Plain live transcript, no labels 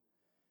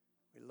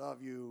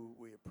love you.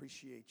 We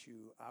appreciate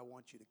you. I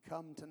want you to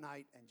come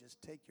tonight and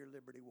just take your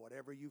liberty,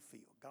 whatever you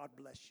feel. God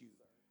bless you.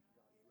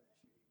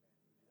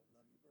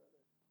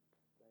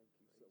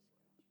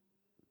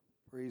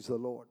 Praise the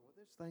Lord. Well,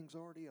 this thing's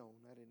already on.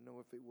 I didn't know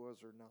if it was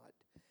or not.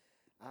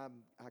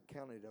 I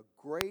count it a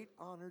great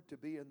honor to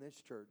be in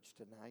this church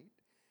tonight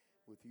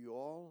with you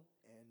all,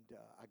 and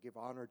I give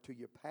honor to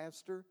your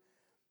pastor.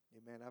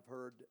 Amen. I've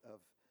heard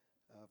of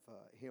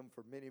him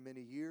for many,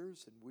 many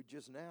years, and we're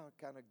just now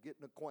kind of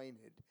getting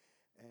acquainted.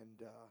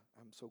 And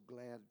I'm so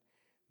glad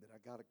that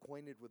I got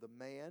acquainted with a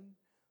man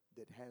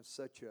that has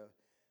such a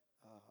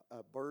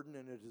burden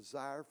and a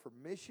desire for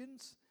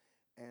missions.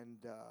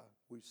 And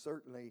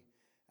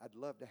I'd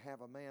love to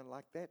have a man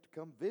like that to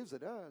come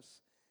visit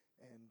us.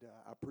 And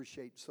I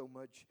appreciate so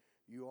much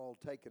you all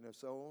taking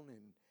us on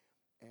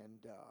and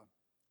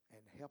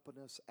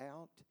helping us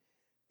out.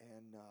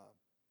 And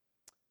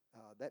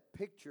that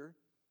picture,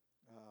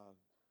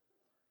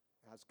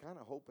 I was kind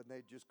of hoping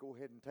they'd just go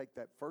ahead and take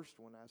that first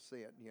one I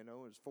sent. You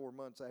know, it was 4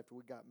 months after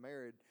we got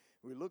married.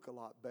 We look a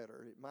lot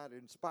better. It might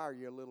inspire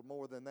you a little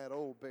more than that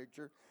old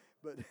picture.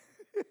 But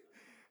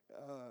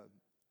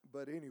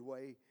but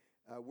anyway,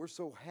 we're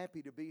so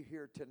happy to be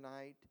here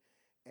tonight.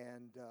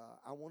 And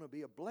I want to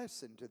be a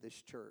blessing to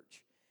this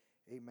church.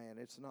 Amen.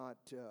 It's not,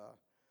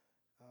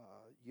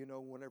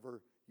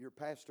 whenever your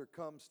pastor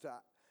comes to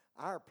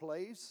our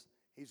place,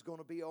 he's going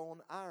to be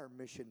on our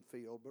mission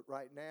field. But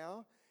right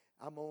now,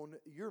 I'm on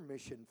your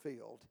mission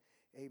field.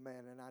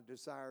 Amen. And I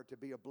desire to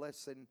be a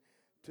blessing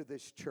to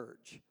this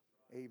church.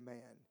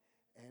 Amen.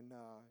 And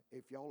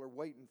if y'all are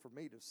waiting for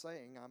me to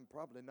sing, I'm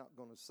probably not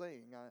going to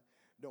sing. I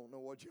don't know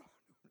what y'all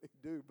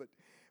do.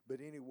 But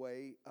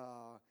anyway,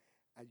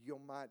 you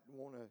might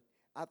want to,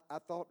 I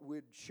thought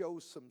we'd show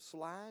some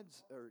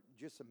slides or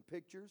just some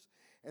pictures.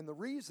 And the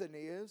reason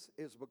is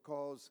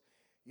because,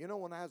 you know,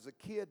 when I was a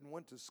kid and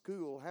went to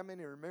school, how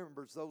many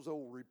remembers those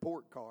old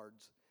report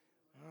cards?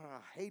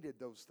 I hated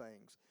those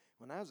things.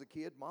 When I was a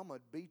kid, Mama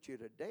would beat you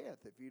to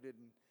death if you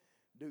didn't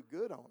do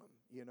good on them,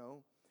 you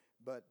know.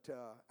 But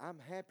I'm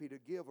happy to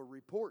give a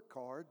report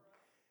card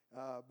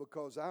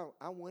because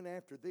I went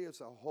after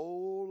this with a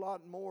whole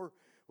lot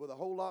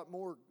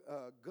more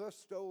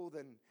gusto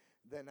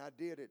than I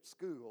did at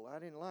school. I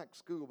didn't like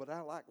school, but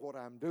I like what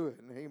I'm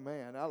doing.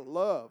 Amen. I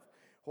love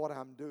what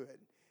I'm doing.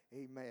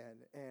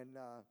 Amen. And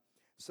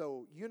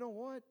so, you know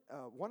what?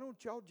 Why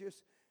don't y'all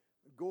just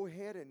go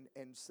ahead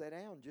and sit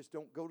down. Just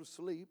don't go to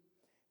sleep.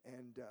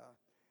 And,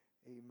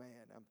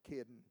 amen, I'm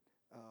kidding.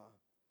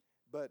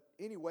 But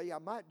anyway, I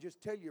might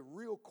just tell you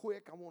real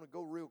quick. I want to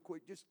go real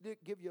quick. Just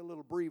give you a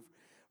little brief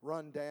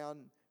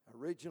rundown.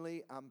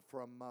 Originally, I'm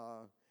from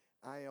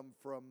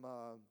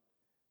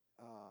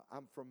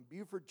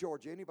Buford,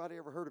 Georgia. Anybody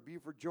ever heard of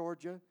Buford,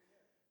 Georgia?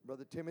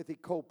 Brother Timothy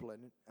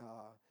Copeland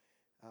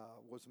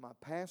was my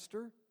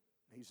pastor.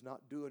 He's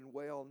not doing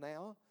well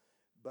now.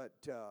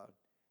 But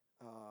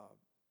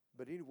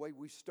anyway,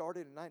 we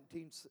started in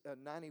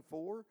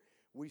 1994.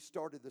 We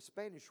started the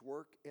Spanish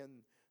work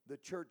in the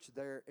church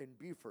there in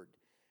Buford.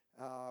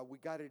 We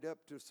got it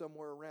up to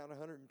somewhere around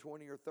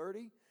 120 or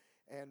 30.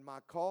 And my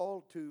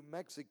call to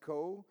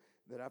Mexico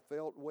that I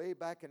felt way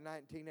back in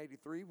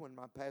 1983 when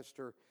my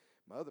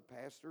other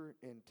pastor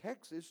in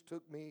Texas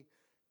took me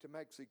to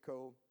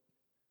Mexico,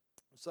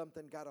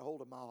 something got a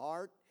hold of my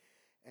heart.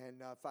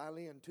 And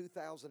finally in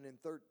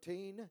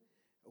 2013,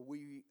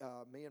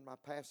 me and my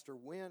pastor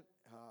went.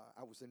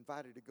 I was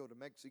invited to go to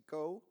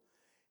Mexico,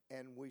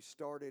 and we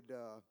started.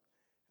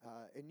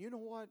 And you know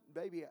what,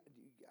 baby?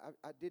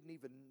 I didn't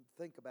even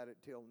think about it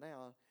till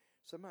now.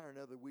 Somehow or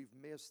another, we've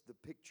missed the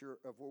picture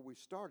of where we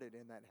started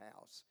in that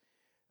house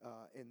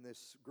in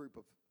this group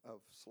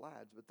of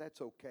slides, but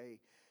that's okay.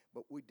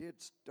 But we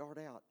did start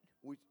out.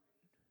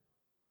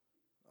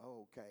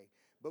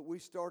 But we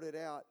started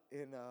out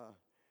in.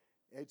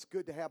 It's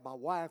good to have my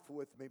wife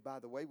with me, by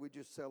the way. We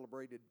just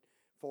celebrated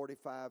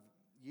 45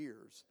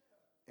 years.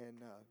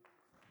 And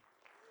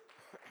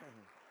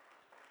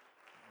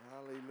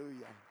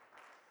hallelujah.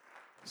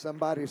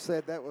 Somebody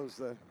said that was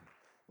the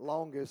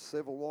longest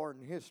Civil War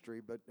in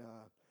history, but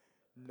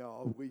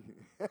no,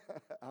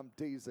 I'm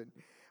teasing.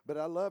 But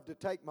I love to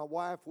take my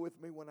wife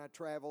with me when I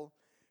travel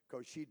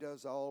because she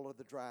does all of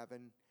the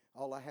driving.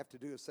 All I have to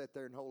do is sit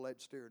there and hold that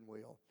steering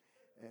wheel.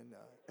 And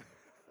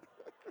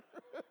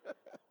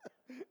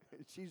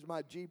she's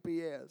my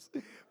GPS.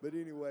 But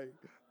anyway,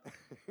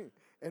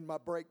 and my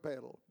brake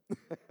pedal.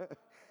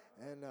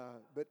 And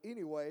but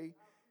anyway,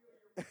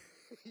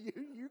 you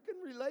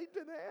can relate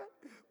to that?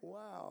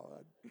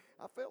 Wow.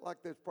 I felt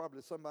like there's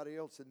probably somebody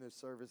else in this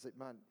service that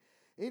might.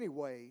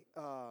 Anyway,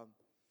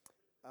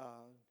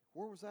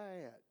 where was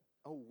I at?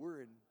 Oh,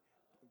 we're in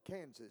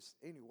Kansas.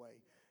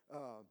 Anyway,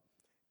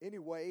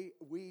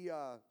 we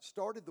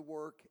started the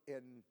work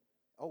in,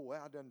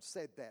 I done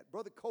said that.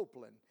 Brother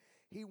Copeland,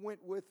 he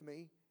went with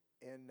me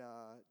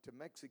to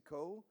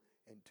Mexico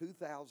in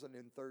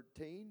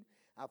 2013.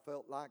 I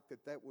felt like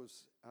that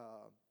was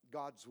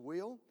God's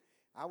will.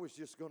 I was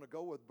just going to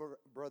go with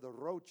Brother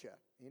Rocha.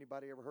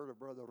 Anybody ever heard of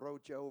Brother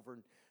Rocha over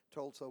in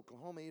Tulsa,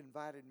 Oklahoma? He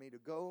invited me to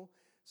go.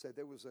 Said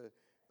there was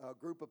a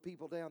group of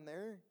people down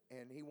there,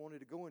 and he wanted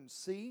to go and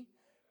see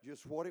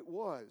just what it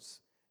was.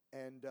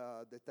 And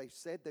that they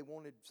said they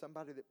wanted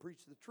somebody that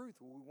preached the truth.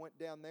 Well, we went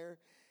down there,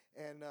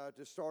 and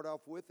to start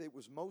off with, it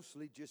was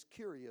mostly just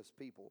curious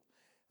people.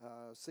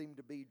 Seemed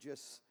to be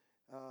just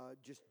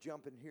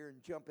jumping here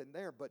and jumping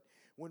there. But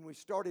when we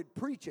started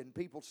preaching,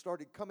 people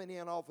started coming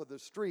in off of the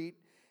street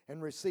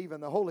and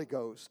receiving the Holy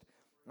Ghost.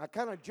 I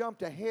kind of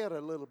jumped ahead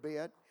a little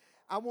bit.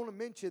 I want to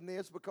mention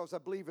this because I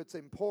believe it's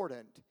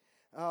important.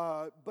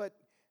 But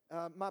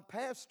my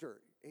pastor,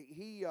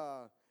 he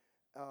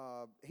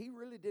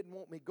really didn't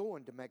want me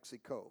going to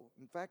Mexico.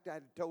 In fact, I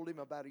had told him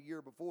about a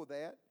year before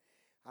that.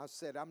 I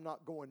said, I'm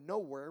not going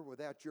nowhere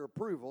without your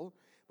approval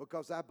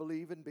because I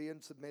believe in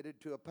being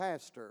submitted to a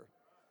pastor.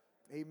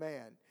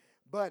 Amen.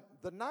 But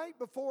the night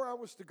before I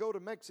was to go to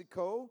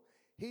Mexico,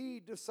 he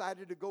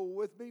decided to go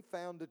with me,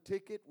 found a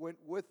ticket, went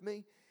with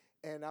me,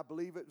 and I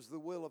believe it was the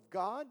will of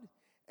God.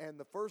 And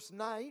the first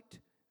night,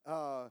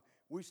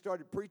 we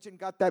started preaching,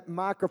 got that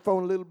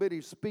microphone, little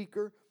bitty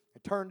speaker,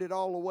 turned it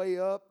all the way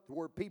up to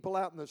where people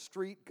out in the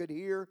street could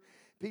hear.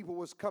 People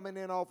was coming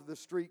in off of the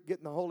street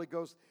getting the Holy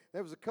Ghost.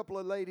 There was a couple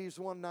of ladies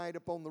one night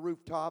up on the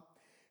rooftop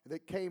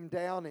that came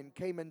down and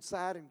came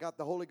inside and got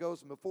the Holy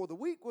Ghost. And before the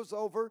week was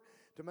over,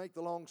 to make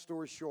the long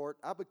story short,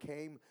 I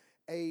became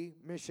a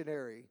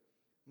missionary.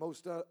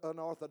 Most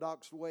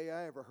unorthodox way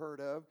I ever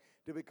heard of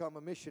to become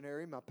a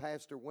missionary. My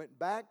pastor went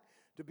back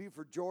to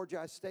Beaufort,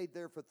 Georgia. I stayed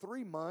there for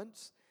 3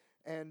 months.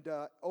 And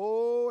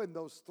in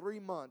those 3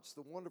 months,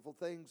 the wonderful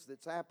things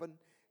that's happened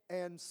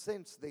and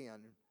since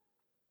then.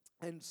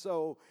 And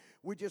so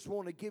we just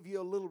want to give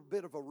you a little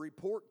bit of a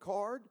report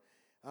card.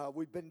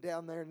 We've been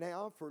down there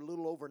now for a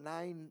little over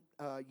 9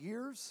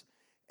 years.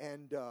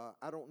 And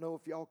I don't know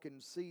if y'all can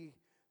see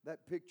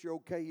that picture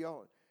okay,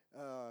 y'all.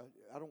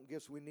 I don't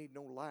guess we need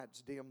no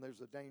lights dim.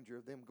 There's a danger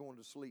of them going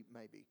to sleep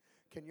maybe.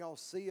 Can y'all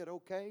see it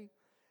okay?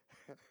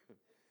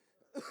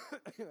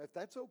 If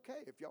that's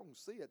okay, if y'all can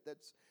see it,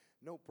 that's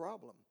no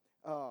problem.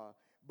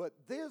 But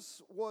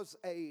this was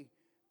a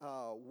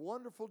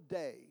wonderful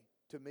day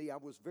to me. I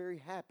was very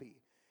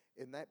happy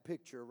in that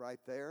picture right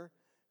there.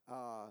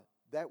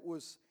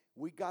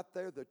 We got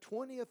there the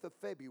 20th of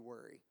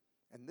February,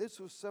 and this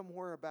was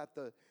somewhere about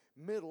the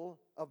middle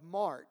of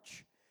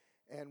March.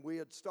 And we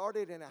had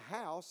started in a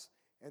house,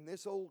 and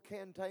this old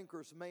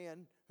cantankerous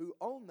man who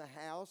owned the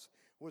house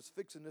was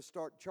fixing to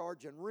start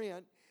charging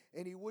rent,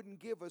 and he wouldn't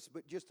give us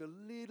but just a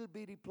little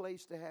bitty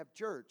place to have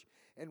church.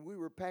 And we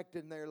were packed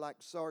in there like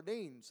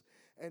sardines.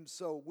 And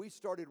so we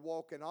started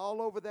walking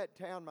all over that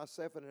town,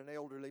 myself and an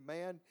elderly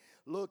man,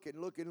 looking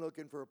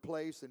for a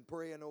place and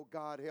praying, oh,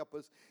 God, help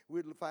us.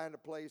 We'd find a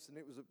place, and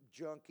it was a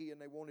junkie,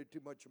 and they wanted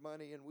too much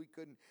money, and we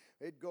couldn't.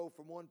 It'd go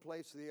from one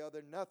place to the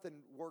other. Nothing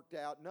worked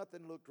out.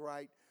 Nothing looked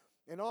right.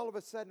 And all of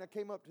a sudden, I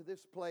came up to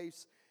this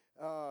place.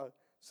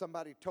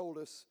 Somebody told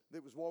us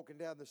that was walking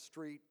down the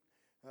street,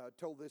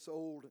 told this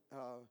old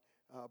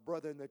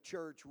brother in the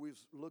church we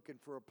was looking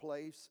for a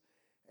place,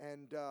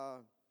 and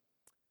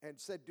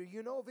said, do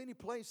you know of any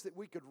place that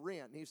we could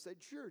rent? And he said,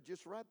 sure,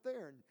 just right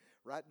there. And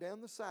right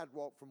down the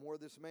sidewalk from where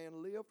this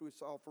man lived, we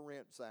saw a for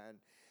rent sign.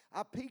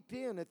 I peeked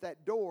in at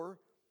that door,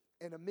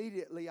 and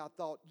immediately I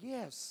thought,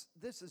 yes,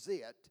 this is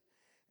it.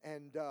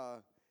 And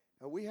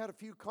we had a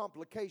few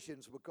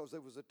complications because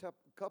there was a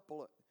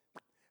couple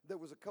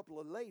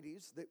of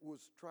ladies that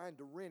was trying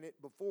to rent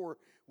it before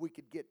we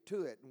could get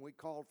to it, and we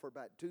called for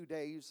about 2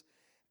 days.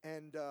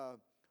 And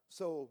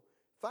so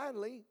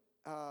finally,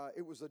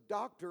 it was a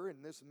doctor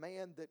and this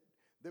man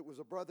that was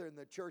a brother in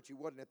the church. He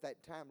wasn't at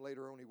that time.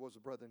 Later on, he was a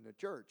brother in the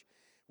church.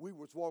 We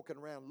was walking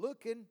around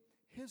looking.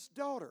 His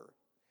daughter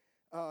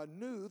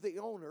knew the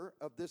owner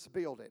of this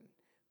building.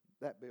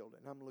 That building.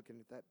 I'm looking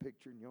at that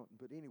picture,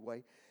 but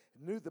anyway,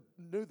 knew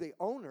the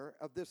owner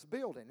of this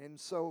building. And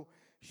so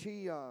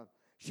she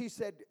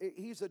said,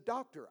 he's a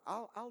doctor.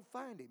 I'll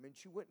find him. And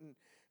she went and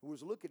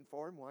was looking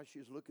for him. While she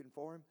was looking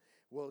for him,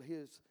 well,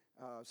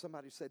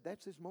 somebody said,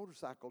 that's his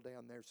motorcycle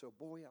down there. So,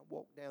 boy, I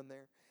walked down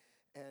there,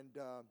 and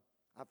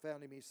I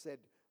found him. He said,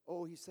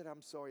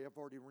 I'm sorry, I've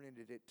already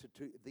rented it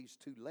to these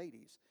 2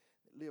 ladies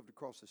that lived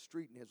across the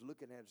street, and he was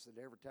looking at us,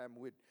 and every time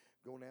we'd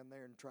go down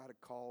there and try to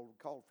call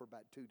for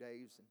about 2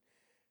 days. And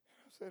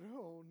I said,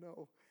 oh,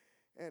 no.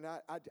 And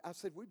I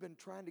said, we've been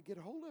trying to get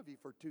a hold of you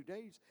for 2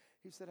 days.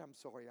 He said, I'm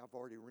sorry, I've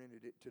already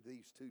rented it to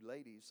these 2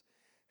 ladies.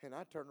 And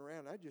I turned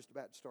around, I just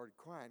about started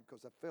crying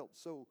because I felt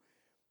so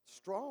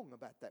strong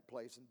about that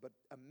place. But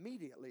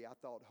immediately I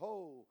thought,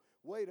 oh,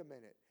 wait a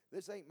minute.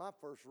 This ain't my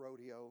first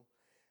rodeo.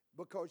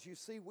 Because you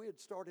see, we had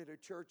started a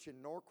church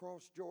in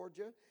Norcross,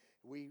 Georgia.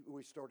 We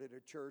started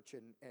a church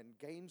in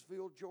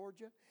Gainesville,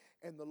 Georgia.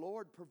 And the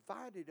Lord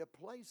provided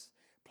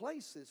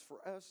places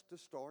for us to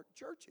start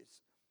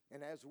churches.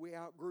 And as we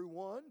outgrew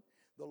one,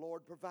 the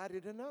Lord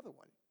provided another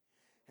one.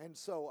 And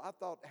so I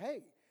thought,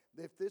 hey,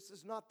 if this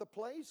is not the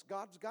place,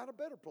 God's got a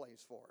better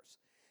place for us.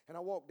 And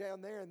I walked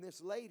down there, and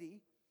this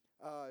lady,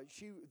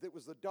 that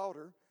was the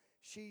daughter,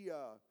 she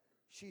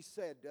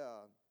said,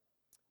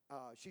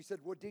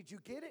 well, did you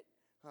get it?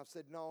 I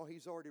said, no,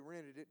 he's already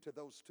rented it to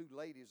those two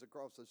ladies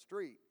across the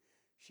street.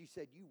 She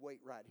said, you wait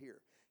right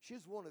here.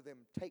 She's one of them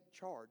take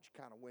charge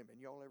kind of women.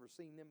 Y'all ever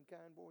seen them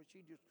kind, boys? She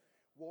just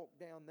walked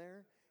down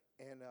there,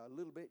 and a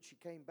little bit she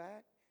came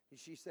back, and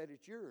she said,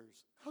 it's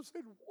yours. I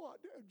said, what?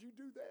 How'd you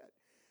do that?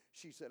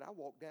 She said, I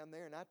walked down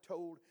there, and I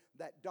told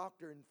that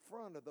doctor in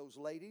front of those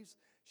ladies,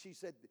 she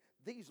said,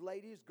 these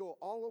ladies go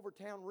all over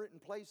town renting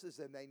places,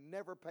 and they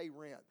never pay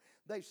rent.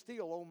 They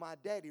still owe my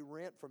daddy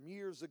rent from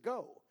years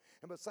ago.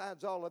 And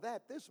besides all of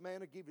that, this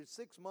man will give you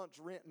 6 months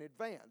rent in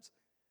advance.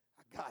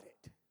 I got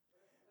it.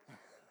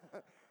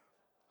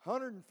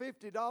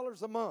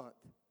 $150 a month.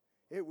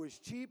 It was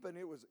cheap, and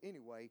it was,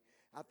 anyway,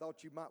 I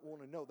thought you might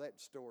want to know that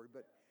story.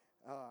 But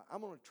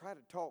I'm going to try to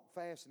talk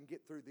fast and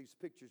get through these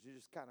pictures and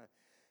just kind of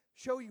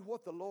show you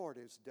what the Lord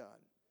has done.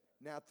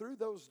 Now, through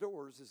those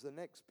doors is the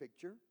next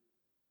picture.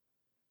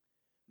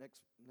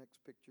 Next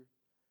picture.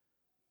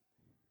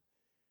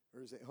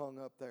 Or is it hung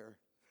up there?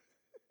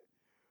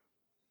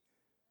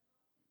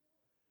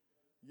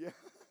 Yeah.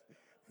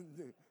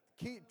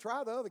 Key,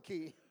 try the other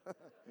key.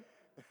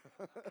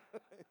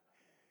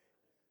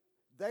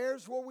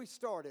 There's where we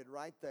started,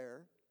 right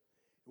there.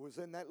 It was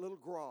in that little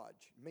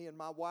garage. Me and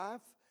my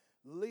wife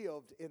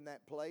lived in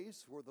that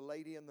place where the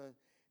lady in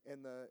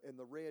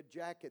the red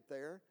jacket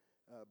there,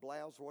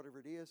 blouse, whatever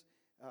it is,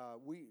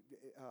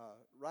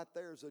 right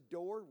there is a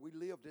door. We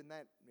lived in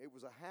that. It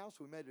was a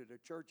house. We made it a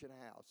church and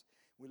a house.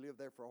 We lived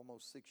there for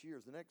almost 6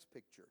 years. The next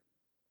picture.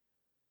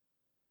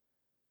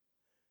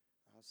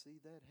 I see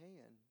that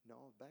hand.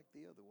 No, back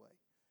the other way.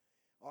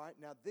 All right,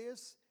 now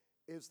this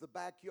is the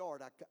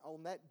backyard.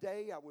 On that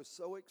day, I was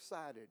so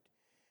excited.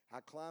 I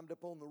climbed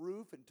up on the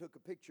roof and took a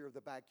picture of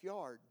the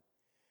backyard.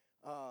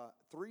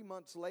 3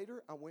 months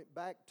later, I went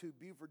back to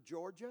Beaufort,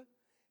 Georgia,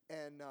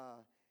 and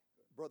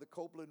Brother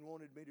Copeland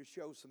wanted me to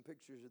show some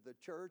pictures of the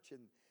church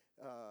and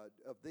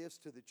of this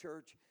to the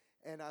church.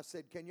 And I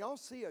said, can y'all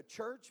see a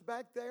church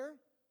back there?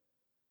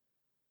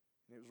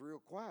 And it was real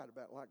quiet,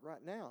 about like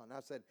right now. And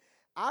I said,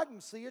 I can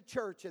see a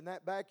church in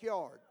that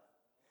backyard.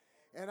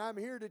 And I'm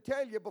here to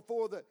tell you,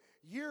 before the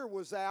year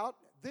was out,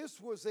 this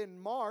was in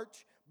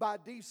March. By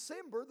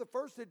December, the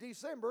 1st of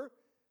December,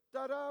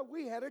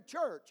 we had a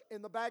church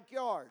in the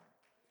backyard.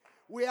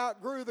 We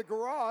outgrew the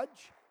garage.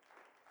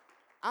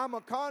 I'm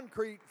a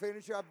concrete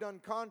finisher. I've done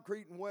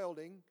concrete and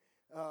welding,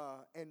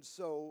 and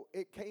so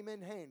it came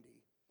in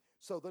handy.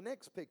 So the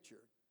next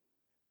picture,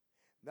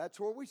 that's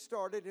where we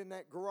started, in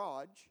that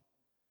garage.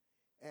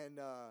 And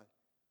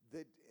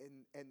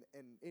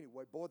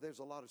anyway, boy, there's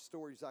a lot of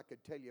stories I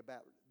could tell you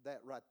about that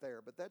right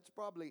there. But that's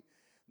probably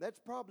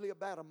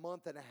about a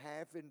month and a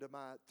half into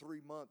my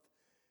 3-month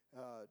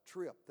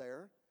trip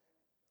there.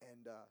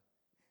 And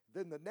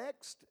then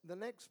the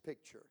next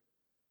picture,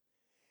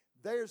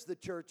 there's the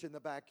church in the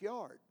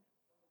backyard.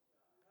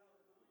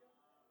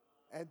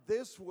 And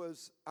this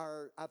was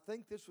I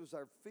think this was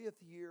our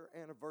 5th year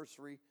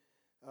anniversary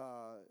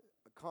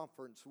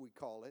conference, we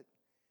call it.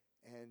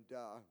 And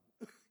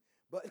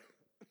but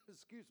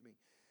excuse me.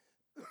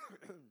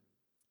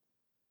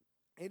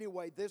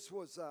 Anyway, this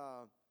was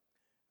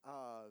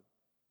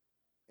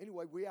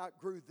anyway, we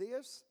outgrew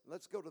this.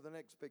 Let's go to the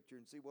next picture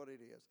and see what it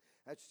is.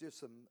 That's just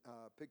some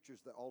pictures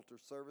of the altar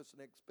service.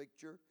 Next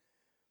picture.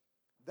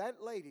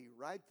 That lady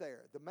right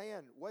there, the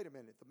man, wait a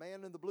minute, the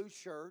man in the blue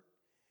shirt,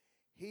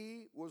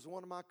 he was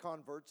one of my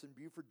converts in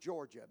Beaufort,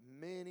 Georgia,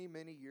 many,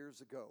 many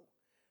years ago.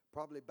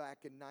 Probably back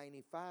in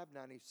 95,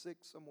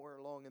 96, somewhere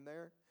along in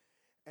there.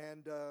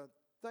 And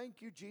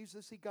thank you,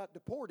 Jesus, he got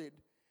deported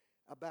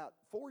about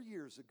 4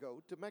 years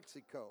ago to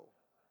Mexico.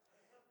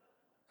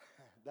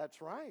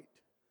 That's right.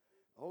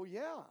 Oh,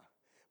 yeah.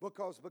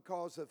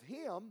 Because of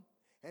him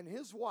and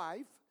his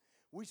wife,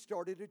 we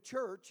started a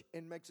church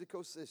in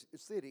Mexico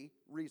City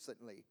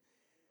recently.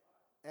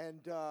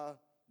 And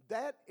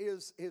that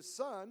is his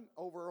son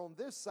over on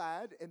this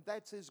side, and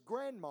that's his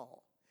grandma.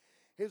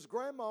 His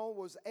grandma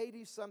was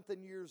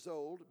 80-something years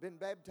old, been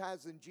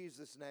baptized in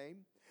Jesus'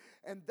 name.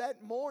 And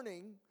that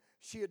morning,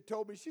 she had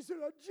told me, she said,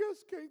 I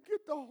just can't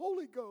get the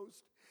Holy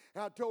Ghost.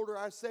 And I told her,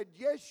 I said,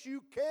 yes,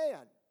 you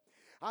can.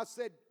 I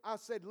said,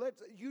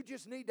 you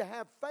just need to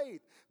have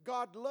faith.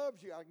 God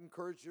loves you. I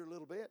encouraged her a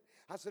little bit.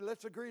 I said,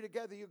 let's agree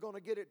together you're going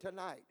to get it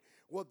tonight.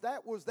 Well,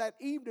 that was that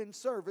evening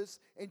service,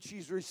 and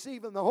she's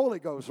receiving the Holy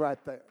Ghost right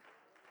there.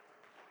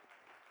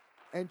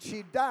 And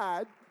she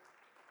died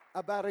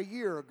about a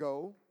year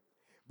ago,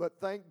 but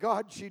thank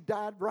God she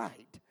died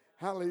right.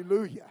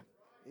 Hallelujah.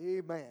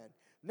 Amen.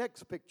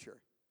 Next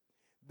picture.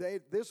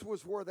 This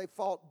was where they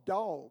fought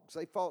dogs.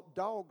 They fought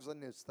dogs in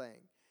this thing.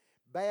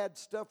 Bad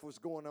stuff was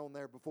going on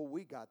there before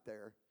we got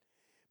there.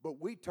 But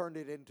we turned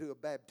it into a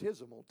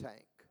baptismal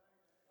tank.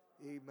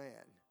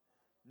 Amen.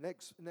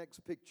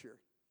 Next picture.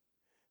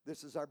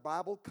 This is our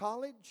Bible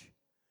college.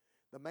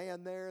 The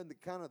man there in the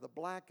kind of the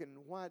black and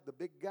white, the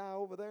big guy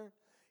over there,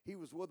 he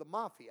was with the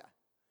mafia.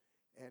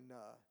 And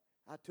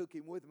I took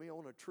him with me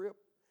on a trip.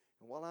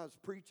 And while I was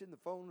preaching, the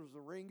phone was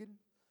ringing.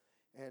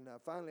 And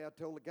finally I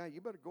told the guy,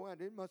 you better go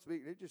out. It must be,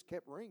 it just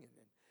kept ringing.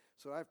 And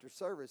so after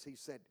service, he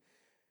said,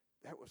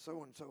 that was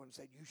so-and-so, and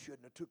said, you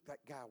shouldn't have took that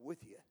guy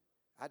with you.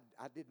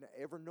 I didn't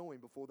ever know him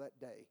before that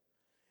day.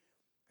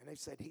 And they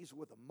said he's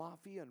with a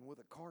mafia and with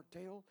a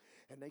cartel,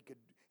 and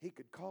he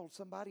could call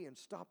somebody and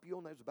stop you.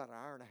 And that was about an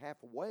hour and a half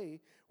away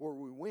where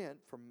we went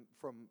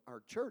from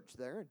our church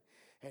there.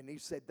 And he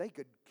said they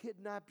could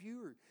kidnap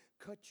you or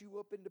cut you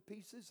up into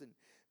pieces. And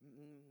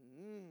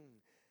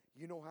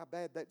you know how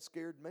bad that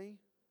scared me?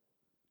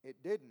 It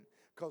didn't,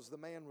 because the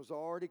man was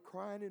already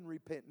crying and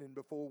repenting. And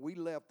before we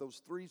left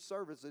those 3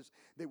 services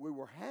that we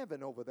were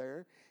having over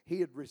there, he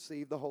had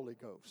received the Holy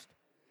Ghost.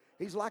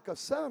 He's like a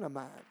son of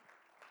mine.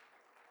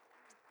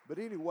 But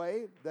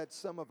anyway, that's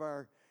some of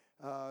our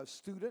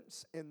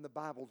students in the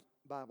Bible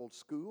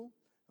school.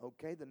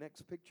 Okay, the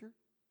next picture.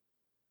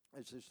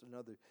 It's just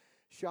another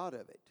shot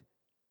of it.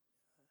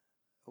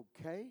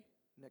 Okay,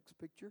 next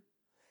picture.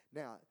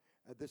 Now,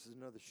 this is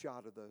another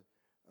shot of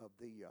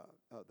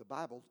the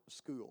Bible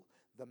school.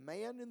 The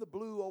man in the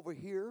blue over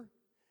here,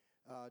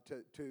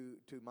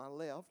 to my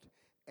left,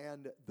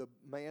 and the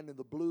man in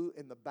the blue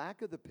in the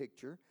back of the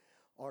picture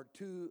are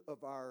 2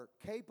 of our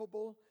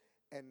capable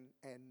and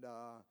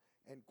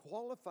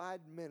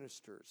qualified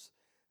ministers.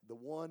 The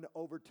one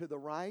over to the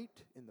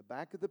right in the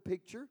back of the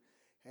picture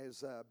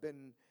has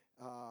been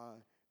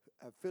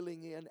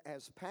filling in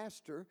as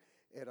pastor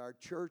at our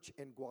church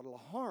in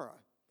Guadalajara.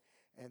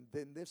 And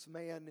then this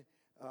man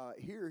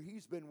here,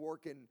 he's been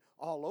working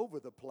all over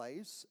the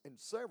place in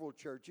several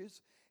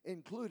churches,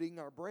 including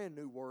our brand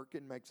new work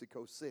in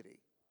Mexico City.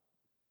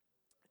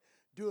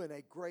 Doing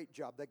a great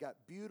job. They got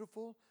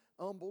beautiful,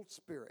 humble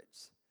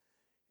spirits,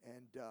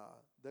 and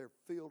they're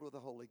filled with the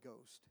Holy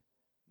Ghost.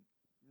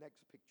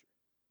 Next picture.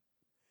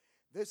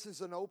 This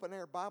is an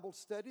open-air Bible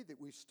study that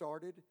we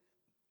started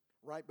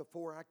right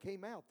before I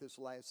came out this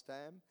last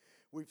time.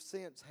 We've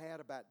since had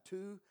about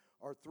 2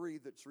 or 3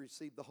 that's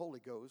received the Holy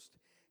Ghost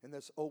in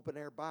this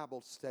open-air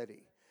Bible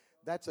study.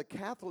 That's a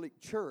Catholic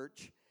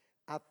church.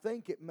 I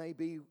think it may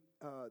be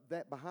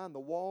that behind the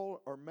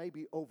wall or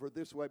maybe over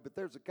this way, but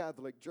there's a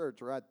Catholic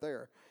church right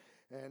there.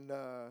 And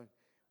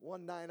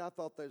one night I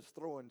thought they was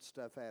throwing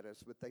stuff at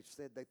us, but they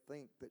said they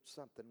think that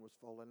something was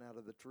falling out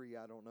of the tree.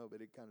 I don't know,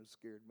 but it kind of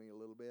scared me a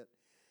little bit.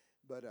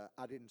 But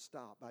I didn't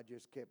stop. I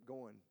just kept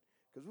going.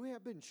 Because we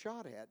have been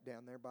shot at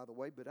down there, by the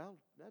way, but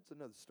that's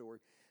another story.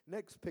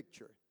 Next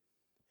picture.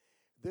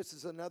 This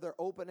is another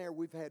open air.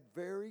 We've had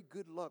very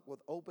good luck with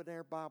open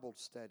air Bible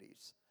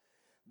studies.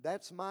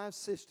 That's my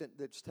assistant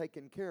that's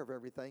taking care of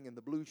everything in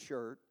the blue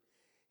shirt.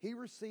 He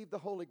received the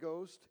Holy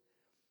Ghost,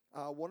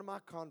 one of my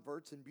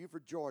converts in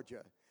Beaufort,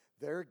 Georgia.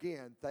 There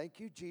again, thank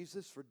you,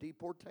 Jesus, for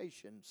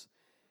deportations.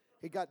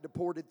 He got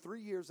deported 3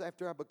 years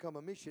after I become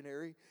a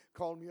missionary,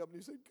 called me up and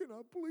he said, can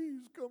I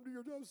please come to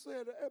your house? I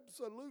said,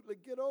 absolutely,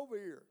 get over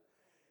here.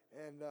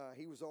 And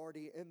he was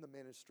already in the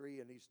ministry,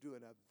 and he's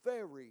doing a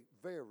very,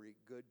 very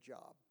good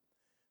job.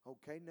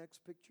 Okay,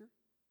 next picture.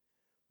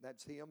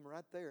 That's him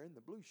right there in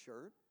the blue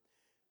shirt.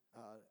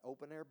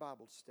 Open air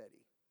Bible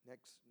study.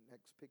 Next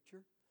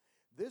picture.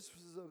 This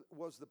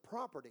was the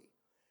property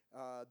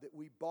that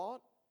we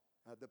bought.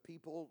 The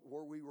people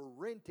where we were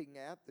renting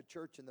at, the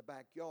church in the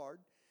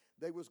backyard,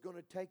 they was going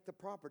to take the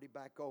property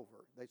back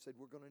over. They said,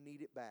 we're going to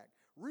need it back.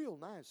 Real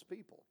nice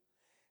people.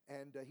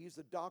 And he's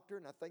a doctor,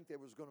 and I think they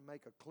was going to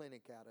make a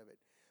clinic out of it.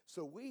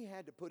 So we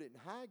had to put it in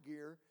high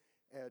gear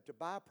to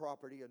buy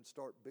property and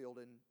start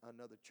building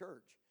another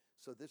church.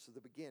 So this is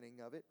the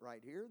beginning of it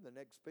right here. The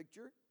next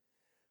picture.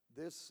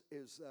 This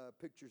is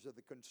pictures of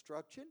the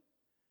construction.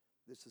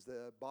 This is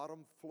the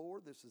bottom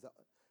floor. This is the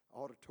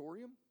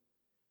auditorium.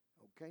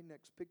 Okay,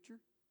 next picture.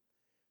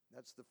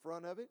 That's the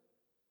front of it.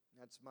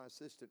 That's my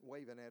assistant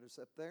waving at us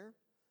up there.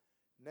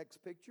 Next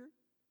picture.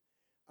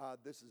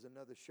 This is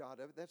another shot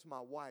of it. That's my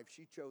wife.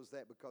 She chose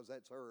that because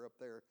that's her up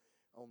there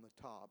on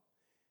the top.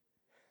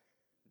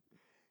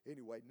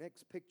 Anyway,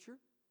 next picture.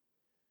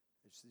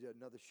 This is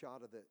another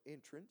shot of the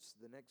entrance.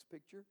 The next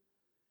picture.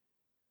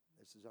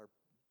 This is our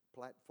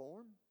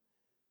platform.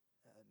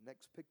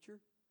 Next picture.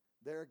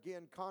 There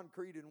again,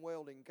 concrete and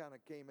welding kind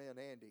of came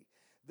in handy.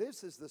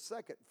 This is the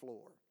second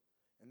floor,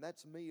 and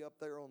that's me up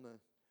there on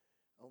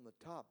the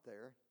top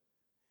there.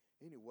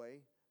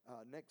 Anyway,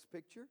 next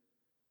picture.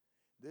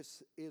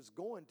 This is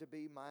going to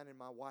be mine and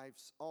my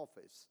wife's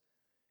office.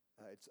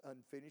 It's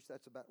unfinished.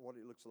 That's about what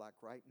it looks like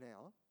right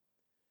now.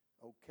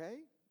 Okay,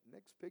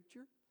 next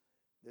picture.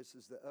 This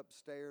is the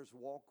upstairs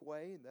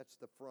walkway, and that's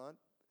the front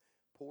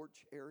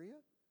porch area.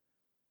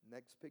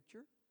 Next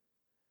picture.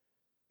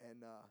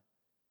 And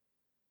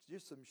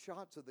just some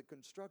shots of the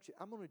construction.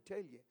 I'm going to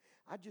tell you,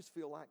 I just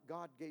feel like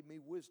God gave me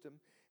wisdom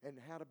in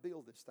how to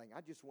build this thing.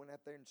 I just went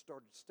out there and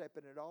started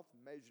stepping it off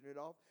and measuring it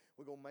off.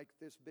 We're going to make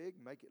this big,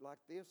 make it like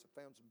this.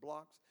 I found some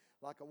blocks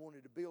like I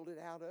wanted to build it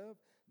out of.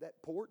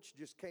 That porch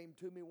just came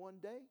to me one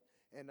day,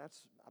 and I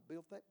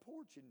built that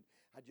porch. And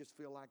I just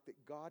feel like that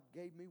God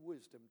gave me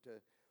wisdom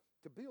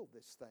to build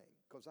this thing,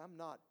 because I'm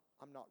not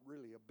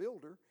really a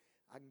builder.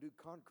 I can do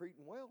concrete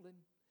and welding.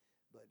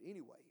 But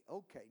anyway,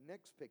 okay,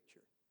 next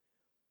picture.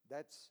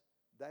 That's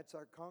That's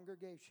our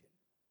congregation.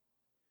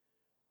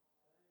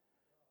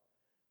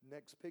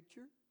 Next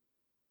picture.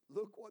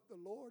 Look what the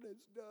Lord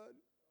has done.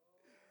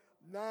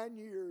 9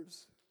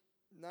 years.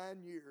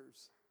 9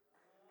 years.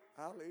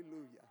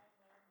 Hallelujah.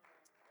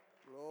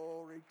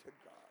 Glory to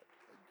God.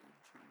 Thank you,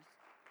 Jesus.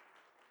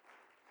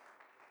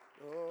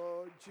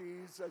 Oh,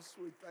 Jesus,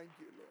 we thank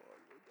you,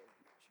 Lord. We thank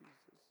you,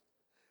 Jesus.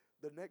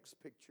 The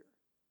next picture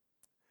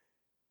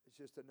is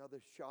just another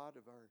shot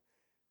of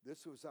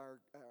this was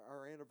our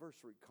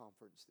anniversary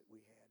conference that we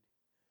had.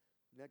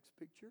 Next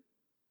picture.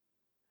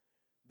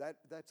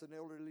 That's an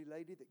elderly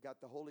lady that got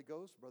the Holy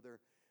Ghost.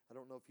 Brother, I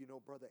don't know if you know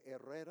Brother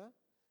Herrera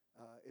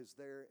is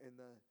there in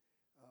the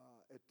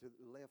to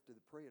the left of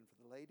the praying for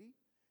the lady.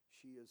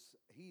 He is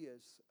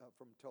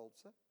from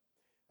Tulsa.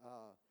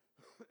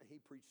 He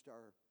preached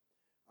our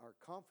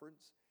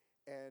conference,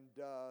 and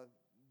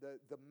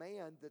the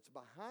man that's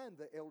behind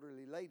the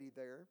elderly lady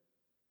there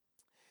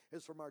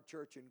is from our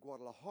church in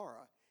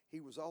Guadalajara. He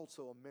was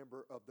also a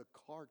member of the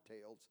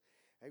cartels.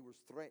 They was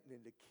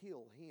threatening to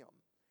kill him.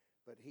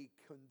 But he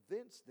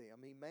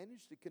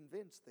managed to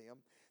convince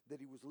them that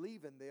he was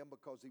leaving them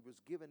because he was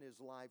giving his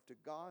life to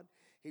God.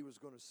 He was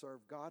going to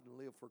serve God and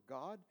live for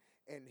God.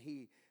 And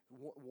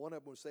one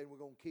of them was saying, we're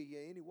going to kill you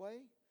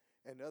anyway.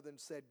 And the other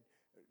said,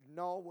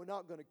 no, we're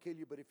not going to kill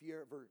you, but if you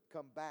ever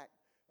come back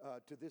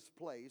to this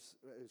place,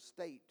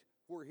 state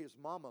where his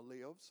mama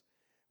lives,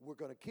 we're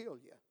going to kill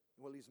you.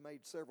 Well, he's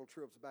made several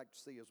trips back to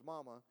see his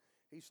mama.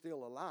 He's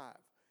still alive,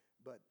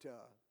 but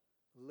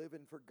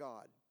living for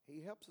God.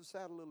 He helps us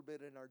out a little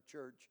bit in our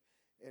church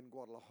in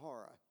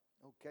Guadalajara.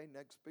 Okay,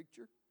 next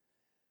picture.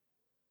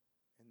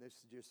 And this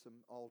is just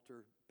some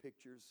altar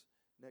pictures.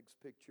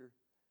 Next picture.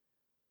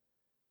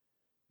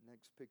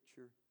 Next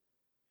picture.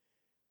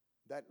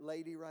 That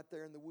lady right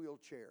there in the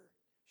wheelchair,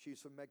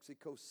 she's from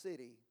Mexico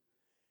City.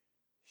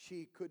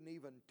 She couldn't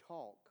even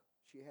talk.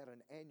 She had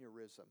an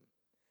aneurysm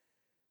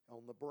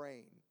on the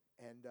brain.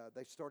 And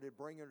they started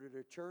bringing her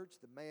to church.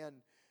 The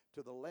man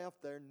to the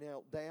left there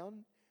knelt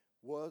down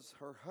was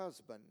her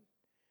husband.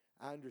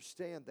 I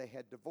understand they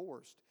had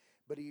divorced,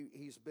 but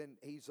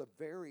he's a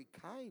very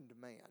kind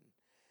man,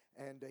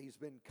 and he's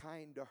been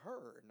kind to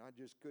her, and I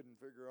just couldn't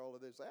figure all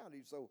of this out.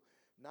 He's so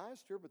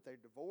nice to her, but they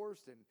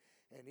divorced, and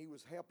he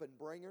was helping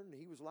bring her, and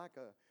he was like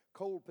a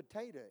cold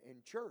potato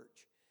in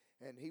church,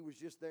 and he was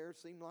just there,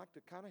 seemed like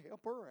to kind of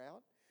help her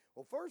out.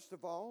 Well, first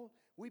of all,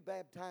 we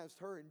baptized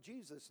her in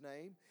Jesus'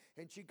 name,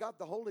 and she got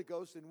the Holy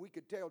Ghost, and we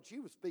could tell she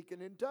was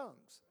speaking in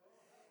tongues.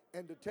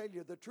 And to tell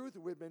you the truth,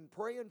 we've been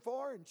praying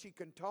for her, and she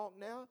can talk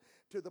now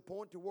to the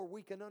point to where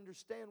we can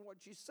understand what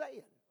she's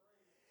saying.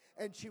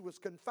 And she was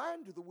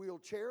confined to the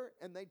wheelchair,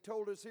 and they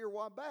told us here a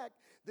while back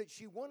that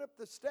she went up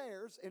the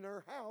stairs in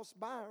her house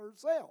by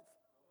herself.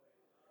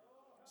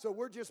 So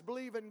we're just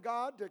believing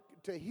God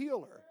to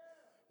heal her.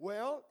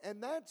 Well,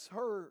 and that's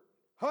her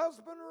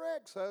husband or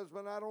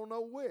ex-husband, I don't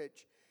know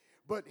which.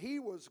 But he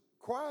was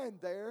crying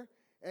there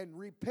and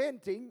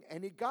repenting,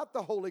 and he got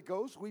the Holy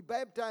Ghost. We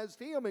baptized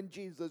him in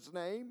Jesus'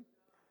 name.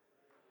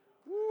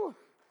 Woo.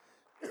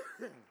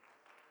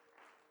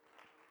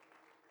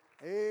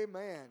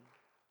 Amen.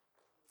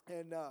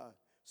 And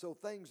so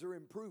things are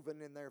improving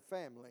in their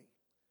family.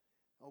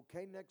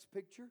 Okay, next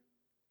picture.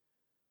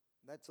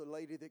 That's a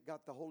lady that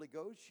got the Holy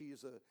Ghost. She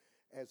is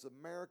as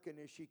American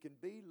as she can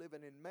be,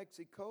 living in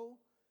Mexico.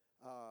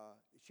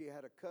 She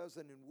had a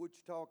cousin in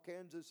Wichita,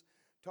 Kansas,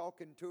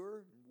 talking to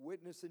her,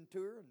 witnessing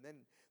to her, and then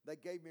they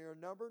gave me her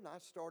number, and I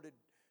started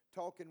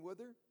talking with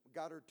her,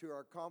 got her to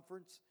our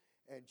conference,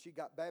 and she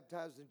got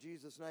baptized in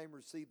Jesus' name,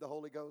 received the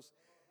Holy Ghost.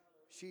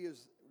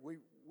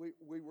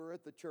 We were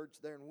at the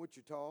church there in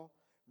Wichita,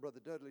 Brother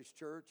Dudley's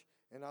church,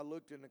 and I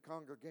looked in the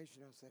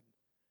congregation, I said,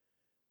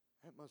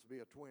 that must be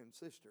a twin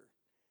sister.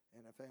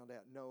 And I found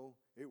out, no,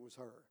 it was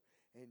her.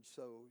 And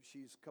so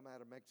she's come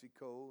out of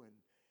Mexico,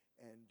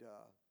 and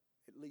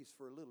at least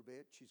for a little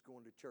bit, she's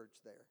going to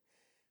church there.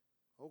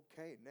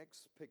 Okay,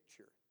 next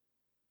picture.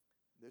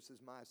 This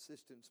is my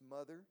assistant's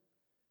mother,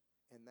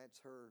 and that's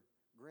her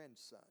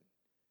grandson.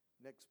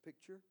 Next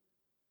picture.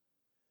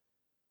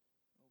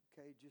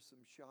 Okay, just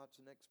some shots.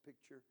 Next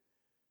picture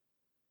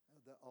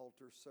of the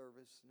altar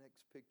service.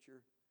 Next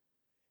picture.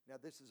 Now,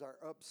 this is our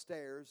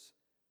upstairs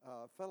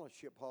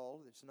fellowship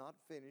hall. It's not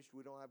finished.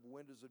 We don't have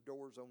windows or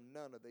doors on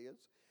none of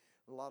this.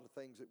 A lot of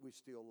things that we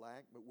still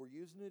lack, but we're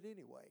using it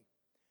anyway.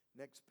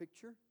 Next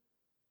picture.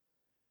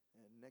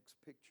 And next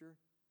picture.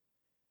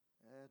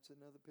 That's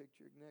another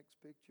picture.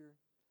 Next picture.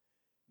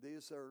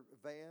 These are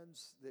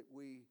vans that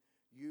we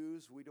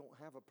use. We don't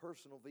have a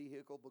personal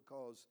vehicle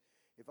because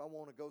if I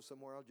want to go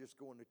somewhere, I'll just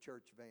go in a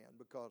church van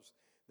because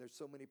there's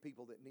so many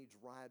people that needs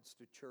rides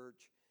to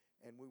church,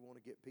 and we want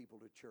to get people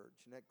to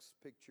church. Next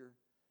picture.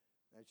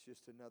 That's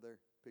just another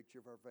picture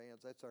of our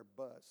vans. That's our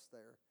bus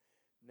there.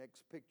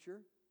 Next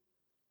picture.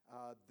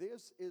 Now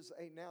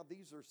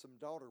these are some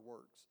daughter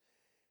works.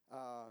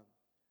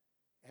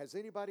 Has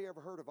anybody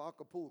ever heard of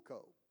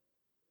Acapulco?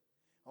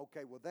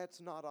 Okay, well,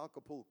 that's not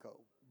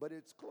Acapulco, but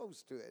it's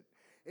close to it.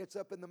 It's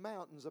up in the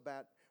mountains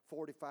about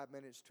 45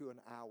 minutes to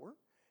an hour.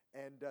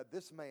 And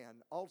this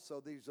man,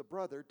 also, he's a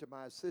brother to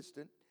my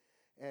assistant,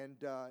 and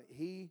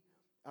he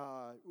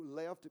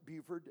left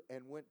Buford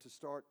and went to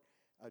start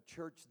a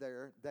church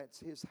there. That's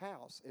his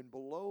house. And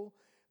below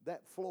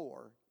that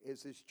floor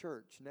is his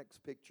church.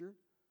 Next picture.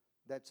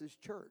 That's his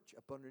church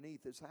up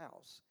underneath his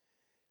house.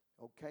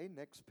 Okay,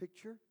 next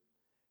picture.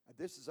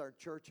 This is our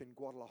church in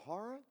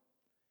Guadalajara.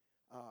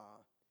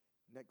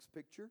 Next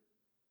picture.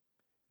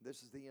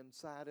 This is the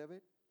inside of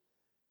it.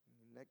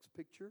 Next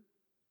picture.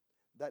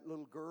 That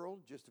little girl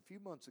just a few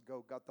months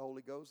ago got the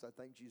Holy Ghost. I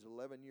think she's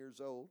 11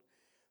 years old.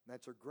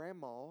 That's her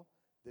grandma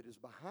that is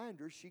behind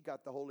her. She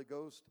got the Holy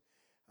Ghost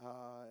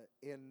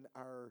in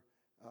our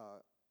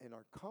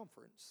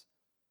conference.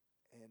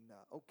 And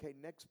okay,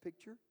 next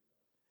picture.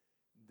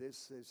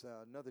 This is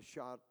another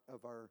shot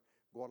of our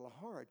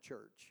Guadalajara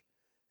church.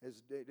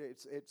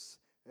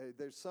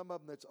 There's some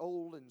of them that's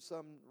old and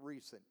some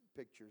recent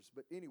pictures.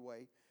 But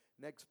anyway,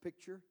 next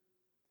picture.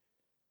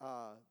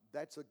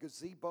 That's a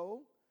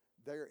gazebo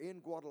there in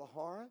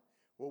Guadalajara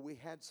where we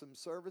had some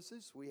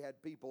services. We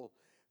had people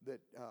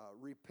that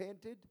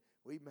repented.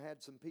 We even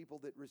had some people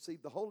that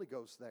received the Holy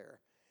Ghost there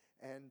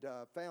and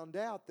found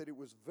out that it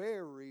was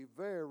very,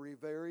 very,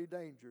 very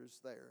dangerous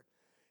there.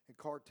 And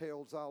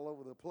cartels all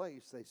over the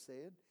place, they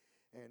said.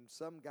 And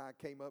some guy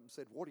came up and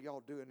said, "What are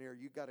y'all doing here?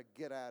 You got to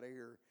get out of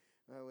here."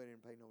 Well, we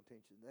didn't pay no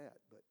attention to that,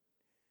 but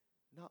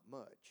not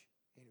much.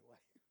 Anyway,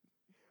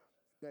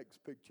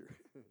 next picture.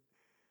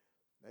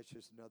 That's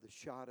just another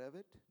shot of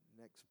it.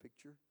 Next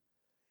picture.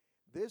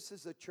 This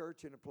is a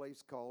church in a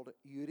place called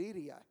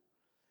Yuriria.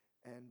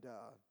 And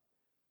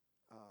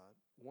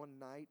one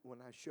night when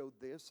I showed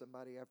this,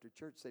 somebody after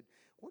church said,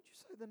 "What'd you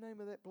say the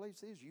name of that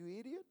place is? You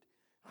idiot?"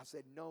 I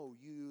said, "No,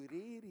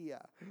 Yuriria."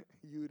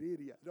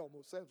 Yuriria. It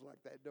almost sounds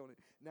like that, don't it?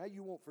 Now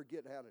you won't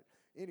forget how to.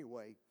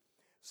 Anyway,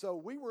 so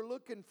we were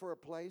looking for a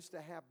place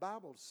to have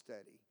Bible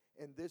study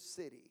in this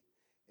city,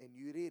 in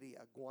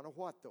Yuriria,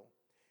 Guanajuato.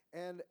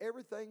 And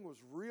everything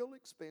was real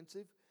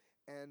expensive,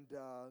 and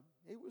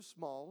it was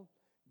small,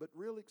 but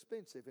real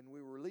expensive. And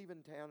we were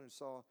leaving town and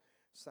saw a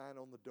sign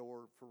on the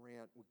door for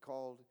rent. We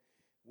called.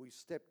 We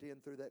stepped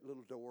in through that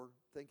little door,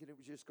 thinking it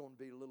was just going to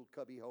be a little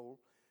cubby hole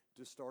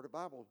to start a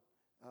Bible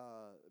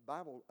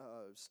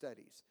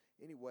studies.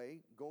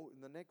 Anyway, go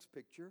in the next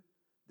picture.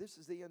 This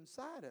is the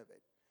inside of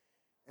it.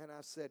 And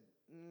I said,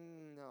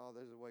 "No,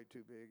 this is way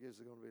too big. This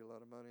is going to be a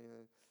lot of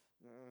money."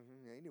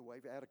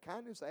 Anyway, out of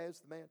kindness, I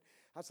asked the man,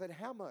 I said,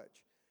 "How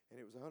much?" And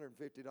it was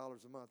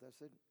 $150 a month. I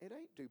said, "It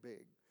ain't too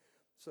big."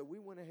 So we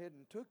went ahead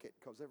and took it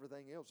because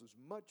everything else was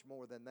much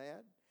more than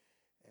that.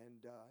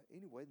 And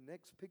anyway,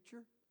 next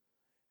picture.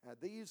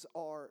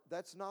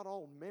 That's not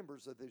all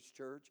members of this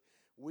church.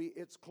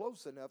 It's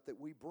close enough that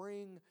we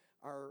bring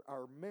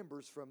our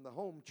members from the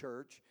home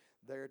church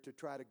there to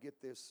try to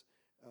get this.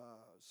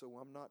 So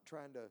I'm not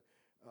trying to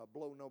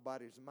blow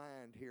nobody's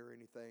mind here or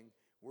anything.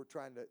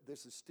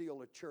 This is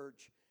still a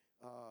church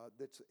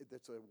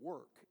that's a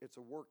work. It's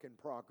a work in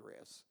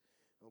progress.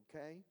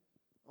 Okay?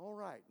 All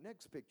right,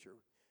 next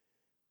picture.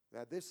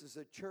 Now, this is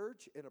a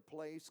church in a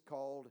place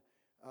called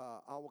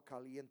Agua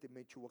Caliente,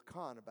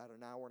 Michoacan, about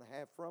an hour and a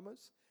half from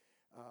us.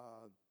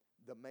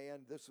 The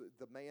man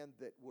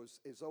that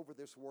is over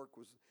this work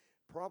was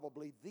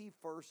probably the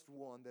first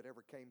one that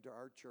ever came to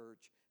our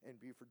church in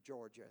Buford,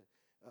 Georgia,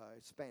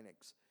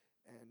 Hispanics.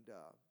 And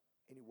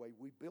anyway,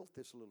 we built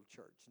this little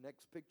church.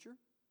 Next picture.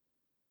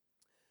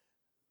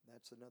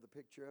 That's another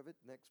picture of it.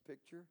 Next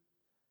picture.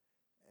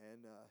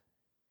 And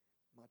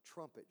my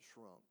trumpet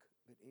shrunk.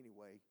 But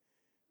anyway,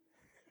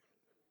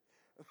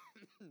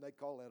 they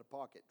call that a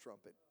pocket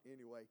trumpet.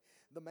 Anyway,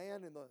 the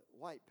man in the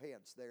white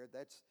pants there,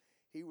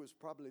 he was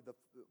probably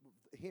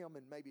him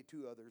and maybe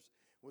two others,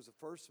 was the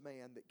first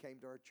man that came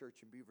to our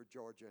church in Beaver,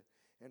 Georgia,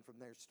 and from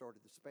there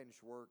started the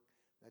Spanish work.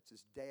 That's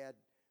his dad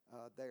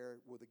there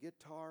with a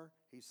guitar.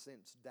 He's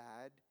since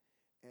died,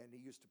 and he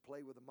used to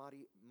play with a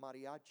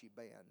mariachi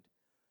band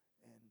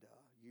and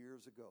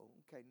years ago.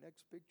 Okay,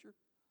 next picture.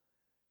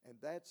 And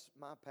that's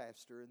my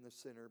pastor in the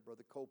center,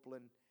 Brother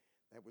Copeland.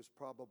 That was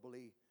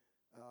probably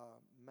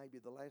maybe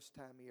the last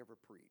time he ever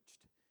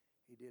preached.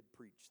 He did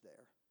preach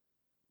there.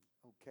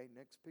 Okay,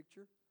 next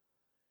picture.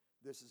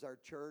 This is our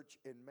church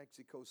in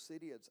Mexico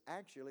City. It's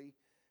actually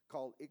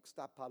called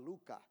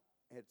Ixtapaluca.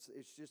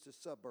 It's just a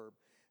suburb.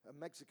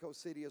 Mexico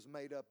City is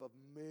made up of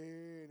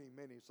many,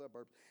 many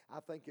suburbs. I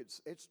think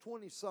it's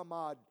 20 some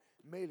odd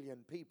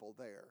million people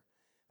there.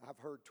 I've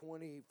heard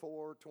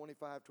 24,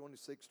 25,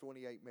 26,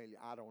 28 million.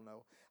 I don't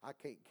know. I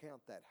can't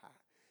count that high.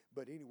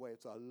 But anyway,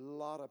 it's a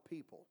lot of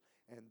people.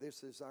 And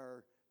this is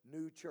our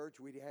new church.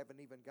 We haven't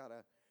even got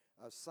a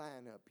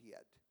sign up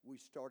yet. We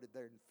started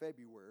there in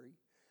February.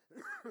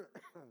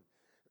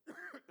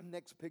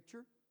 Next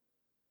picture.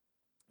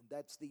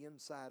 That's the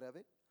inside of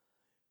it.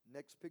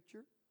 Next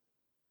picture.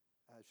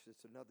 It's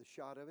just another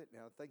shot of it.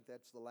 Now, I think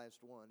that's the last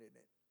one, isn't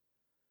it?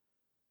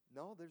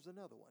 No, there's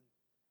another one.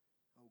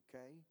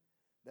 Okay.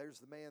 There's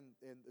the man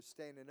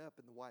standing up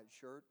in the white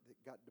shirt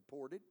that got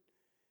deported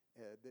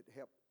that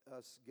helped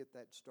us get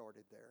that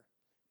started there.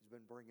 He's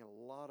been bringing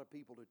a lot of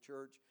people to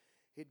church.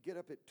 He'd get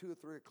up at 2 or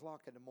 3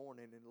 o'clock in the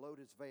morning and load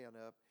his van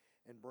up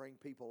and bring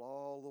people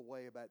all the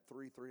way about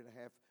three and a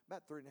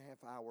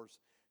half hours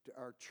to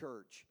our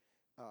church,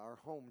 our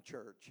home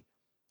church.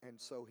 And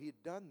so he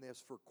had done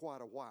this for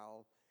quite a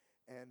while,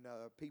 and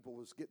people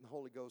was getting the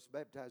Holy Ghost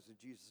baptized in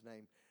Jesus'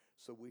 name.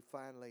 So we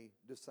finally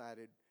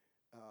decided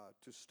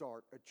to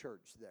start a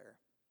church there.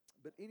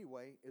 But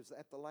anyway, is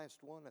that the last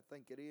one? I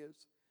think it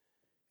is.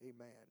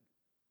 Amen.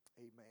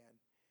 Amen.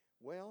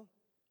 Well,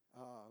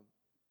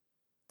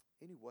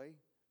 anyway,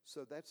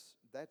 so that's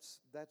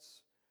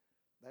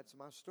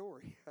my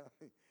story,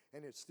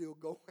 and it's still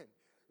going.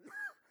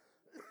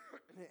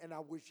 And I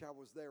wish I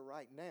was there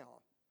right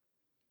now.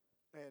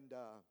 And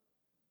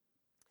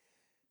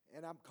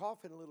I'm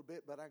coughing a little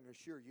bit, but I can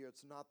assure you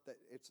it's not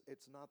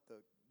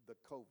the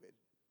COVID.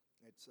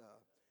 It's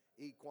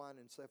equine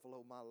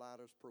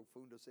encephalomyelitis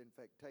profundus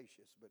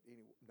infectious. But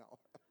anyway, no.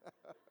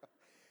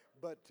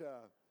 But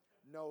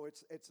no,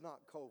 it's not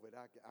COVID.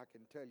 I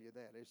can tell you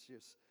that. It's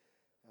just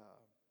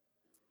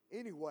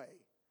anyway.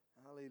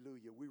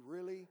 Hallelujah.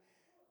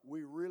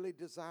 We really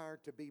desire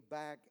to be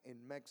back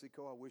in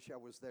Mexico. I wish I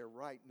was there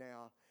right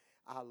now.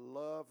 I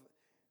love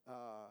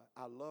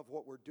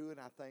what we're doing.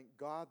 I thank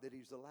God that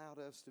He's allowed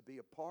us to be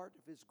a part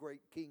of His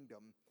great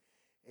kingdom.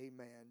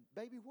 Amen.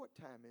 Baby, what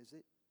time is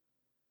it?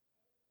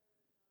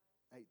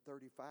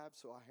 8:35,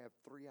 so I have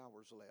 3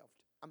 hours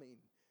left.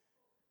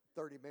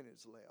 30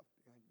 minutes left.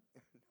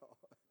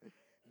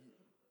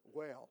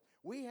 Well,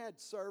 we had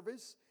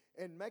service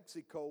in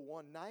Mexico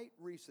one night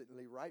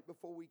recently, right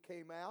before we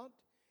came out,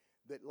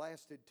 that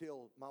lasted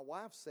till, my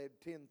wife said,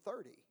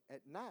 10:30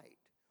 at night.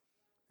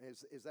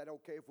 Is that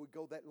okay if we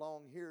go that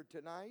long here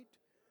tonight?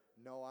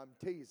 No, I'm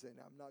teasing.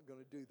 I'm not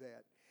going to do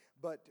that.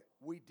 But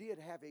we did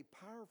have a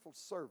powerful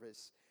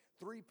service.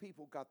 3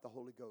 people got the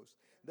Holy Ghost.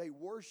 They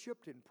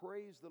worshiped and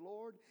praised the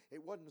Lord.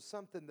 It wasn't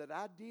something that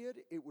I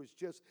did. It was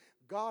just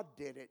God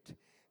did it.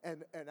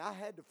 And I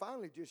had to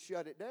finally just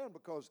shut it down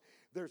because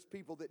there's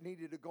people that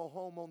needed to go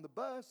home on the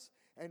bus.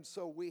 And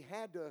so we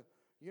had to,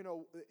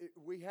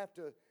 we have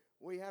to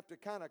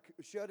kind of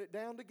shut it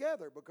down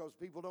together because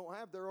people don't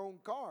have their own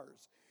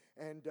cars.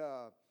 And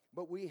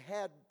but we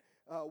had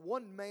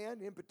one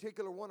man in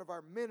particular, one of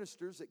our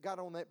ministers that got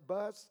on that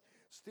bus,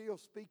 still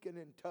speaking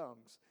in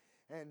tongues.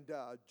 And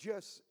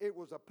it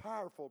was a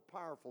powerful,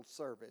 powerful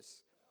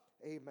service.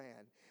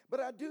 Amen.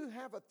 But I do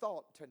have a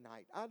thought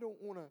tonight. I don't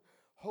want to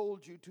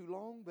hold you too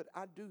long, but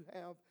I do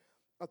have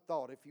a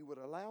thought, if you would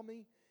allow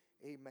me.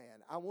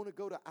 Amen. I want to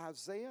go to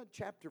Isaiah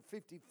chapter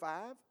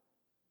 55.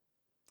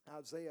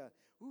 Isaiah,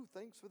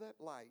 thanks for that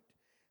light.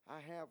 I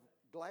have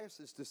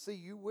glasses to see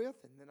you with,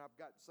 and then I've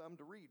got some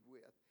to read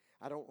with.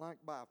 I don't like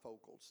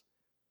bifocals.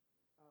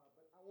 But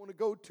I want to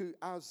go to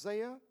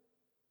Isaiah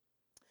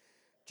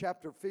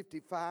chapter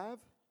 55,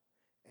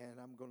 and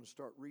I'm going to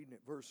start reading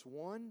at verse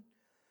 1.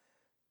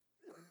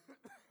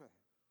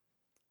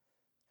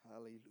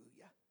 Hallelujah.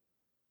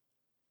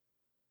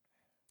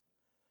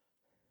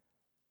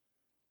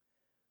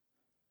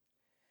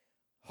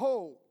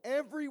 Ho,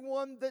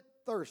 everyone that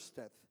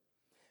thirsteth,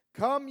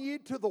 come ye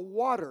to the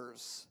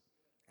waters,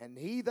 and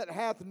he that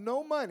hath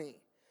no money,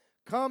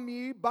 come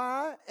ye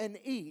buy and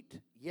eat.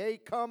 Yea,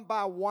 come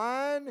buy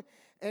wine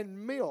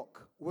and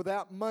milk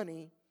without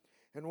money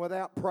and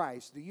without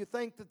price. Do you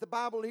think that the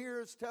Bible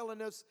here is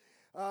telling us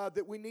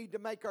that we need to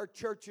make our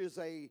churches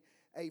a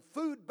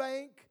food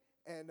bank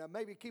and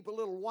maybe keep a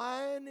little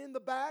wine in the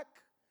back?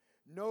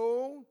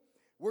 No,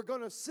 we're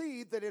going to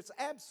see that it's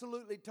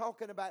absolutely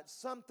talking about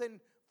something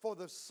for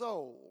the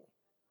soul.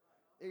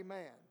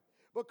 Amen.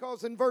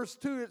 Because in verse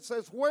 2 it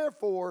says,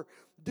 wherefore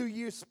do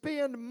you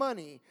spend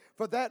money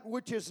for that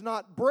which is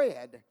not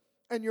bread,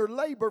 and your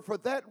labor for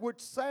that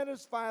which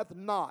satisfieth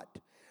not?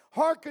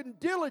 Hearken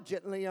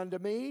diligently unto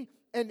me,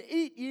 and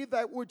eat ye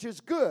that which is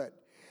good,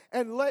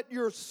 and let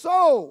your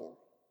soul,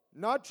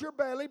 not your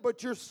belly,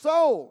 but your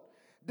soul,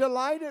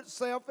 delight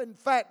itself in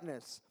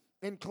fatness.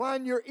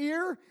 Incline your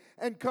ear,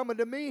 and come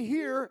unto me,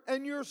 hear,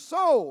 and your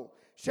soul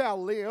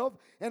shall live,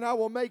 and I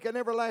will make an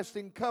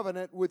everlasting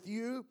covenant with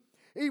you,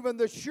 even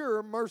the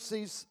sure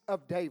mercies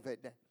of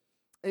David.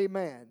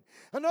 Amen.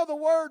 In other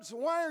words,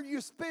 why are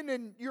you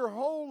spending your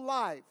whole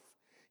life?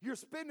 You're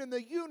spending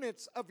the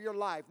units of your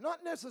life,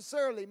 not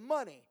necessarily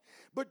money,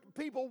 but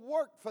people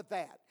work for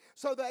that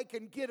so they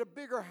can get a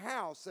bigger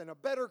house and a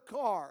better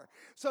car,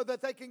 so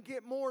that they can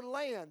get more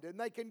land and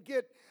they can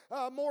get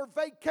more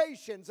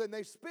vacations, and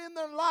they spend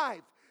their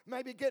life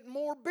maybe getting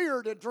more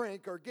beer to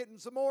drink or getting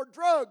some more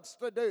drugs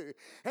to do.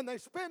 And they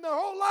spend their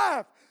whole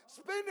life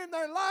spending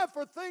their life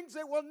for things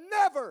that will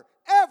never,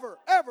 ever,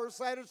 ever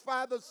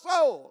satisfy the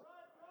soul.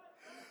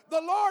 The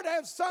Lord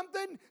has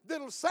something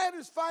that'll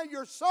satisfy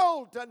your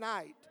soul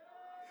tonight.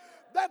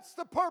 That's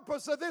the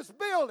purpose of this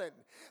building.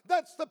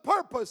 That's the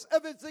purpose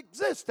of its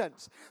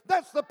existence.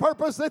 That's the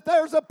purpose that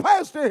there's a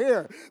pastor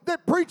here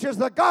that preaches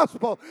the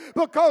gospel,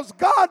 because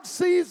God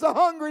sees the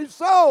hungry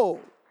soul.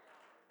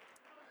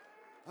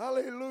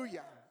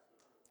 Hallelujah.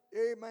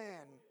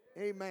 Amen.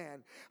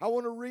 Amen. I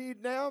want to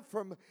read now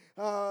from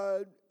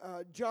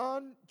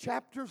John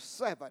chapter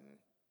 7.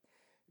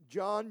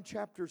 John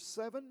chapter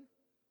 7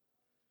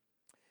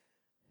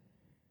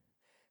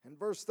 and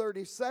verse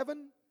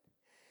 37.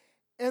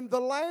 And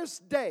the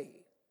last day,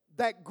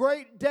 that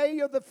great day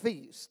of the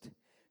feast,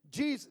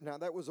 Jesus, now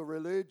that was a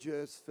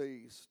religious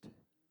feast.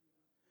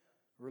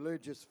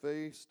 Religious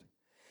feast.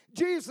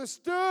 Jesus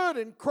stood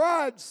and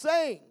cried,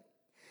 saying,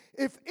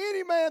 if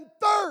any man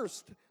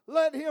thirst,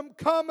 let him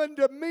come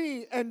unto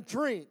me and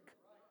drink.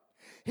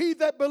 He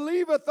that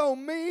believeth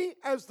on me,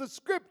 as the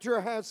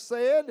scripture has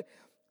said,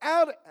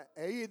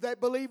 he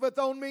that believeth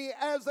on me,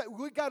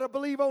 we got to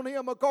believe on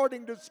him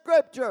according to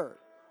scripture.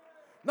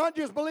 Not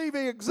just believe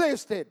he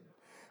existed.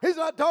 He's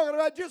not talking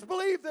about just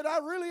believe that I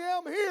really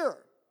am here.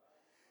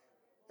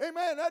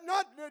 Amen.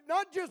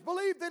 Not just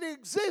believe that he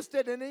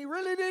existed and he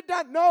really did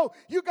not. No,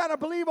 you got to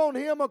believe on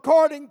him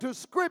according to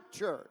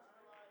scripture.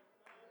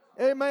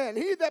 Amen.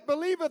 He that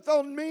believeth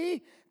on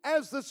me,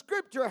 as the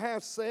scripture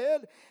hath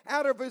said,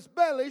 out of his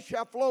belly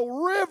shall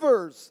flow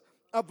rivers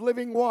of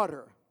living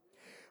water.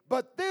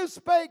 But this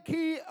spake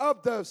he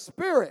of the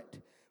Spirit,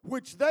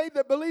 which they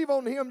that believe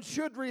on him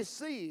should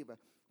receive.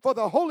 For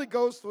the Holy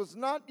Ghost was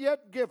not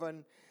yet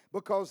given,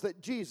 because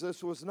that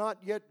Jesus was not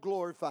yet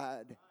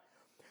glorified.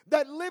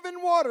 That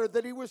living water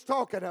that he was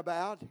talking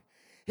about,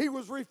 he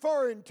was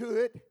referring to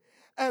it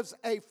as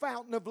a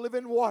fountain of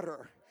living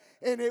water,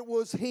 and it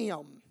was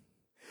him.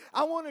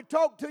 I want to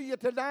talk to you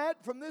tonight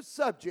from this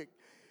subject.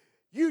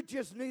 You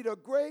just need a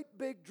great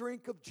big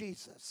drink of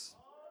Jesus.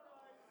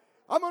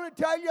 I'm going to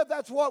tell you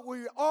that's what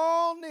we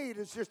all need,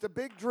 is just a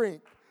big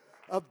drink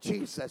of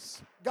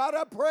Jesus. God,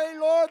 I pray,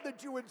 Lord,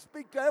 that you would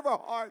speak to every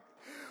heart.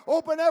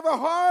 Open every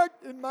heart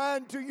and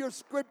mind to your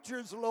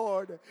scriptures,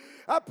 Lord.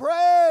 I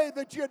pray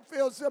that you'd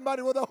fill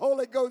somebody with the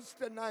Holy Ghost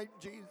tonight,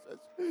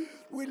 Jesus.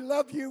 We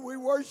love you. We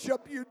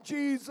worship you,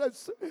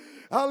 Jesus.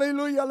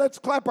 Hallelujah. Let's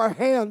clap our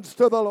hands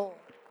to the Lord.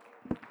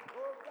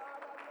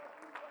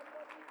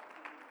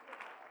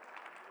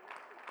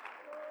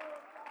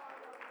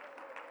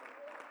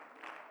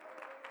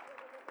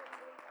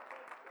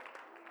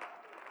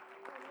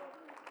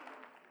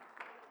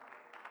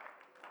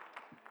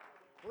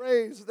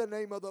 Praise the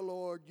name of the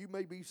Lord. You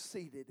may be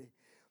seated.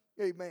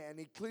 Amen.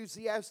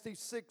 Ecclesiastes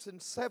 6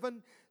 and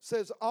 7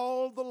 says,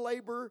 all the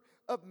labor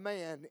of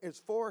man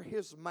is for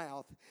his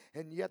mouth,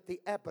 and yet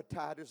the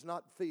appetite is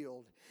not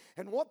filled.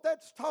 And what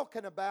that's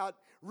talking about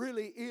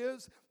really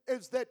is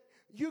that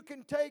you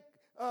can take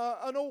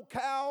an old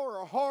cow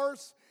or a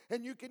horse,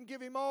 and you can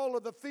give him all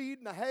of the feed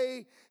and the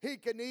hay he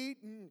can eat,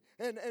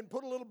 and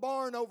put a little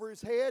barn over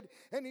his head,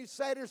 and he's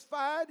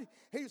satisfied.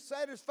 He's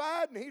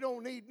satisfied, and he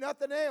don't need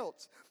nothing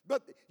else.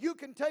 But you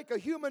can take a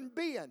human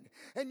being,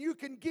 and you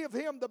can give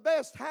him the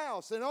best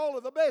house and all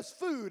of the best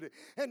food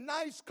and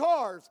nice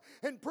cars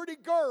and pretty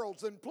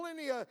girls and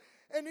plenty of,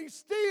 and he's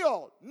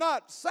still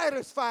not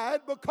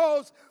satisfied,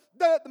 because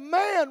that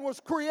man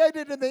was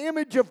created in the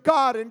image of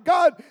God, and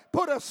God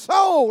put a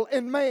soul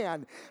in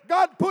man.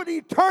 God put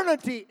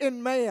eternity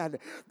in man.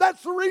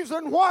 That's the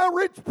reason why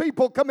rich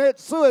people commit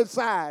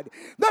suicide.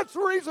 That's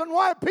the reason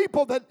why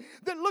people that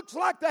looks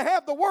like they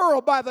have the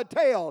world by the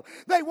tail,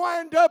 they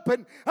wind up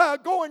and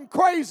going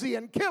crazy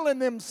and killing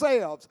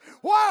themselves.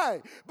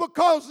 Why?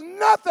 Because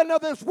nothing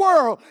of this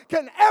world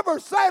can ever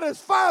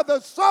satisfy the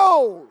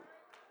soul.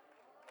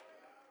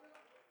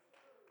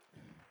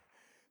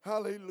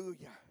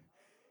 Hallelujah.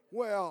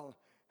 Well,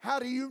 how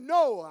do you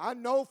know? I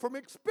know from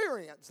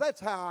experience.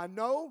 That's how I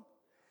know.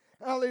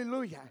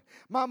 Hallelujah.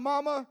 My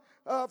mama,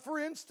 for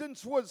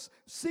instance, was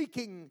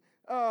seeking,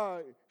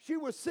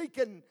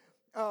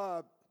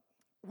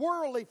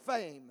 worldly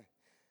fame.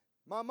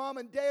 My mom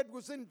and dad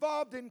was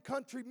involved in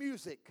country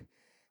music.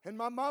 And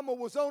my mama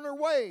was on her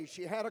way.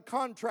 She had a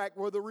contract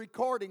with a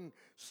recording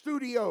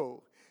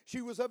studio.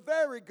 She was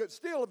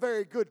still a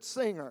very good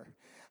singer.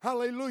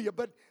 Hallelujah.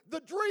 But the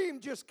dream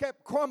just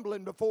kept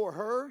crumbling before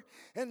her.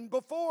 And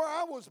before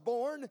I was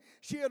born,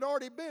 she had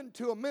already been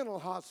to a mental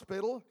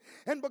hospital.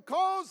 And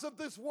because of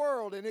this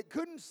world, and it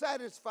couldn't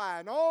satisfy,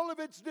 and all of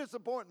its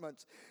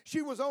disappointments,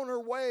 she was on her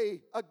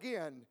way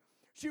again.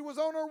 She was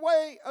on her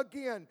way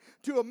again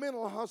to a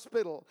mental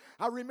hospital.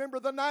 I remember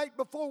the night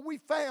before we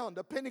found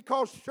a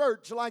Pentecost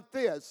church like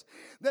this.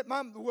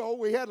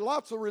 We had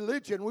lots of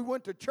religion. We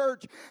went to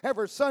church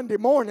every Sunday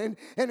morning,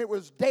 and it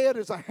was dead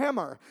as a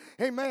hammer.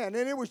 Amen.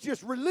 And it was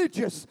just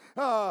religious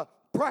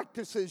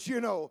practices,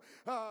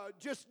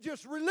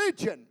 just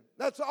religion.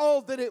 That's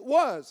all that it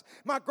was.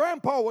 My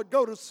grandpa would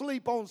go to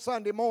sleep on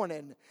Sunday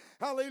morning.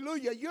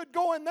 Hallelujah. You'd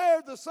go in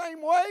there the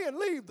same way and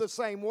leave the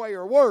same way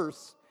or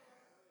worse.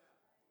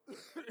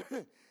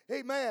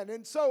 Amen.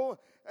 And so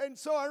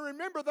I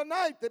remember the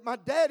night that my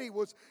daddy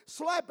was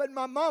slapping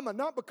my mama,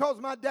 not because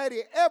my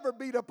daddy ever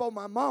beat up on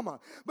my mama,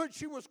 but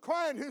she was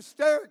crying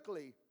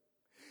hysterically.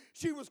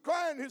 She was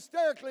crying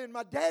hysterically, and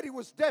my daddy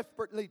was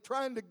desperately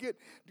trying to get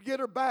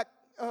her back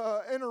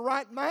in her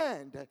right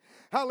mind.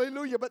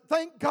 Hallelujah. But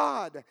thank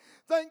God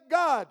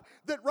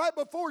that right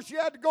before she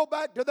had to go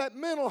back to that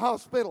mental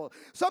hospital,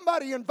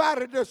 somebody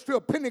invited us to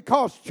a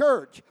Pentecost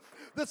church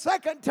The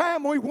second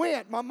time we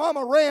went, my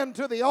mama ran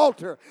to the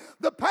altar.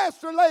 The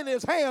pastor laid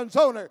his hands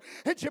on her,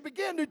 and she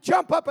began to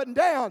jump up and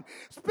down,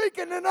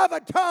 speaking in other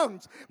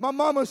tongues. My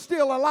mama's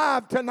still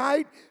alive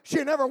tonight.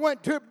 She never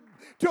went to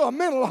a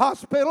mental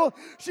hospital.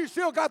 She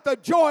still got the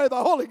joy of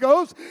the Holy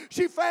Ghost.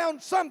 She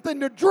found something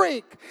to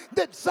drink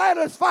that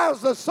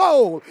satisfies the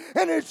soul,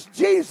 and it's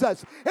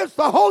Jesus. It's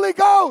the Holy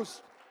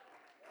Ghost.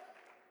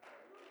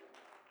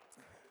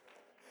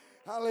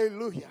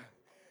 Hallelujah.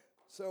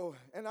 So,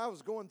 and I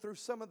was going through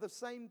some of the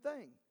same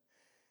thing.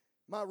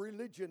 My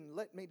religion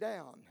let me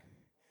down.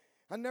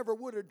 I never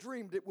would have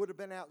dreamed it would have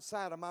been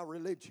outside of my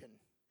religion.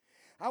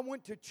 I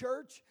went to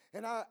church,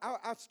 and I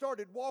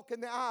started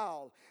walking the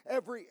aisle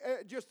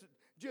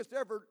just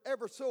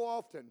ever so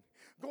often,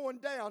 going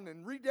down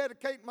and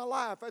rededicating my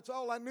life. That's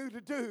all I knew to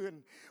do.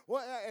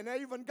 And I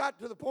even got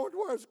to the point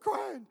where I was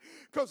crying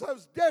because I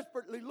was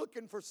desperately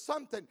looking for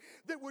something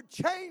that would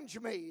change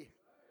me.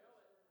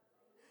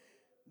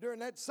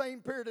 During that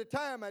same period of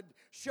time, I'd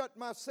shut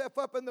myself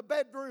up in the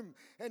bedroom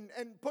and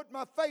put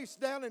my face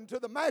down into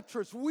the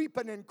mattress,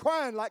 weeping and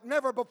crying like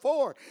never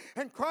before,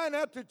 and crying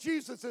out to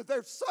Jesus, if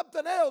there's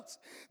something else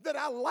that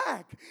I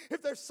lack,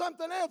 if there's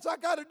something else I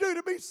got to do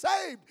to be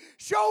saved,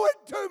 show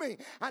it to me.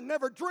 I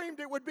never dreamed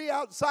it would be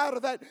outside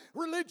of that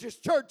religious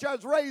church I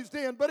was raised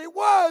in, but it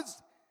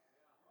was.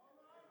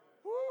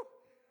 Woo.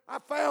 I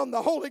found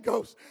the Holy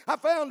Ghost. I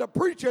found a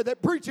preacher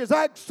that preaches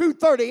Acts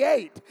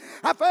 2:38.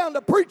 I found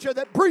a preacher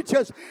that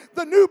preaches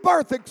the new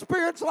birth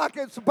experience like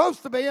it's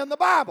supposed to be in the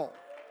Bible.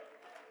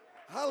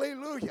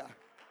 Hallelujah.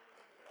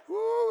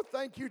 Woo,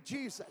 thank you,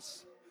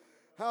 Jesus.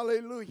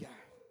 Hallelujah.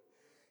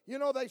 You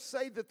know, they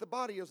say that the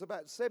body is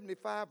about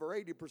 75 or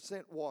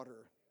 80%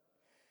 water.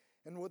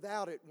 And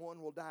without it,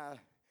 one will die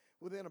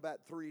within about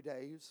 3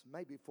 days,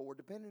 maybe 4,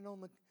 depending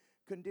on the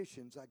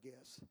conditions, I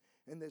guess.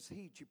 In this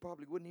heat, you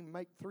probably wouldn't even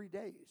make 3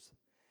 days.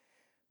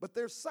 But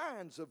there's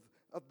signs of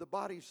the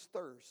body's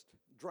thirst.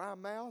 Dry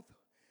mouth,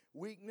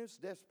 weakness,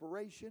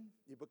 desperation.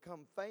 You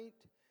become faint.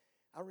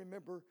 I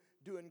remember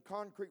doing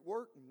concrete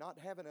work and not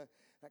having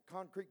that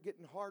concrete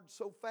getting hard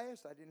so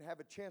fast, I didn't have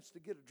a chance to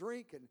get a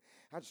drink, and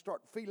I'd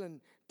start feeling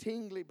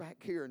tingly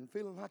back here and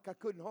feeling like I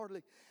couldn't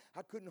hardly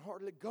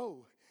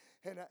go.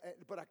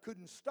 But I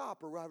couldn't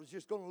stop, or I was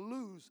just going to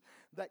lose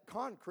that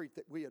concrete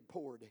that we had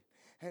poured.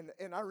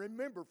 And I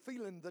remember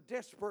feeling the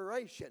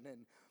desperation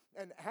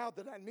and how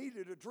that I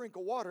needed a drink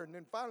of water. And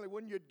then finally,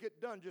 when you'd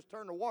get done, just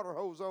turn the water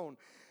hose on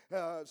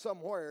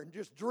somewhere and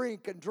just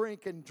drink and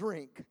drink and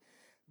drink.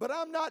 But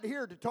I'm not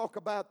here to talk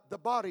about the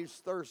body's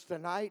thirst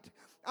tonight.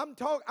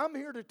 I'm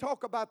here to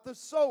talk about the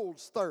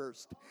soul's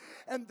thirst.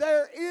 And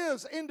there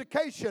is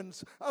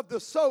indications of the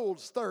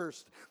soul's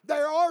thirst.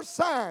 There are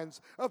signs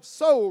of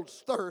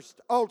soul's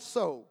thirst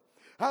also.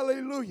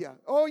 Hallelujah.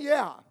 Oh,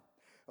 yeah.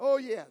 Oh,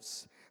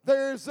 yes.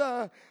 There's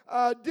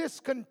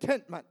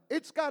discontentment.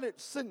 It's got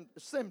its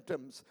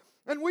symptoms.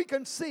 And we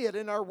can see it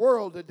in our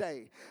world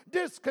today.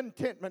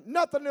 Discontentment.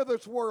 Nothing of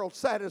this world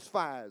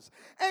satisfies.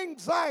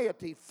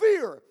 Anxiety,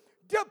 fear,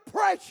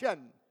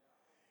 depression.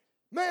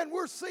 Man,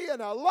 we're seeing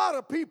a lot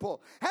of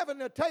people having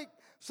to take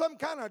some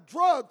kind of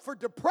drug for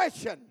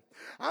depression.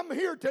 I'm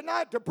here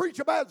tonight to preach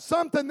about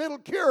something that'll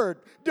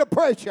cure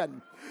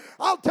depression.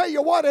 I'll tell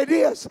you what it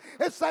is.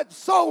 It's that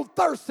soul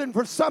thirsting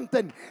for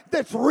something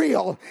that's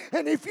real.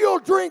 And if you'll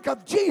drink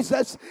of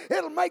Jesus,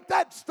 it'll make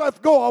that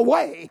stuff go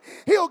away.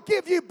 He'll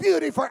give you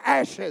beauty for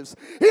ashes.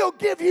 He'll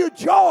give you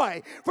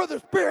joy for the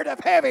spirit of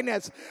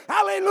heaviness.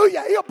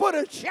 Hallelujah. He'll put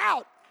a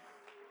shout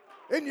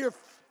in your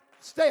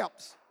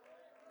steps.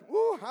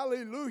 Ooh,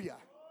 hallelujah.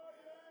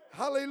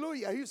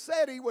 Hallelujah. He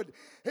said he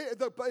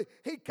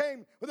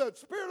came with the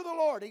Spirit of the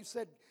Lord. He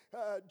said,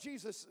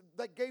 Jesus,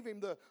 that gave him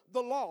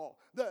the law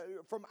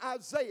from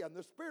Isaiah. And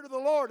the Spirit of the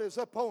Lord is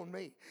upon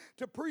me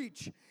to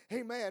preach.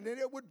 Amen. And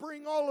it would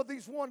bring all of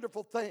these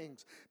wonderful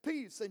things.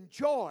 Peace and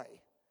joy.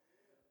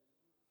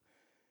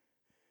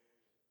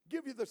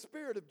 Give you the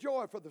spirit of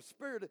joy for the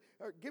spirit,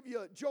 or give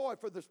you joy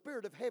for the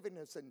spirit of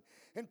heaviness. And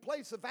in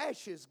place of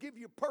ashes, give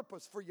you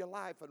purpose for your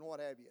life and what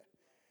have you.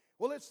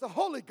 Well, it's the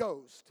Holy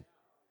Ghost.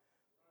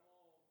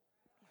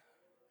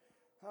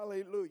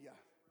 Hallelujah.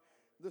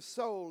 The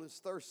soul is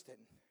thirsting.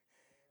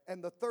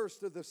 And the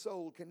thirst of the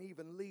soul can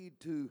even lead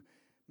to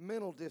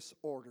mental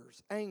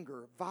disorders,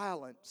 anger,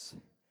 violence.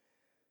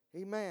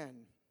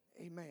 Amen.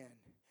 Amen.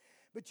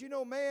 But you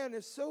know, man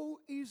is so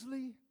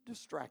easily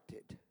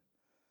distracted.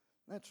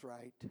 That's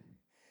right.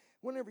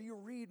 Whenever you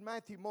read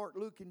Matthew, Mark,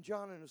 Luke, and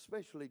John, and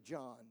especially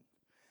John,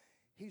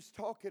 he's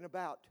talking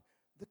about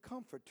the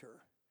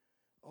Comforter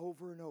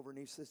over and over. And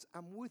he says,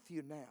 I'm with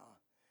you now,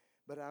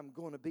 but I'm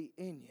going to be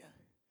in you.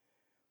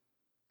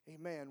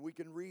 Amen. We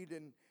can read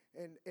in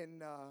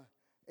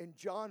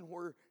John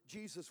where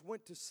Jesus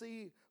went to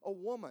see a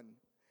woman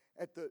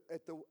at the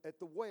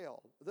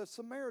well, the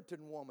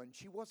Samaritan woman.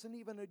 She wasn't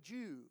even a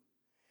Jew.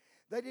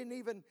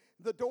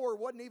 The door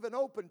wasn't even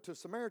open to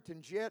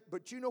Samaritans yet.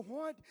 But you know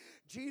what?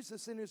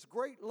 Jesus, in his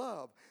great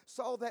love,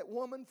 saw that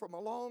woman from a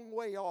long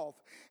way off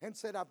and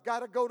said, I've got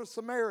to go to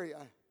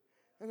Samaria.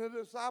 And the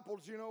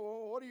disciples,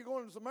 "Well, what are you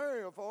going to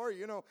Samaria for?"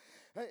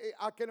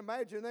 I can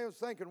imagine they was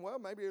thinking, well,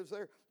 maybe is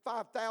there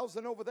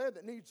 5,000 over there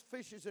that needs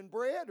fishes and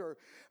bread? Or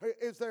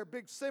is there a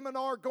big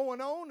seminar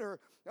going on? Or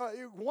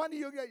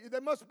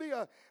there must be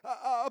a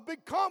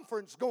big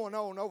conference going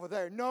on over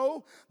there.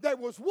 No, there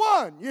was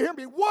one. You hear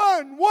me?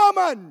 One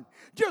woman.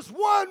 Just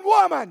one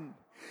woman.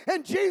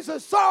 And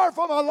Jesus saw her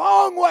from a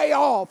long way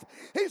off.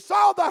 He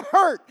saw the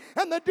hurt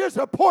and the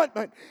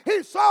disappointment.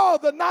 He saw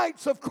the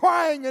nights of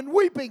crying and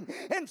weeping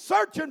and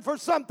searching for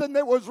something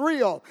that was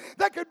real.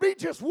 There could be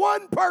just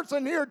one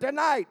person here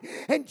tonight,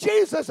 and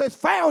Jesus has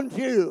found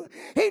you.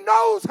 He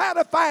knows how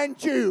to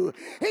find you.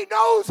 He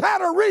knows how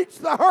to reach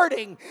the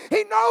hurting.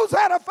 He knows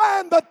how to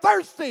find the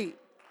thirsty.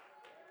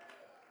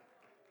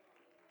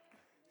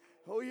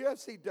 Oh,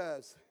 yes, He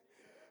does.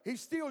 He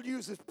still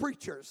uses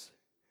preachers.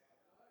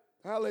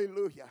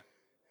 Hallelujah.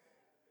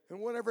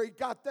 And whenever He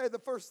got there, the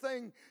first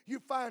thing you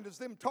find is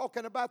them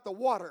talking about the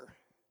water.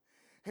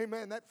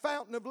 Amen. That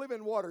fountain of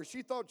living water.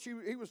 She thought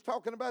He was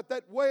talking about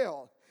that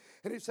well.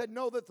 And He said,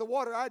 no, that the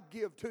water I'd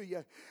give to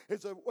you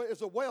is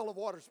a well of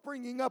water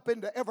springing up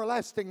into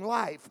everlasting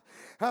life.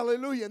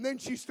 Hallelujah. And then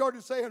she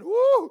started saying,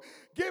 whoo,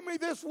 give me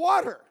this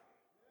water.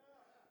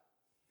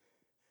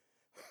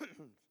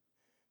 And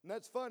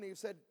that's funny.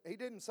 He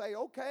didn't say,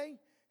 okay,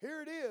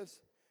 here it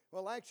is.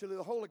 Well, actually,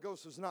 the Holy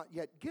Ghost is not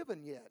yet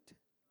given yet.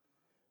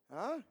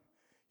 Huh?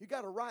 You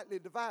got to rightly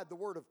divide the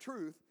word of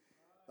truth.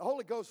 The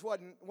Holy Ghost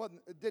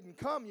didn't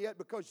come yet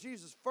because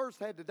Jesus first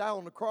had to die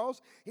on the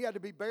cross. He had to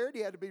be buried. He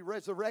had to be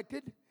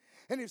resurrected.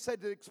 And He said,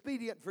 it's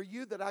expedient for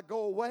you that I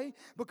go away,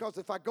 because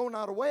if I go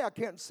not away, I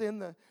can't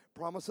send the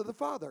promise of the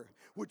Father,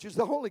 which is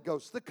the Holy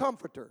Ghost, the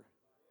Comforter.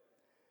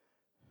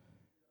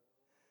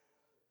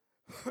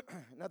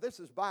 Now, this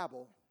is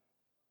Bible.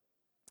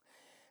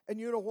 And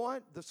you know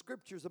what? The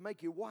Scriptures will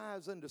make you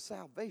wise unto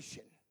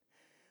salvation.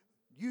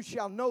 You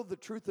shall know the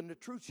truth, and the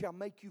truth shall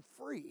make you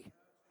free.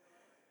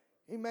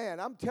 Amen.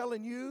 I'm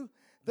telling you,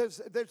 there's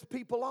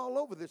people all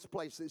over this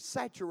place that's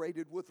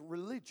saturated with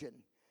religion.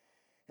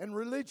 And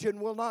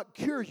religion will not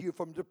cure you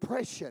from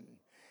depression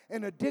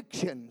and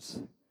addictions.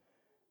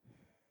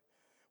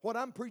 What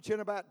I'm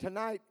preaching about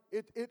tonight,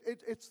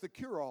 it's the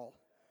cure-all.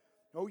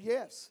 Oh,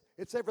 yes.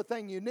 It's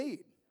everything you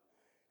need.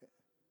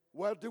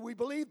 Well, do we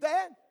believe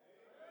that?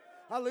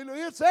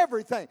 Hallelujah. It's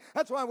everything.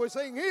 That's why we're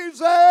saying,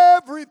 He's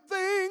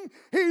everything.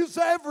 He's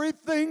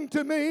everything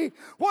to me.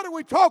 What are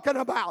we talking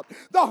about?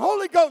 The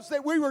Holy Ghost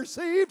that we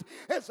received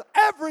is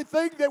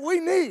everything that we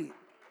need.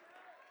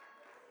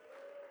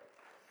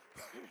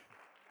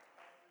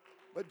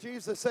 But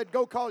Jesus said,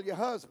 go call your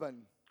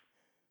husband.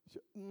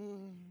 Said,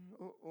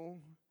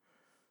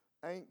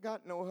 I ain't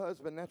got no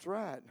husband. That's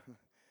right.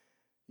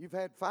 You've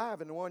had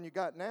 5, and the one you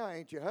got now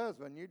ain't your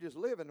husband. You're just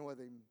living with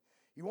him.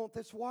 You want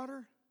this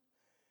water?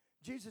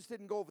 Jesus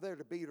didn't go over there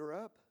to beat her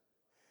up,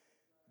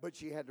 but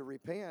she had to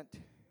repent.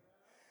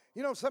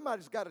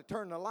 Somebody's got to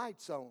turn the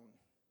lights on.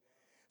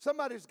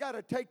 Somebody's got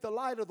to take the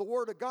light of the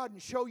Word of God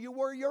and show you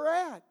where you're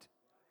at.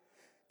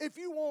 If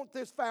you want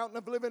this fountain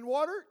of living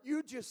water,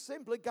 you just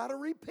simply got to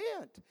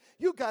repent.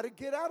 You got to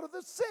get out of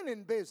the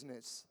sinning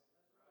business.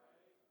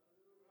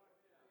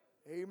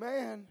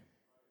 Amen.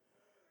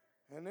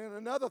 And then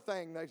another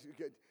thing, a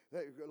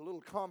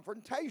little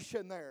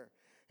confrontation there.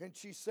 And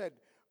she said,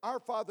 our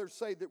fathers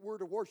say that we're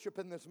to worship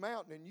in this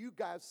mountain, and you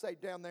guys say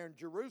down there in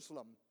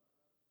Jerusalem.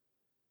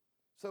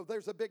 So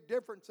there's a big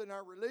difference in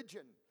our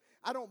religion.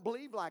 I don't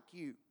believe like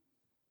you.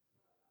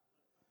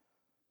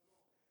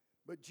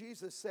 But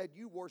Jesus said,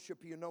 you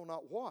worship you know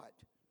not what.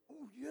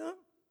 Oh, yeah?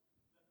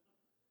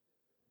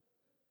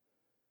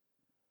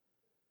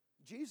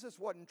 Jesus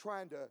wasn't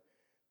trying to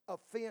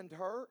offend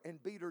her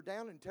and beat her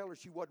down and tell her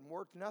she wasn't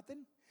worth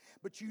nothing.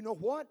 But you know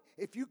what?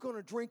 If you're going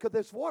to drink of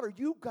this water,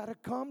 you've got to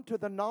come to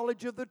the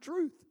knowledge of the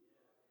truth.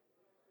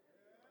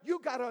 You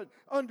got to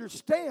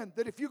understand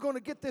that if you're going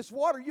to get this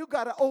water, you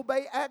got to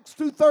obey Acts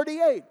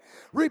 2:38.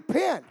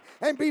 Repent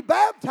and be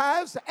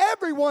baptized,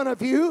 every one of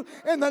you,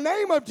 in the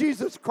name of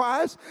Jesus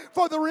Christ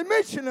for the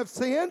remission of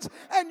sins,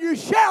 and you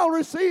shall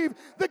receive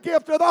the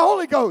gift of the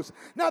Holy Ghost.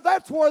 Now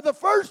that's where the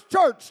first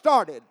church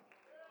started.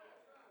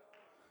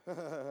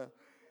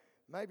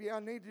 Maybe I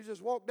need to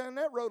just walk down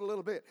that road a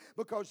little bit,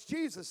 because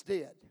Jesus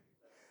did.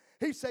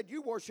 He said,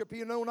 you worship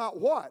you know not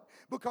what,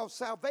 because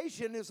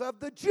salvation is of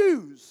the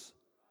Jews.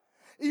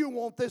 You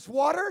want this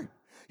water?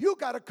 You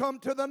got to come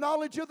to the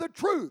knowledge of the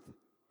truth.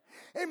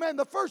 Amen.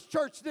 The first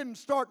church didn't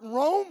start in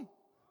Rome.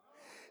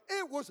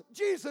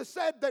 Jesus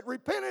said that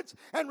repentance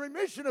and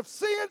remission of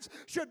sins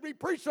should be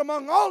preached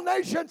among all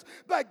nations,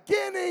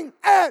 beginning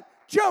at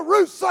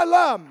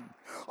Jerusalem.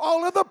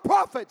 All of the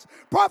prophets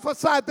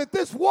prophesied that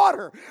this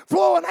water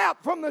flowing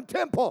out from the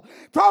temple,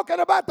 talking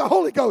about the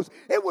Holy Ghost,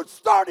 it would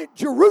start at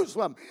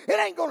Jerusalem. It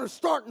ain't going to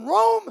start in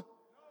Rome.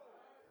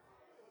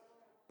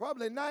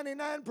 Probably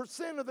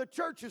 99% of the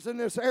churches in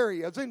this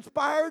area is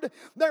inspired.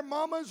 Their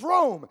mama's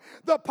Rome.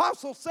 The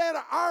apostle said,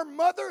 our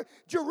mother,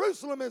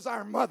 Jerusalem is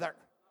our mother.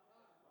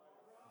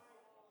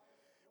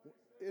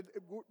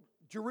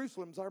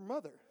 Jerusalem's our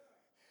mother.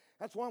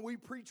 That's why we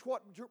preach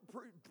what Jerusalem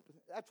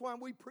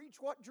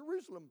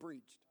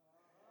preached.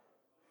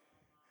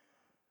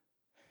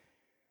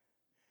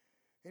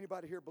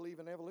 Anybody here believe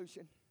in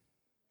evolution?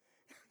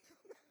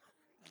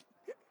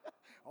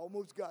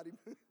 Almost got him.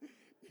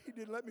 He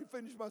didn't let me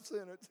finish my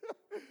sentence.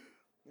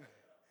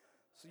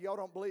 So y'all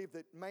don't believe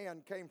that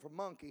man came from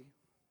monkey?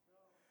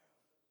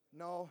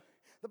 No.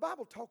 The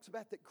Bible talks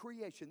about that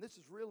creation. This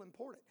is real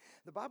important.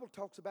 The Bible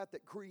talks about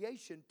that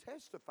creation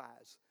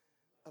testifies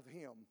of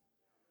him.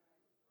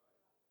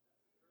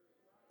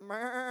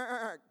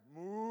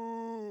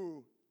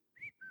 Moo.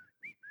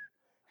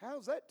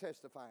 How's that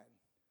testifying?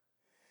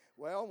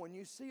 Well, when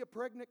you see a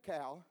pregnant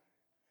cow,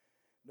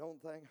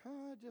 don't think,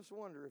 I just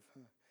wonder if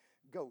a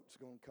goat's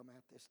going to come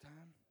out this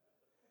time.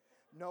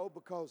 No,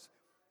 because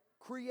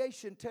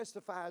creation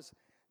testifies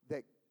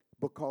that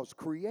because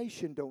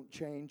creation don't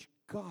change,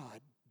 God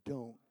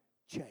don't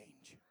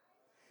change.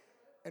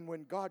 And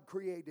when God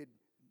created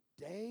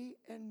day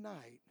and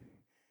night,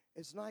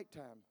 it's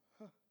nighttime.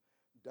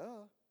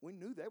 Duh, we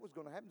knew that was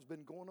going to happen. It's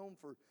been going on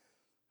for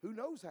who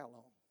knows how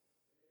long,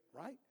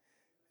 right?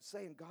 It's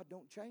saying God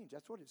don't change.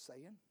 That's what it's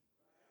saying.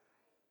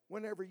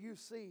 Whenever you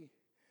see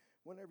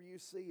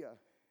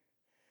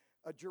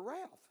a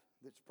giraffe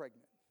that's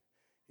pregnant,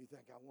 you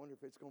think, I wonder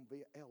if it's going to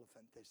be an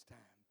elephant this time.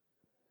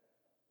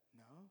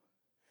 No,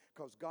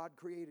 because God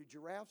created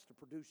giraffes to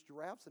produce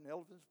giraffes and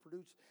elephants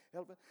produce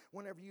elephants.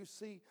 Whenever you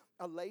see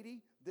a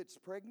lady that's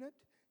pregnant,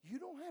 you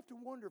don't have to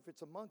wonder if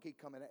it's a monkey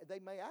coming out. They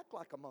may act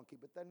like a monkey,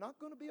 but they're not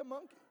going to be a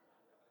monkey.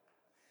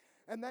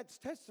 And that's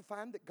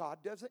testifying that God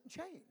doesn't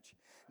change.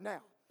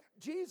 Now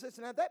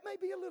that may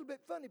be a little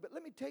bit funny, but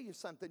let me tell you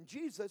something.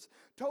 Jesus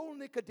told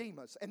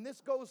Nicodemus, and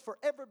this goes for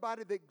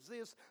everybody that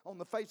exists on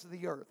the face of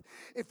the earth.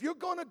 If you're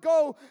going to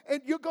go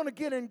and you're going to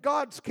get in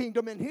God's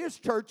kingdom, in His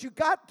church, you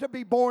got to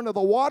be born of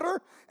the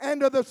water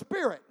and of the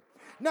Spirit.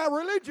 Now,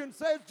 religion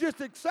says just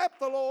accept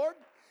the Lord,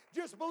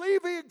 just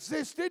believe He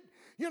existed,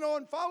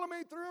 and follow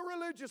me through a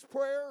religious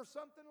prayer or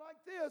something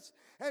like this,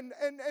 and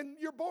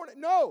you're born.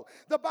 No,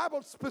 the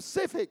Bible's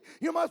specific.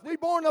 You must be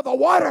born of the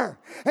water,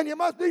 and you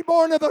must be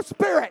born of the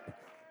Spirit.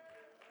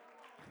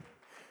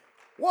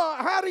 Well,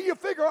 how do you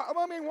figure out?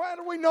 Why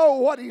do we know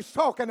what he's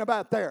talking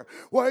about there?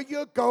 Well,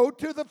 you go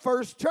to the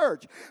first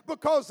church,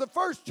 because the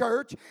first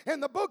church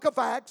in the book of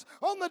Acts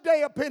on the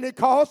day of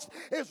Pentecost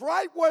is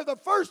right where the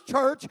first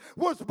church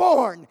was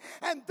born.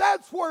 And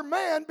that's where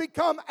man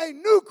become a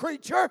new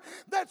creature.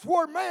 That's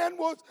where man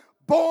was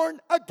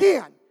born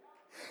again.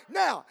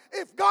 Now,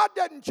 if God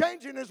doesn't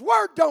change and His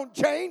Word don't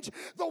change,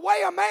 the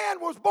way a man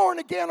was born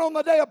again on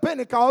the day of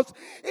Pentecost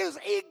is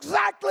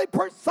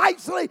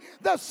precisely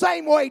the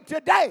same way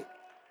today.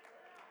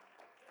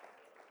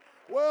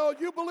 Well,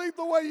 you believe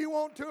the way you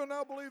want to, and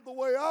I believe the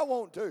way I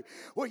want to.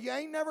 Well, you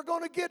ain't never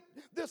going to get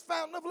this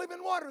fountain of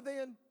living water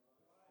then.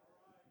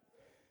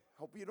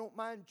 Hope you don't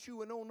mind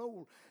chewing on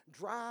old,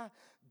 dry,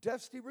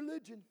 dusty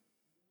religion.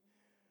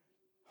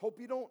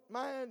 Hope you don't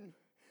mind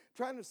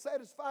trying to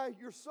satisfy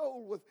your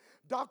soul with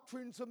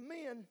doctrines of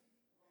men.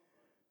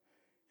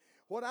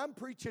 What I'm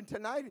preaching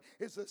tonight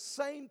is the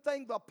same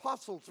thing the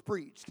apostles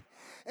preached.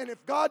 And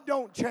if God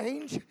don't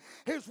change,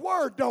 His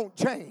Word don't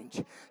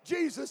change.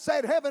 Jesus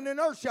said, heaven and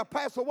earth shall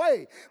pass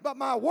away, but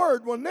my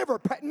Word will never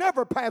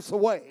pass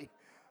away.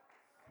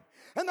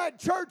 And that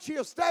church He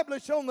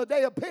established on the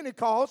day of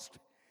Pentecost,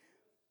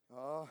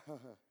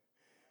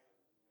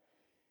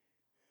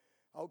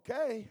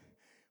 okay,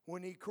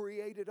 when He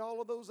created all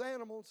of those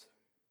animals,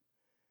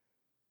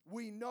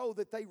 we know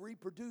that they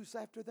reproduce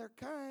after their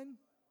kind.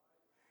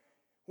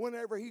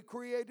 Whenever He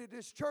created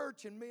His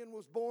church and men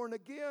was born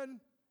again,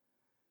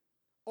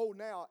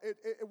 now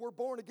we're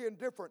born again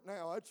different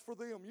now. It's for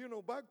them.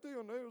 Back then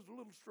it was a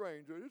little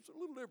strange. It's a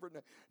little different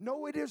now.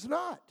 No, it is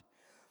not.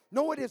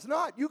 No, it is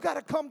not. You got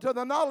to come to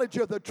the knowledge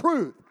of the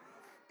truth.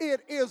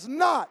 It is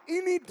not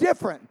any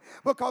different,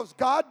 because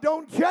God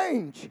don't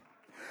change.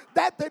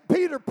 That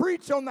Peter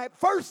preached on that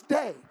first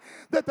day,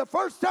 that the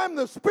first time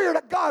the Spirit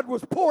of God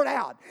was poured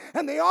out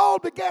and they all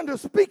began to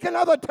speak in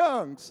other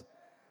tongues.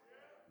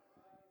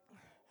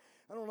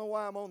 I don't know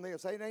why I'm on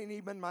this. It ain't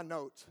even in my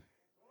notes.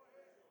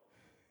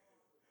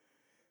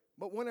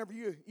 But whenever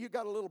you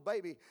got a little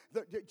baby,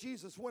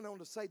 Jesus went on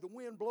to say, the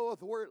wind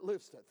bloweth where it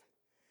listeth.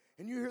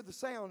 And you hear the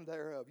sound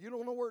thereof. You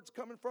don't know where it's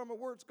coming from or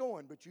where it's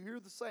going, but you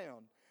hear the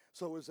sound.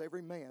 So is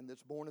every man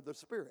that's born of the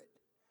Spirit.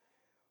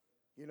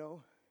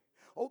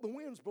 Oh, the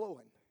wind's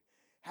blowing.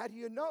 How do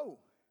you know?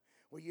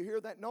 Well, you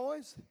hear that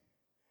noise,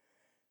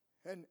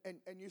 and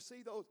you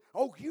see those.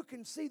 Oh, you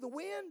can see the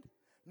wind?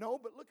 No,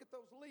 but look at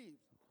those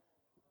leaves.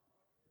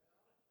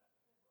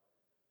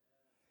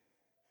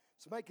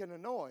 It's making a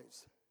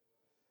noise.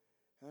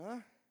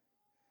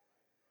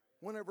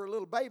 Whenever a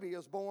little baby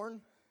is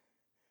born,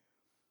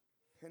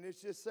 and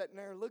it's just sitting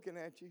there looking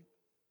at you.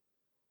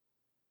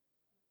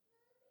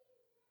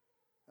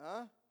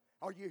 Are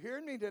you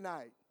hearing me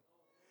tonight?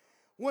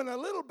 When a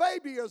little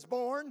baby is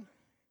born,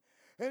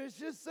 and it's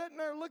just sitting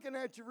there looking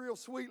at you real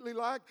sweetly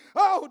like,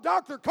 oh,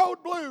 doctor,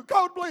 code blue,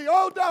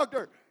 oh,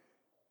 doctor.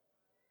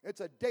 It's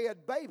a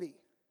dead baby.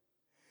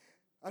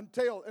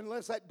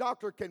 unless that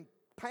doctor can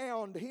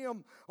pound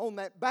him on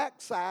that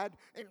backside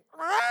and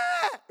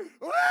thank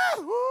God.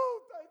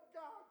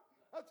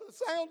 That's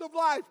the sound of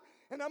life.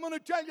 And I'm going to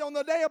tell you, on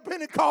the day of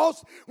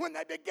Pentecost, when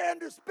they began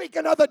to speak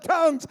in other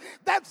tongues,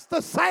 that's the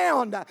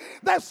sound.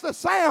 That's the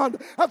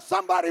sound of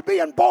somebody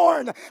being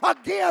born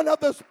again of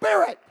the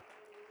Spirit.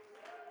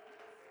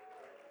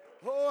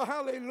 Oh,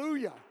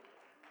 hallelujah.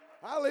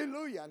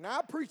 Hallelujah. Now,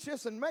 I preach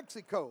this in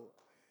Mexico,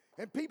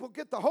 and people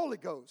get the Holy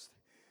Ghost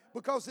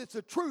because it's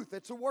the truth.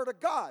 It's the Word of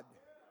God.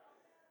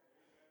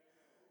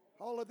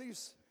 All of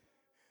these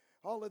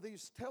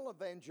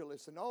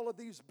televangelists and all of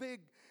these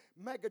big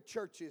mega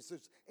churches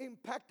is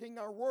impacting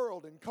our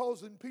world and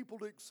causing people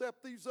to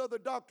accept these other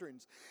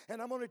doctrines.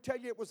 And I'm going to tell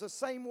you, it was the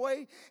same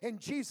way in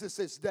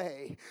Jesus'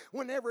 day.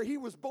 Whenever he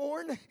was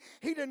born,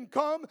 he didn't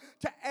come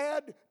to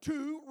add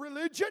to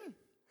religion.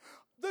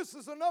 This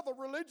is another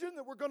religion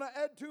that we're going to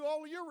add to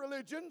all of your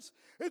religions.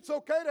 It's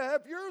okay to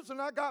have yours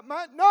and I got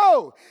mine.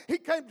 No, he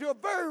came to a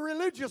very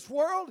religious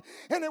world,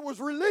 and it was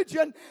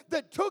religion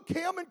that took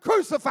him and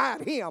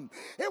crucified him.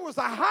 It was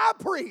the high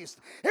priest.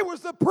 It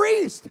was the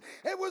priest.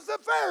 It was the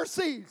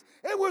Pharisees.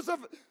 It was the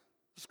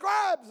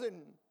scribes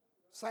and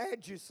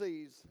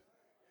Sadducees.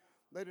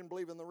 They didn't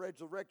believe in the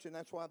resurrection.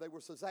 That's why they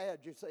were so sad,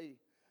 you see.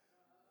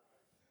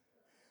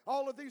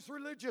 All of these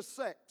religious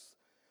sects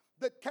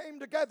that came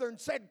together and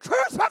said,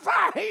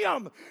 crucify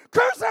him,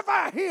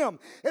 crucify him.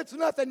 It's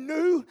nothing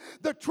new.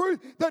 The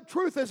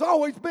truth has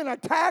always been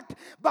attacked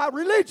by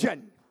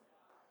religion.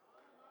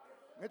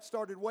 It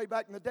started way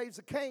back in the days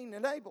of Cain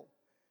and Abel.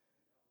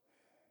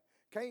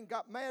 Cain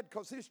got mad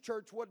because his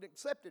church wasn't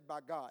accepted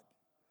by God.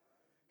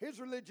 His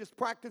religious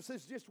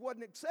practices just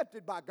wasn't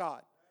accepted by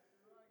God.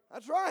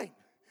 That's right.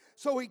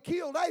 So he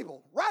killed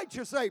Abel,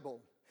 righteous Abel.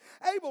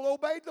 Abel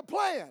obeyed the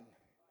plan.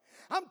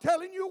 I'm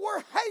telling you,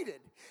 we're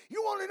hated.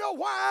 You want to know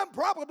why I'm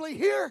probably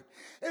here?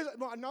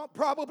 Not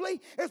probably.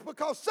 It's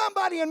because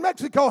somebody in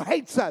Mexico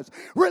hates us.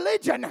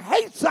 Religion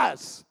hates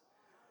us.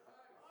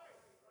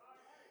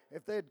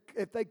 If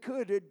they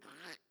could,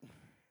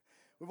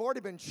 we've already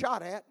been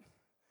shot at.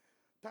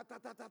 Ta, ta,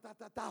 ta, ta, ta,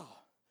 ta, ta.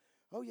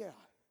 Oh, yeah.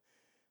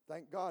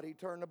 Thank God he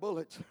turned the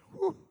bullets.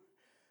 Whew.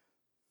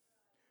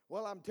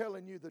 Well, I'm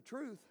telling you the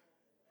truth.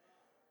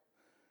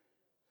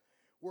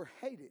 We're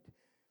hated.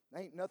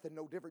 Ain't nothing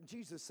no different.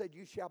 Jesus said,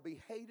 you shall be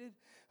hated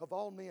of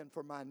all men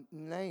for my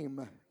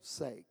name's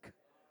sake.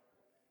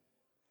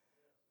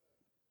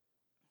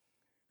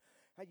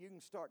 How you can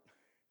start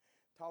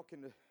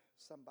talking to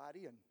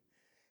somebody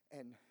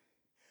and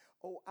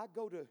oh, I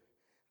go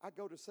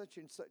to such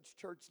and such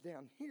church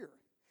down here.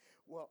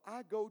 Well,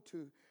 I go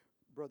to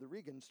Brother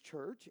Regan's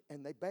church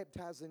and they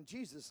baptize in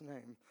Jesus'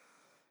 name.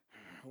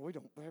 We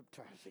don't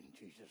baptize in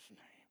Jesus' name.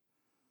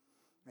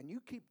 And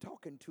you keep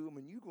talking to them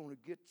and you're going to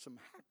get some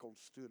hackles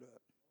stood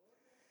up.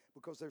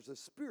 Because there's a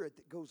spirit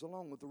that goes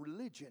along with the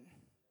religion.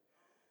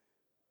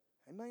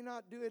 They may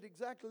not do it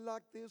exactly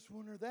like this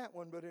one or that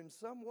one, but in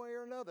some way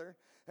or another,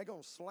 they're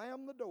going to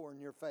slam the door in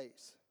your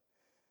face.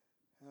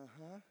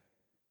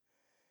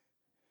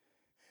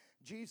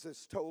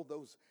 Jesus told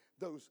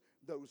those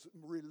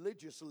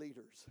religious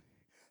leaders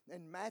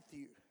in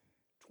Matthew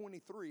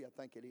 23, I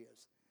think it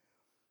is.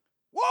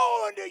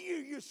 Woe unto you,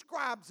 you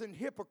scribes and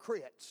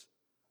hypocrites.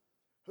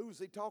 Who's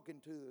he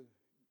talking to?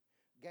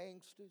 The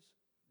gangsters?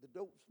 The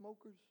dope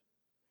smokers?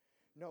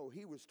 No,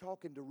 he was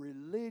talking to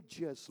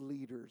religious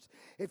leaders.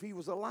 If he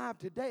was alive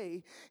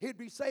today, he'd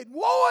be saying,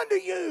 woe unto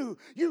you,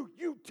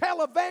 you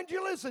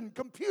televangelists and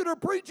computer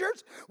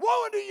preachers.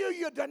 Woe unto you,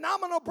 you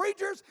denominational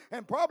preachers.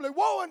 And probably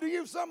woe unto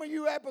you, some of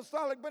you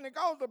apostolic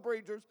Pentecostal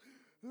preachers.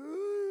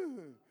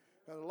 Ooh,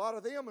 and a lot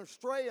of them are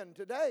straying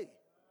today.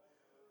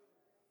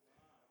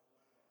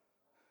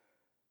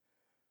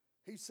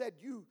 He said,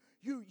 you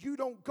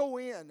don't go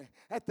in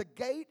at the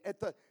gate, at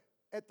the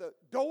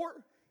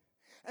door.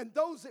 And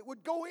those that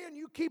would go in,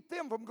 you keep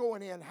them from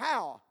going in.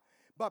 How?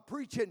 By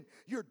preaching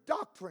your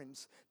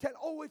doctrines.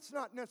 It's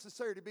not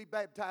necessary to be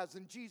baptized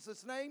in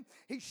Jesus' name.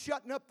 He's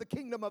shutting up the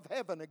kingdom of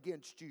heaven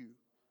against you.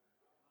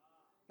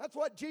 That's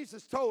what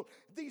Jesus told.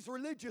 These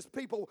religious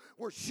people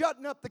were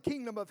shutting up the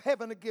kingdom of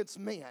heaven against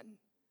men.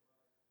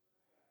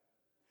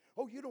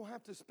 Oh, you don't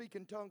have to speak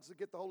in tongues to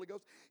get the Holy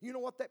Ghost. You know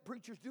what that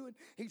preacher's doing?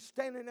 He's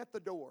standing at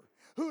the door.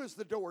 Who is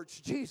the door? It's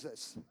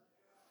Jesus.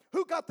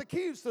 Who got the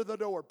keys to the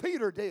door?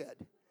 Peter did.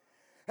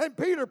 And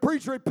Peter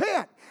preached,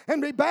 repent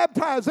and be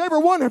baptized, every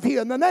one of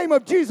you, in the name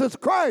of Jesus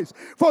Christ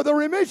for the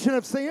remission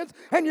of sins,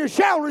 and you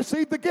shall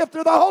receive the gift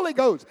of the Holy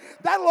Ghost.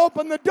 That'll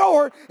open the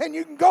door, and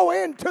you can go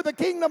into the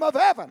kingdom of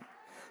heaven.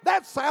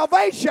 That's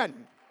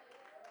salvation.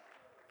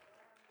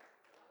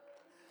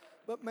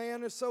 But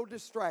man is so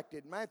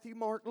distracted. Matthew,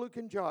 Mark, Luke,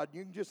 and John.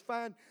 You can just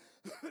find,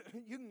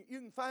 you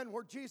can find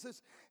where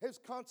Jesus is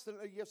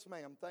constantly, yes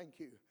ma'am, thank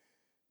you.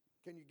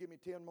 Can you give me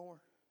 10 more?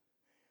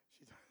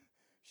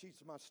 She's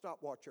my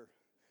stopwatcher.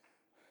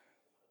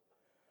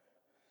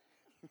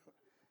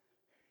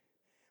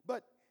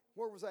 But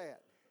where was I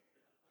at?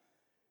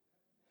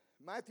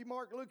 Matthew,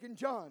 Mark, Luke, and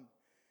John.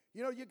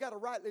 You know, you got to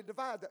rightly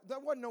divide that. There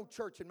wasn't no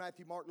church in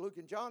Matthew, Mark, Luke,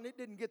 and John. It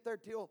didn't get there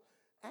till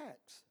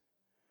Acts.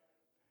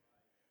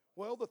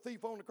 Well, the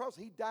thief on the cross,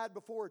 he died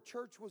before a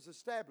church was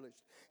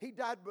established. He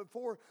died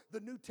before the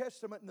New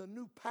Testament and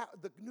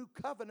the new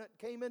covenant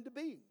came into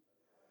being.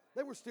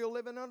 They were still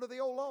living under the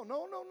old law.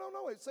 No.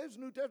 It says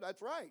New Testament.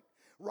 That's right.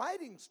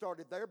 Writing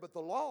started there, but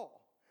the law,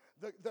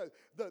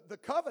 the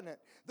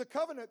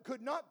covenant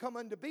could not come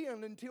into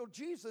being until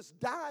Jesus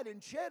died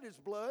and shed his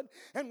blood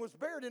and was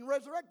buried and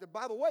resurrected.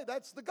 By the way,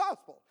 that's the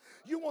gospel.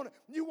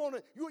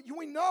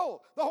 We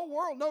know, the whole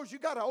world knows you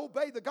got to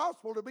obey the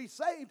gospel to be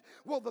saved.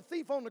 Well, the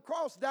thief on the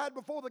cross died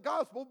before the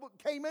gospel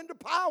came into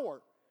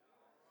power.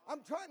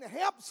 I'm trying to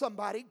help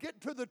somebody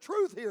get to the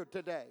truth here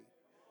today.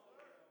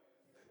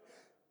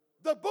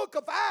 The book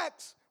of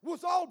Acts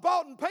was all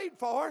bought and paid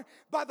for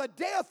by the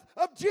death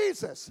of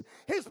Jesus,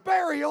 his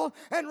burial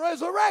and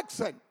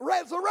resurrection.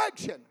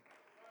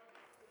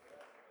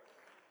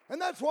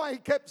 And that's why he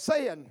kept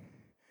saying,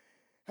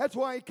 that's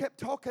why he kept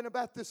talking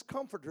about this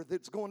comforter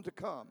that's going to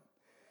come.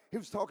 He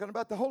was talking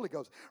about the Holy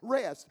Ghost.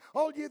 Rest.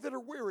 All you that are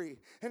weary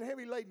and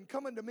heavy laden,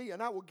 come unto me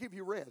and I will give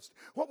you rest.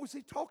 What was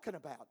he talking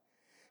about?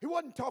 He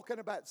wasn't talking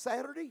about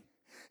Saturday.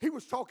 He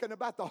was talking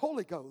about the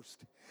Holy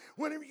Ghost.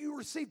 Whenever you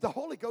receive the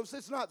Holy Ghost,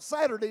 it's not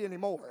Saturday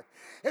anymore.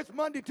 It's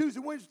Monday, Tuesday,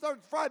 Wednesday,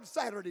 Thursday, Friday,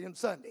 Saturday, and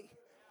Sunday.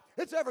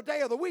 It's every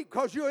day of the week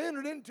because you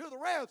entered into the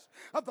rest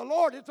of the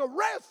Lord. It's a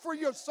rest for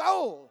your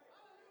soul.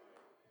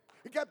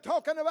 He kept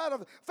talking about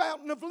a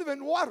fountain of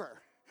living water.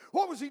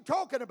 What was he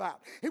talking about?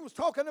 He was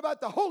talking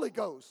about the Holy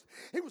Ghost.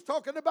 He was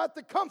talking about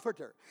the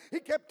Comforter. He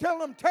kept telling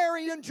them,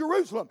 tarry in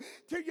Jerusalem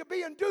till you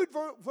be endued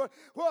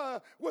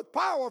with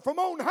power from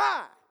on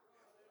high.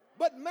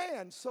 But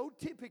man so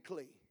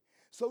typically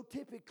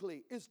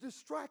is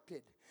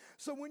distracted.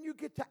 So when you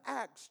get to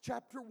Acts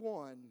chapter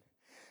 1,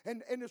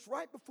 and it's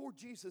right before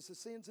Jesus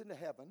ascends into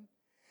heaven,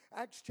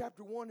 Acts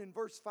chapter 1 and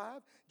verse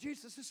 5,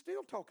 Jesus is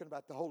still talking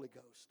about the Holy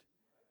Ghost.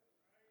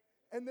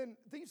 And then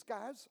these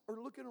guys are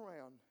looking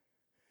around.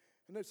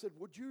 And they said,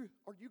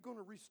 are you going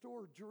to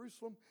restore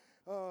Jerusalem,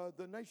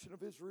 the nation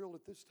of Israel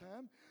at this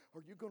time?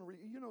 Are you going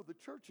to, the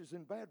church is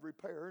in bad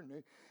repair,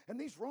 and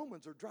these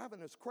Romans are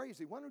driving us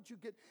crazy. Why don't you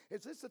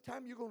is this the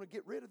time you're going to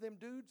get rid of them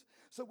dudes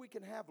so we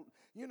can have,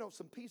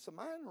 some peace of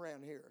mind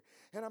around here?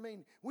 And I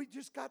mean, we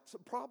just got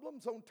some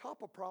problems on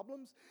top of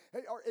problems.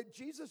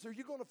 Jesus, are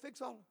you going to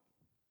fix all?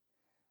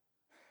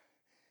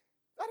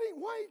 That ain't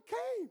why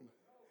he came.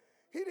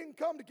 He didn't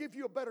come to give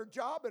you a better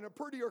job and a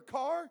prettier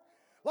car,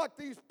 like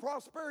these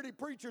prosperity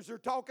preachers are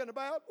talking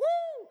about.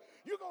 Woo!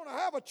 You're going to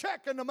have a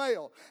check in the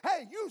mail.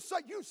 Hey, you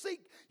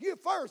seek you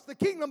first the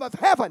kingdom of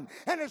heaven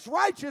and its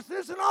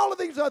righteousness, and all of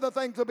these other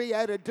things will be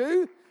added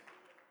to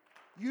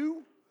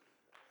you.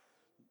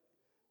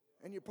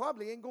 And you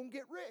probably ain't going to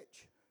get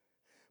rich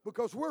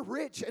because we're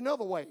rich in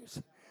other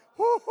ways.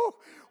 Woo-hoo.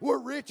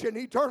 We're rich in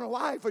eternal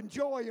life and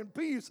joy and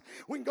peace.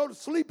 We can go to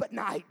sleep at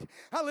night.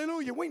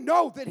 Hallelujah. We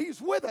know that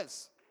he's with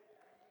us.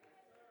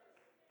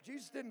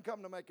 Jesus didn't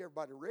come to make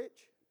everybody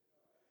rich.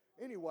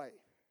 Anyway,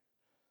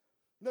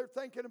 they're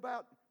thinking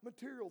about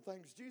material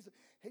things. Jesus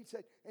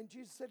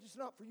said, it's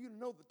not for you to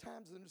know the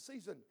times and the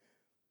season.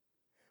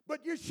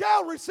 But you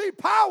shall receive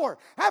power.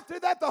 After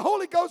that, the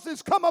Holy Ghost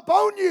is come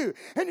upon you,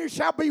 and you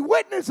shall be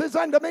witnesses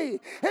unto me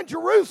in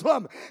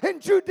Jerusalem, in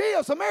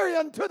Judea,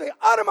 Samaria, and to the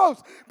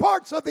uttermost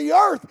parts of the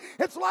earth.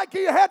 It's like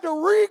he had to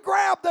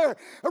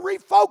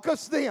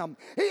refocus them.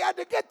 He had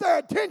to get their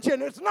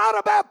attention. It's not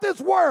about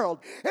this world.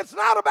 It's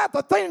not about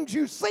the things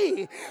you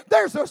see.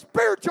 There's a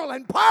spiritual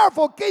and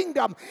powerful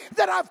kingdom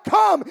that I've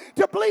come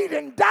to bleed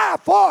and die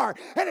for,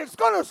 and it's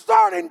going to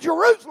start in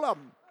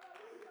Jerusalem.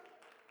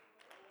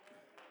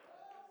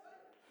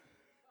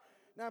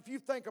 Now, if you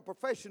think a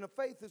profession of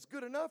faith is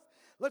good enough,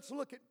 let's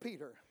look at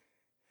Peter.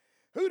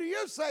 Who do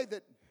you say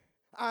that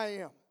I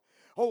am?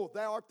 Oh,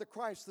 thou art the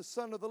Christ, the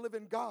Son of the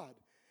living God.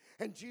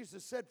 And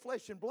Jesus said,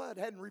 flesh and blood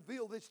hadn't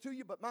revealed this to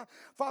you, but my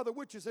Father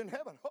which is in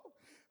heaven.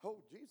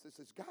 Oh, Jesus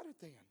has got it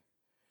then.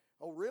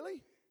 Oh,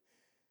 really?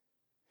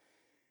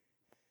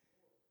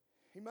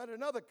 He made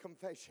another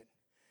confession.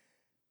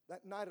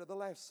 That night of the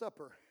Last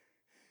Supper,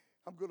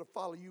 I'm going to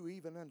follow you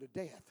even unto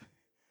death.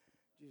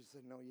 Jesus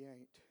said, no, you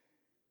ain't.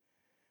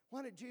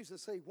 Why did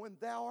Jesus say, when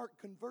thou art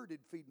converted,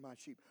 feed my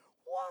sheep?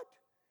 What?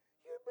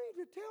 You mean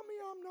to tell me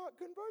I'm not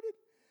converted?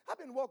 I've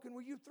been walking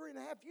with you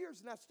 3.5 years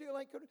and I still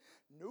ain't converted.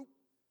 Nope.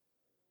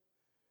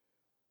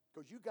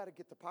 Because you got to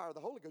get the power of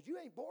the Holy Ghost. You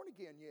ain't born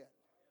again yet.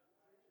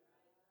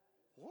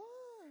 Why?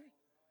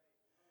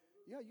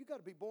 Yeah, you got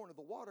to be born of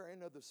the water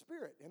and of the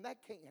Spirit, and that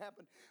can't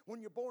happen. When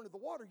you're born of the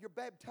water, you're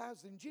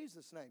baptized in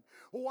Jesus' name.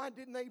 Well, why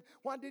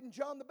didn't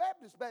John the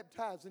Baptist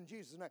baptize in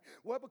Jesus' name?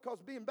 Well,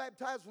 because being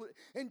baptized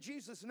in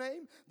Jesus'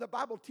 name, the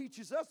Bible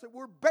teaches us that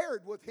we're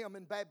buried with him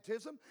in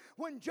baptism.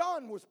 When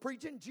John was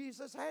preaching,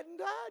 Jesus hadn't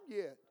died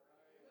yet.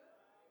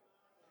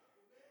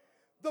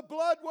 The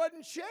blood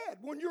wasn't shed.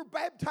 When you're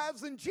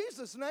baptized in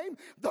Jesus' name,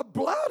 the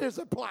blood is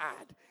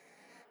applied.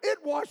 It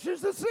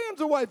washes the sins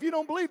away. If you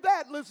don't believe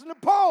that, listen to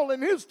Paul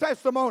in his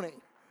testimony.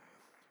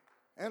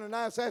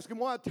 Ananias asked him,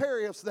 why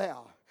tarriest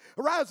thou?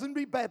 Arise and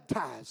be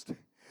baptized.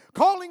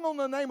 calling on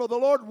the name of the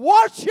Lord,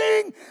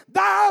 washing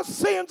thy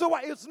sins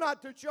away. It's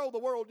not to show the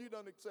world you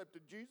done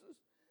accepted Jesus.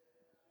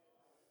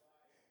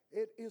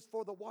 It is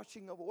for the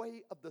washing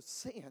away of the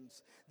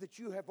sins that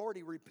you have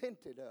already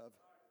repented of.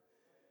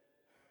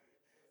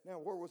 Now,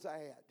 where was I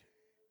at?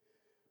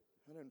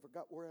 I didn't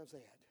forget where I was at.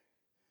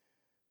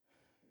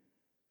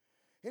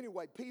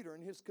 Anyway, Peter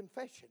in his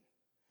confession,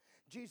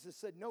 Jesus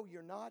said, no,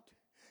 you're not.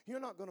 You're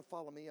not going to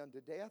follow me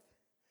unto death.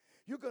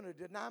 You're going to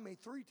deny me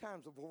 3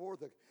 times before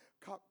the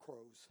cock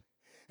crows.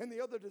 And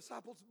the other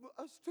disciples,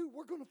 us too,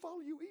 we're going to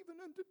follow you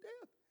even unto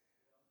death.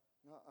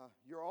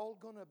 You're all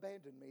going to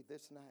abandon me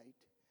this night.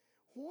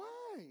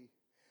 Why?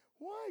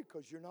 Why?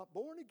 Because you're not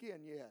born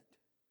again yet.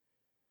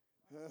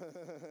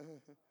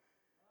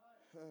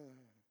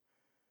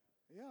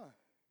 Yeah.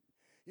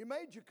 You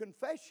made your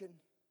confession,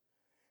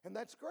 and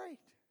that's great.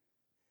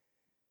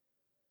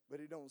 But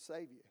it don't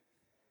save you.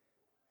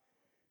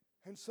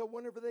 And so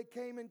whenever they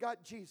came and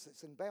got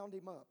Jesus and bound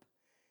him up,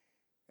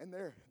 and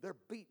they're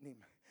beating him,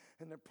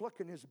 and they're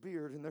plucking his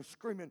beard, and they're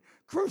screaming,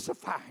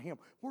 crucify him.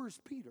 Where's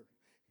Peter?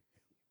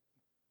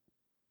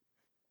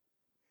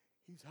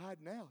 He's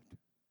hiding out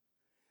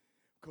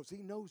because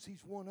he knows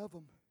he's one of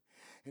them.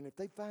 And if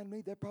they find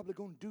me, they're probably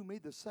going to do me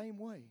the same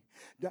way.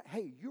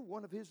 Hey, you're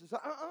one of his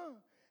disciples.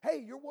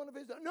 Hey, you're one of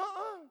his.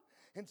 Nuh-uh.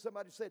 And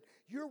somebody said,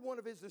 you're one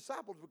of his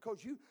disciples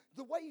because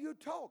the way you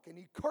talk. And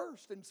he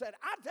cursed and said,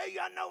 I tell you,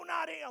 I know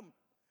not him.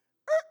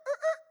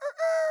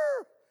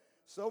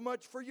 So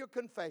much for your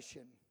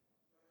confession.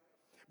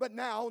 But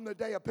now on the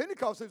day of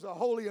Pentecost is a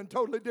wholly and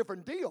totally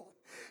different deal.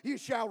 You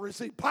shall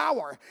receive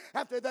power.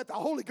 After that, the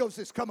Holy Ghost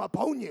has come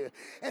upon you.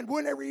 And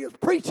whenever he was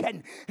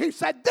preaching, he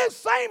said, this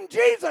same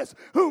Jesus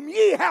whom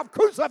ye have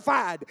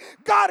crucified,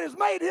 God has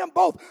made him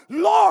both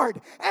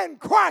Lord and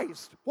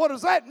Christ. What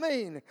does that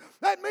mean?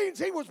 That means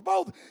he was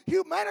both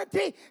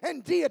humanity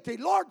and deity.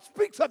 Lord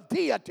speaks of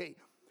deity.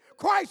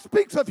 Christ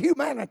speaks of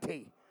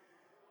humanity.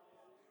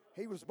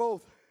 He was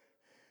both.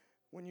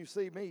 When you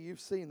see me, you've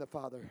seen the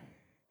Father.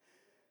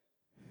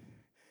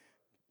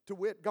 To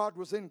wit, God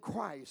was in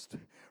Christ,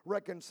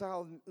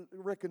 reconciling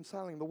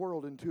the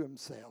world into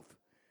himself.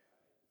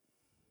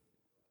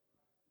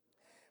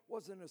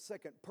 Wasn't a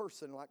second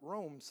person like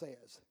Rome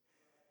says.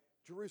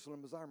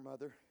 Jerusalem is our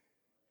mother.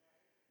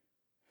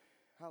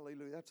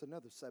 Hallelujah, that's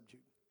another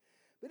subject.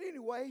 But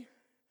anyway,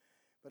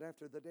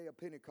 after the day of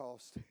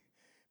Pentecost,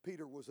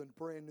 Peter was a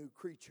brand new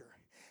creature.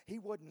 He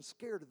wasn't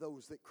scared of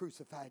those that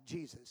crucified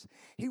Jesus.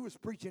 He was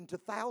preaching to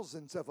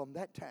thousands of them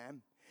that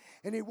time.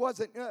 And he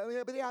wasn't, I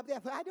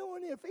don't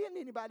want to offend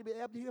anybody, but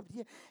I hope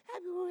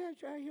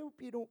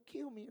you don't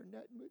kill me or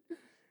nothing.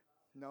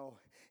 No,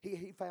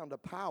 he found a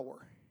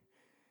power,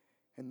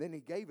 and then he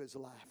gave his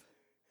life.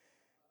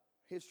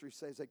 History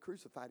says they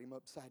crucified him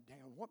upside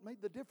down. What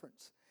made the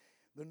difference?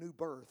 The new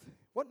birth.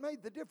 What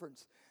made the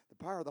difference?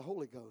 The power of the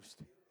Holy Ghost.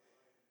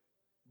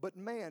 But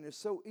man is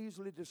so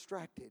easily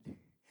distracted.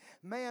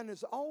 Man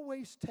has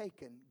always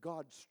taken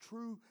God's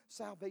true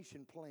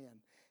salvation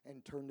plan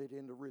and turned it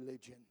into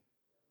religion.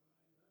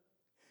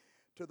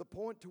 To the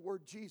point to where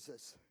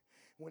Jesus,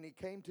 when he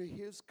came to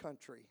his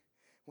country,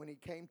 when he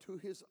came to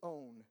his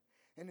own,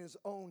 and his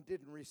own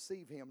didn't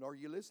receive him. Are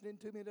you listening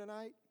to me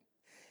tonight?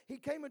 He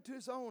came into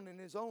his own, and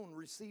his own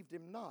received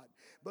him not.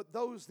 But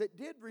those that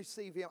did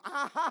receive him,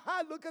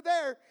 look at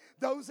there.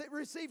 Those that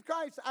received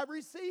Christ, I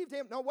received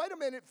him. No, wait a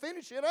minute,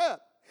 finish it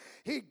up.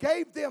 He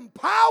gave them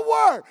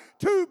power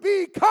to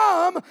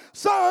become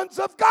sons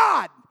of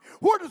God.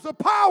 Where does the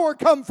power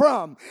come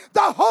from?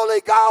 The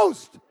Holy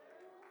Ghost.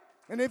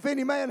 And if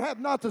any man have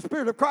not the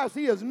Spirit of Christ,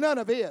 he is none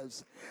of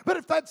his. But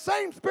if that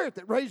same Spirit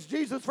that raised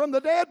Jesus from the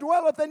dead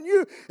dwelleth in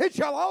you, it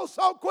shall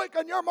also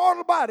quicken your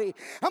mortal body.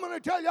 I'm going to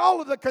tell you,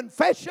 all of the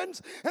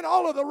confessions and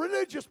all of the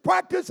religious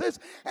practices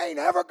ain't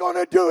ever going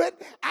to do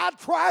it. I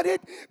tried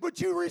it,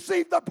 but you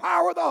receive the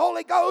power of the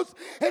Holy Ghost.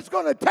 It's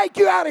going to take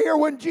you out of here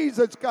when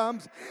Jesus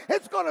comes.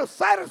 It's going to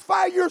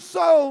satisfy your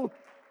soul.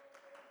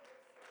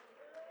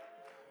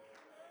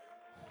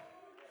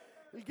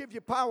 He'll give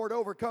you power to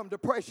overcome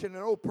depression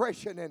and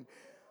oppression and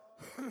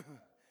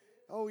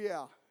oh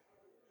yeah.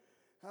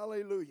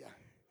 Hallelujah.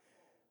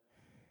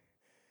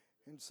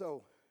 And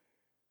so,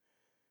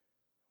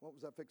 what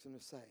was I fixing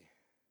to say?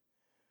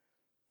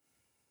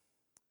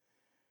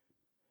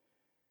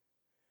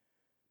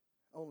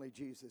 Only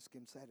Jesus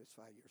can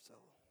satisfy your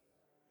soul.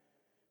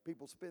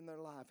 People spend their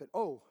life at,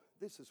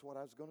 this is what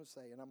I was going to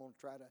say, and I'm going to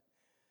try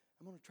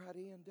to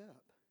end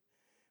up.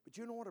 But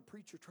you know what a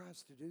preacher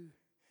tries to do?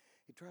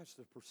 He tries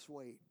to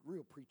persuade.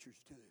 Real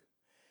preachers do.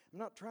 I'm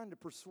not trying to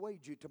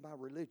persuade you to my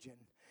religion.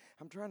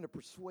 I'm trying to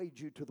persuade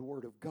you to the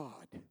Word of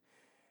God.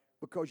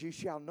 Because you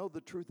shall know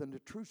the truth, and the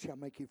truth shall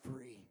make you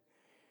free.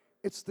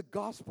 It's the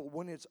gospel,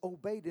 when it's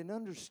obeyed and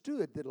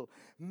understood, that'll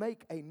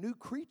make a new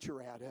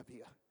creature out of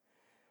you.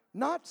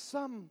 Not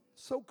some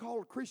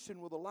so-called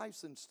Christian with a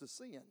license to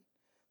sin.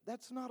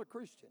 That's not a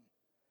Christian.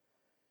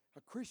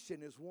 A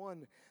Christian is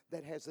one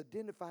that has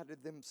identified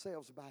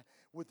themselves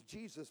with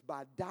Jesus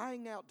by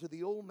dying out to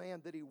the old man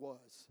that he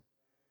was.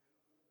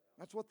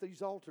 That's what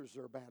these altars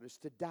are about, is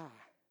to die.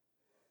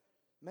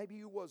 Maybe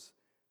you was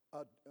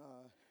a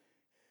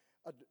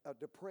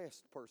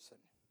depressed person,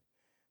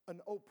 an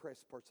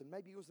oppressed person.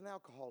 Maybe you was an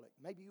alcoholic.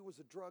 Maybe you was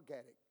a drug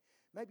addict.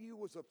 Maybe you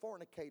was a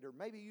fornicator.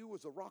 Maybe you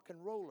was a rock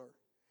and roller.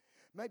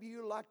 Maybe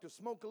you like to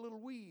smoke a little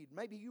weed.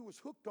 Maybe you was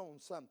hooked on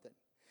something.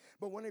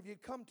 But whenever you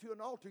come to an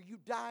altar, you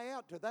die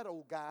out to that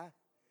old guy.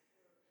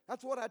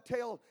 That's what I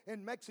tell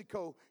in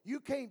Mexico. You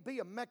can't be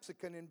a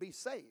Mexican and be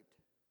saved.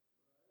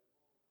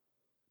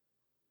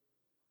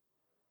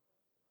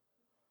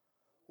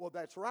 Well,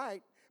 that's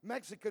right.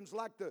 Mexicans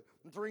like to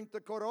drink the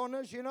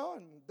Coronas, you know,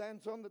 and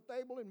dance on the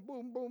table and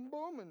boom, boom,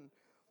 boom, and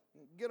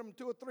get them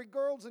 2 or 3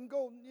 girls and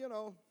go, you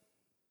know.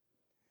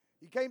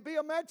 You can't be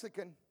a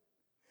Mexican.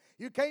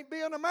 You can't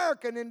be an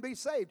American and be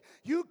saved.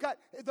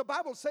 The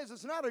Bible says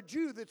it's not a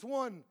Jew that's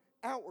one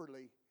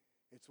outwardly.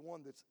 It's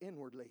one that's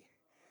inwardly.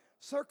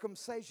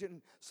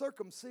 Circumcision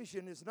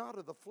is not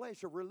of the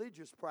flesh, a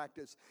religious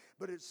practice,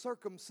 but it's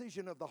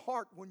circumcision of the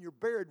heart. When you're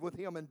buried with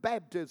Him in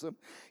baptism,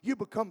 you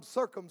become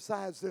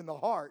circumcised in the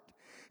heart.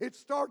 It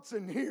starts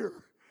in here,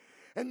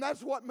 and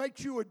that's what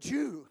makes you a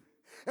Jew.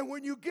 And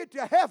when you get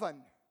to heaven,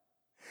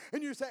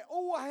 and you say,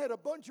 oh, I had a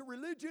bunch of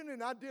religion,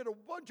 and I did a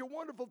bunch of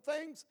wonderful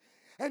things,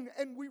 and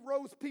we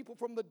rose people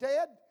from the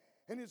dead,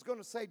 and He's going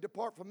to say,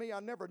 depart from me, I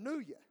never knew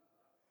you.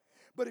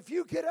 But if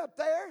you get up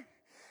there,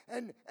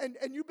 and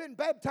you've been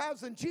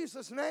baptized in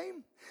Jesus'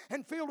 name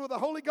and filled with the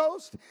Holy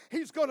Ghost,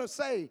 He's going to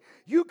say,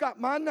 you got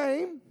my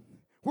name.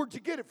 Where'd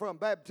you get it from?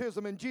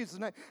 Baptism in Jesus'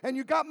 name. And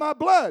you got my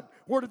blood.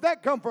 Where did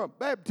that come from?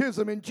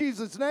 Baptism in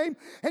Jesus' name.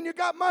 And you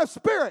got my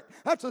spirit.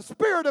 That's a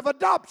spirit of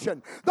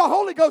adoption. The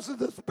Holy Ghost is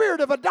the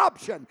spirit of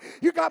adoption.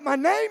 You got my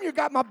name, you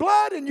got my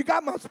blood, and you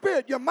got my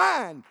spirit. You're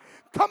mine.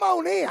 Come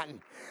on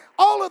in.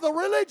 All of the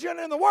religion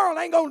in the world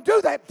ain't going to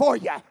do that for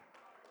you.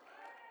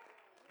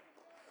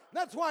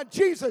 That's why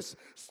Jesus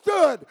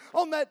stood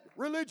on that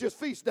religious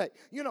feast day.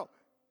 You know,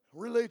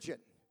 religion.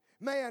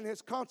 Man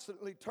has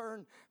constantly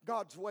turned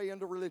God's way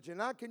into religion.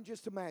 I can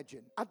just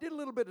imagine. I did a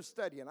little bit of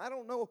studying. I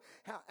don't know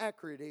how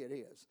accurate it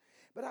is.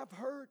 But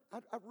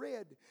I've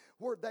read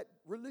where that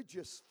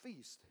religious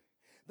feast,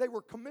 they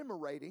were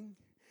commemorating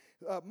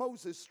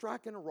Moses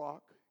striking a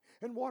rock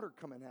and water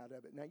coming out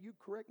of it. Now, you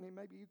correct me.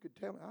 Maybe you could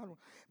tell me. I don't know.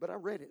 But I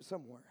read it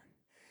somewhere.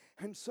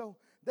 And so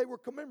they were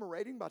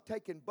commemorating by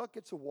taking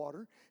buckets of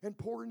water and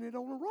pouring it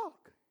on a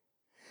rock.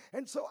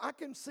 And so I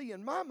can see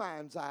in my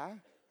mind's eye,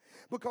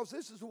 because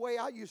this is the way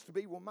I used to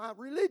be with my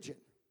religion.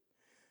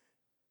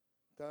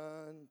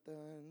 Dun,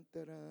 dun,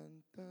 dun,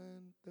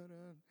 dun, dun,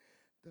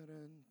 dun,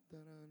 dun,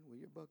 dun, with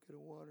your bucket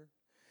of water.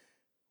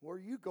 Where are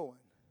you going?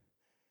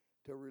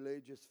 To a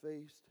religious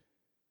feast.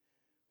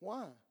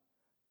 Why?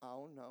 I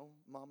don't know.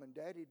 Mom and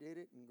Daddy did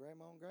it, and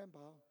Grandma and Grandpa.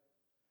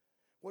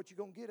 What you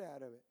going to get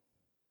out of it?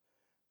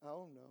 I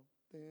don't know.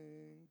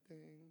 Ding,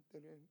 ding,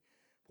 ding, ding.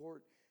 Pour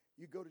it.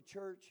 You go to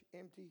church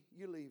empty,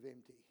 you leave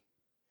empty.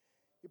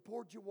 You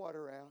poured your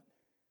water out.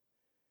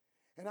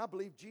 And I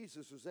believe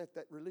Jesus was at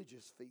that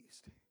religious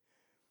feast.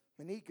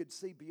 And He could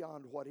see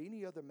beyond what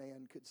any other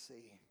man could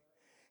see.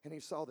 And He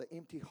saw the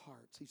empty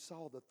hearts. He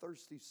saw the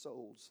thirsty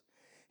souls.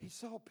 He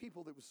saw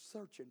people that was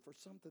searching for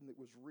something that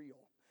was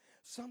real.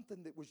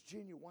 Something that was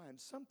genuine,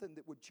 something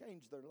that would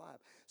change their life,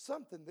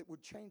 something that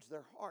would change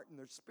their heart and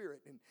their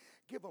spirit and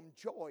give them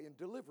joy and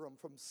deliver them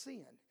from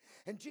sin.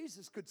 And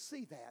Jesus could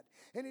see that.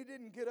 And He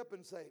didn't get up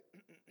and say,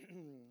 I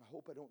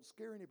hope I don't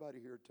scare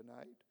anybody here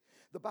tonight.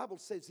 The Bible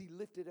says He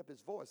lifted up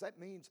His voice. That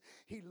means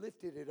He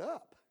lifted it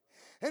up.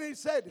 And He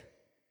said,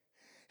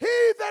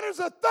 he that is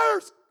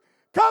athirst,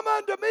 come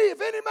unto me.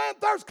 If any man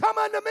thirst, come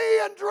unto me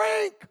and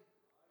drink.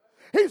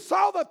 He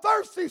saw the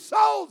thirsty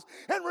souls,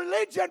 and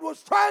religion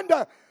was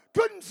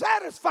couldn't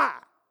satisfy.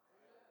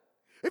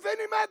 If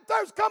any man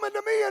thirst, come unto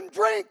me and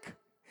drink.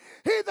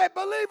 He that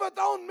believeth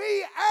on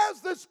me,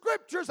 as the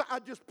scriptures, I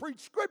just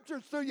preach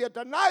scriptures to you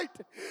tonight.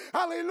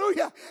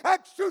 Hallelujah.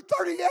 Acts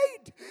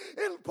 2:38.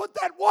 It'll put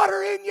that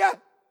water in you.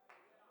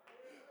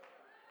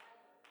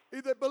 He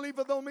that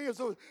believeth on me, as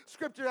the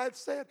scripture had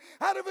said,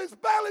 out of his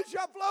belly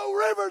shall flow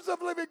rivers of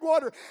living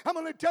water. I'm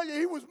going to tell you,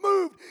 he was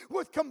moved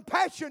with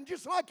compassion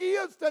just like he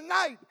is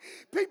tonight.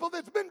 People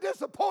that's been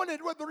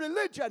disappointed with the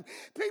religion.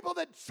 People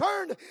that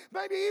turned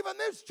maybe even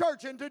this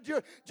church into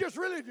just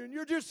religion.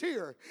 You're just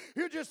here.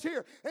 You're just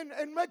here.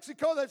 In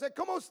Mexico, they say,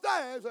 ¿Cómo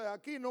está? I say,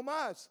 aquí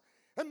nomás.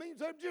 That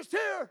means I'm just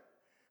here.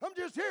 I'm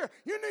just here.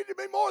 You need to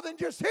be more than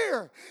just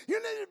here.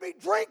 You need to be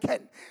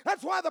drinking.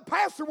 That's why the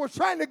pastor was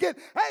trying to get,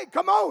 hey,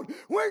 come on,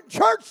 we're in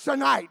church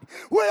tonight.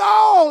 We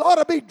all ought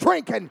to be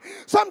drinking.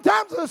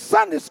 Sometimes the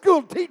Sunday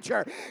school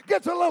teacher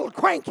gets a little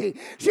cranky.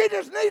 She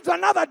just needs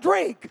another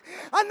drink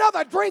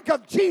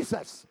of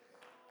Jesus.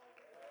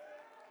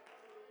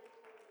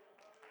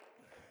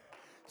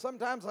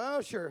 Sometimes the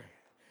usher,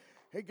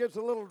 he gets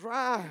a little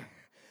dry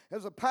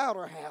as a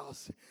powder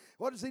house.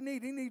 What does he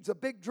need? He needs a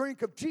big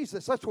drink of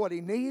Jesus. That's what he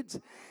needs.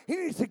 He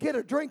needs to get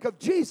a drink of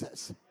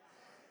Jesus.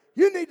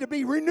 You need to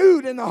be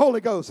renewed in the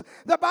Holy Ghost.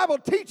 The Bible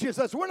teaches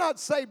us we're not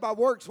saved by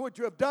works which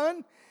you have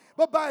done,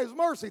 but by His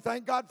mercy.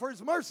 Thank God for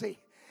His mercy.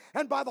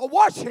 and by the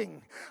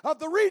washing of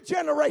the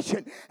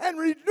regeneration and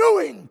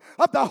renewing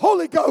of the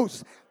Holy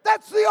Ghost.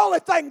 That's the only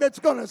thing that's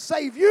going to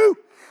save you.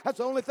 That's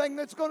the only thing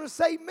that's going to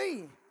save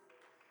me.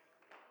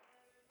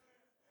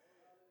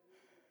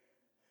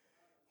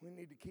 We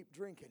need to keep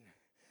drinking,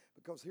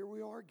 because here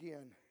we are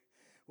again.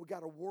 We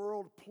got a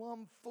world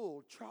plumb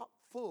full, chock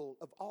full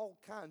of all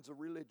kinds of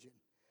religion,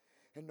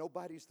 and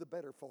nobody's the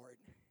better for it.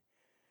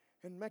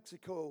 In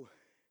Mexico,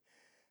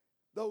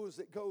 those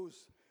that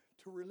goes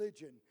to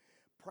religion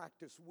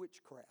practice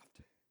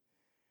witchcraft.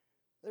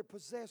 They're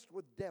possessed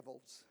with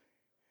devils.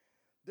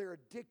 They're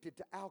addicted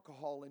to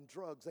alcohol and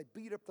drugs. They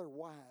beat up their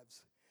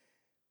wives.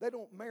 They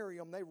don't marry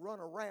them. They run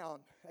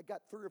around. They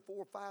got 3 or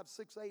 4, 5,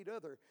 6, 8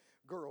 other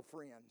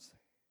girlfriends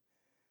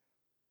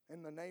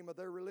in the name of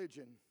their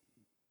religion.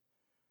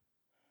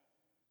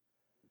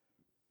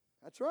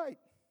 That's right.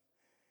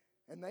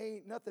 And they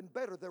ain't nothing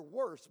better. They're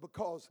worse,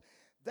 because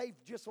they've,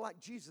 just like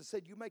Jesus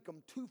said, you make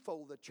them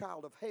twofold the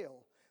child of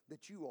hell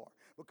that you are,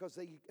 because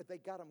they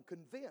got them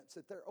convinced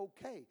that they're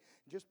okay.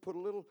 Just put a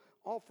little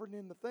offering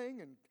in the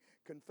thing and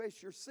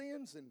confess your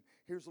sins, and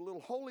here's a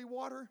little holy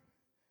water.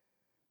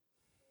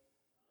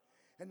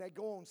 And they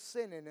go on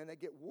sinning, and they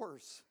get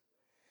worse.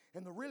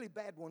 And the really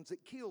bad ones,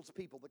 it kills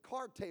people, the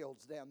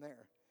cartels down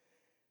there.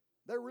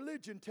 Their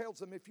religion tells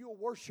them, if you'll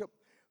worship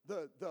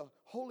the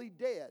holy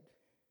dead,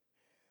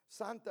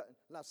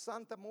 la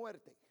Santa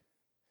Muerte.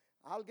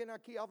 ¿Alguien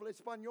aquí habla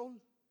español?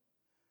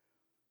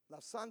 La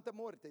Santa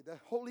Muerte, the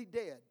holy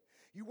dead.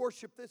 You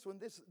worship this one,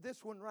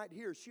 this one right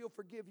here. She'll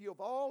forgive you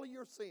of all of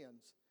your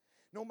sins.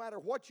 No matter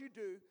what you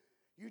do,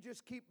 you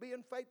just keep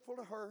being faithful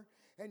to her,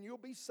 and you'll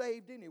be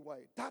saved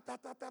anyway.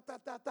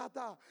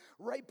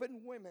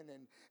 Raping women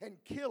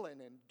and killing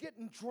and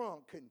getting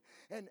drunk.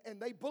 And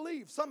they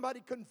believe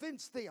somebody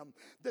convinced them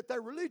that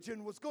their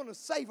religion was going to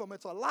save them.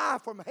 It's a lie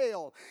from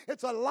hell.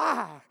 It's a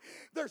lie.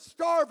 They're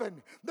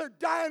starving. They're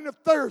dying of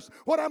thirst.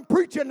 What I'm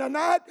preaching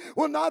tonight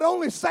will not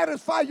only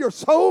satisfy your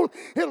soul,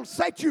 it'll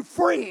set you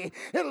free.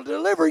 It'll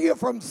deliver you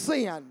from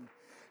sin.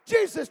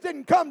 Jesus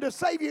didn't come to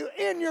save you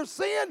in your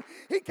sin.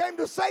 He came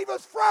to save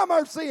us from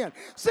our sin.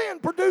 Sin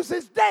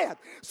produces death.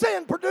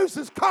 Sin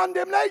produces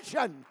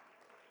condemnation.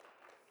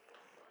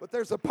 But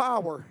there's a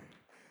power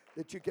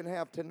that you can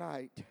have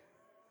tonight.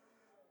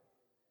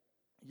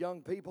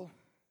 Young people,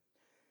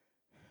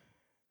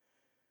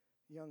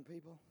 young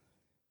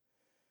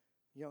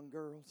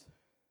girls,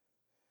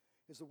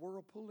 is the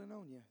world pulling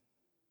on you?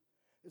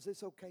 Is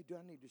this okay? Do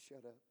I need to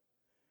shut up?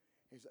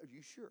 Are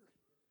you sure?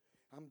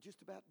 I'm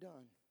just about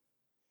done.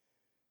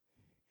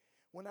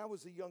 When I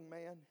was a young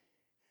man,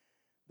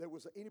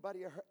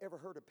 anybody ever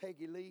heard of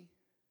Peggy Lee?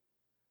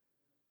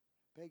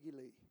 Peggy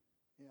Lee,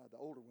 yeah, the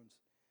older ones.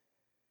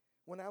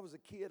 When I was a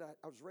kid,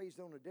 I was raised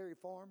on a dairy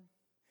farm.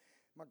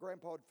 My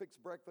grandpa would fix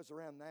breakfast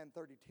around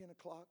 9:30, 10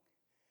 o'clock,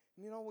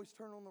 and he'd always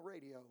turn on the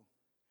radio.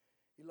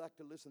 He liked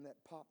to listen to that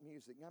pop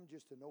music. I'm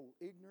just an old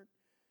ignorant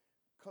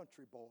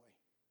country boy,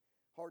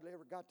 hardly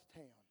ever got to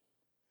town.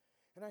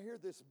 And I hear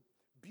this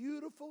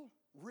beautiful,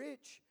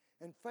 rich,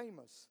 and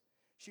famous.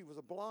 She was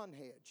a blonde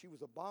head. She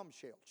was a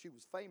bombshell. She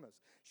was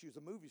famous. She was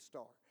a movie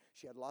star.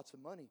 She had lots of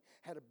money,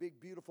 had a big,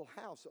 beautiful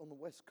house on the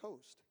West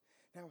Coast.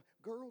 Now,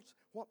 girls,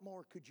 what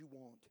more could you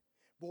want?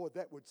 Boy,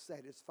 that would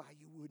satisfy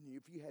you, wouldn't you?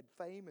 If you had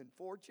fame and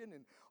fortune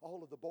and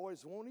all of the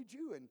boys wanted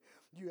you and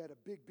you had a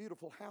big,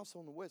 beautiful house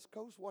on the West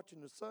Coast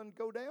watching the sun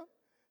go down.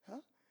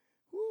 Huh?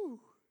 Woo!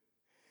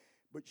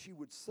 But she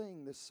would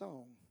sing this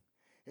song.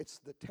 It's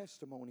the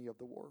testimony of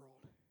the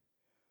world.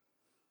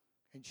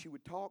 And she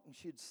would talk and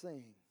she'd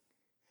sing.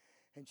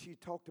 And she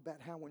talked about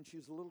how when she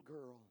was a little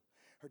girl,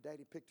 her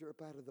daddy picked her up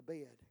out of the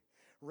bed,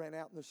 ran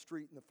out in the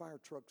street, and the fire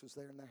truck was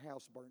there, and the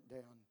house burnt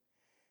down.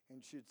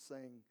 And she'd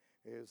sing,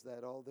 "Is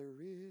that all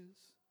there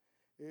is?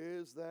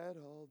 Is that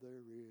all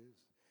there is?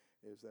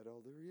 Is that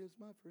all there is,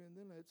 my friend?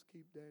 Then let's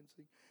keep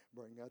dancing.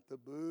 Bring out the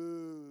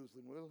booze,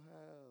 and we'll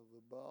have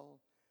a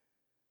ball."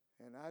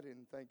 And I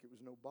didn't think it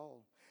was no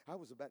ball. I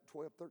was about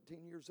 12,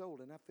 13 years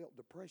old, and I felt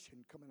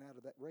depression coming out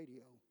of that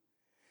radio.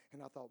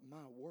 And I thought,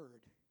 my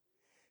word.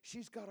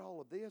 She's got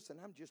all of this,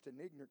 and I'm just an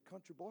ignorant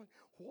country boy.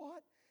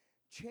 What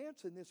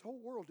chance in this whole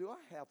world do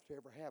I have to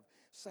ever have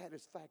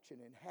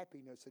satisfaction and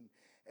happiness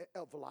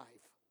of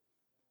life?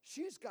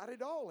 She's got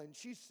it all, and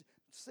she's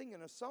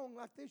singing a song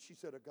like this. She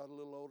said, "I got a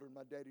little older, and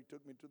my daddy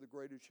took me to the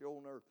greatest show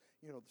on earth,"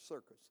 the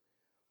circus.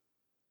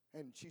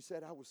 And she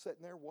said, I was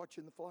sitting there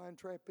watching the flying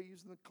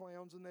trapeze and the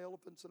clowns and the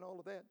elephants and all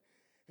of that.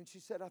 And she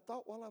said, I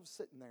thought while I was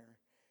sitting there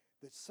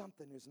that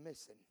something is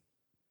missing.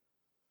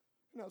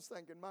 And I was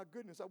thinking, my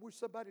goodness, I wish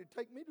somebody would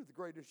take me to the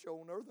greatest show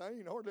on earth. I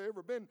ain't hardly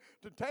ever been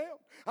to town.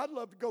 I'd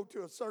love to go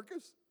to a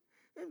circus.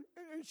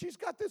 And she's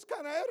got this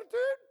kind of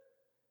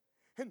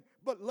attitude.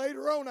 But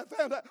later on I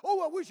found out,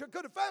 I wish I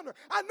could have found her.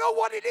 I know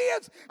what it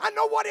is. I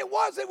know what it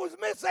was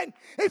missing.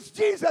 It's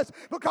Jesus,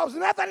 because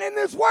nothing in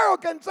this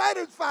world can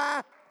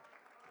satisfy.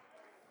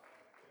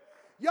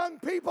 Young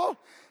people,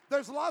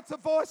 there's lots of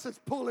voices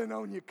pulling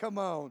on you. Come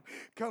on.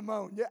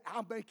 Yeah,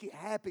 I'll make you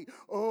happy.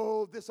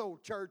 Oh, this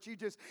old church, you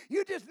just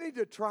need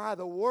to try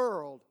the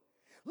world.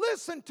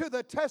 Listen to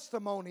the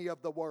testimony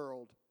of the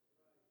world.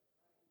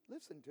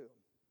 Listen to him.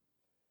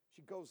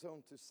 She goes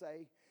on to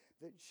say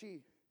that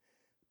she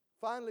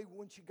finally,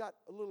 when she got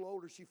a little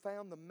older, she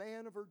found the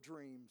man of her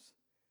dreams.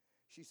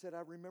 She said,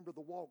 I remember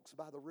the walks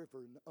by the river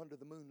and under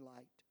the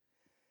moonlight.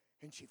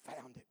 And she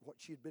found it, what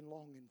she had been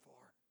longing for.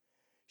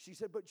 She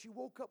said, but she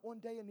woke up one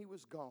day and he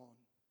was gone.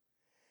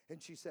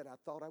 And she said, I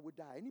thought I would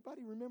die.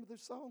 Anybody remember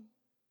this song?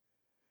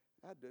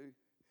 I do.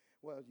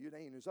 Well, you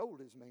ain't as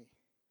old as me.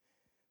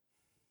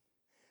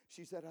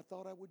 She said, I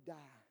thought I would die,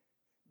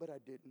 but I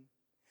didn't.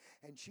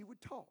 And she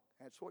would talk.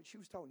 That's what she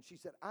was talking. She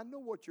said, I know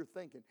what you're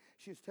thinking.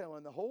 She's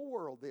telling the whole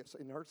world this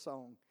in her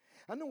song.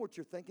 I know what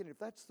you're thinking. If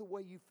that's the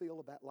way you feel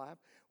about life,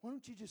 why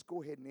don't you just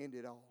go ahead and end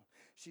it all?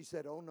 She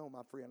said, oh no,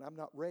 my friend, I'm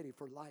not ready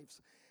for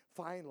life's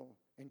final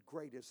and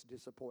greatest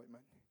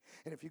disappointment.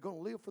 And if you're going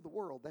to live for the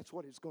world, that's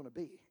what it's going to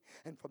be.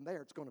 And from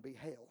there, it's going to be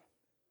hell.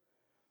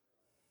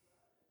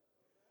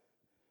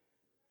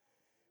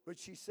 But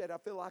she said, I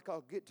feel like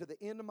I'll get to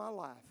the end of my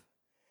life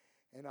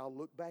and I'll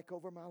look back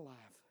over my life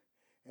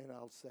and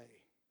I'll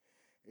say,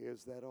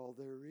 is that all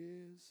there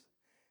is?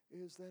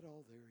 Is that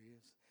all there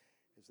is?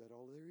 Is that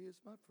all there is,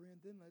 my friend?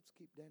 Then let's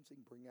keep dancing.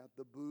 Bring out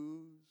the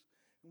booze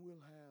and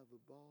we'll have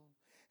a ball.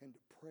 And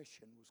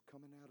depression was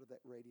coming out of that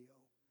radio.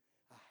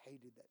 I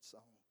hated that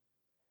song.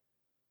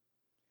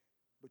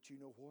 But you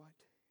know what?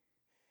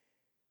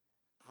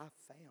 I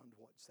found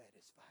what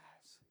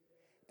satisfies.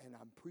 And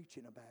I'm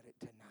preaching about it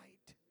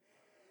tonight.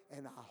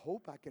 And I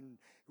hope I can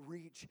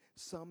reach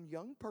some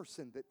young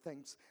person that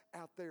thinks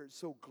out there it's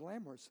so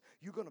glamorous.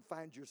 You're going to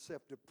find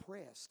yourself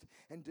depressed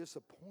and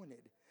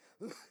disappointed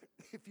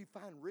if you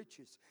find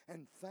riches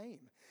and fame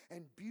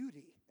and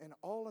beauty and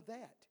all of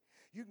that.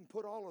 You can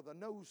put all of the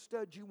nose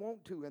studs you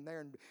want to in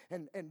there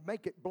and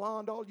make it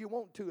blonde all you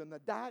want to and the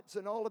diets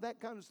and all of that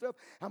kind of stuff.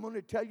 I'm going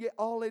to tell you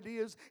all it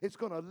is, it's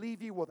going to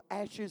leave you with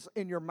ashes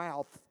in your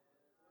mouth.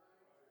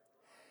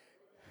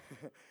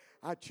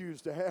 I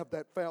choose to have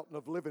that fountain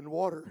of living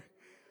water.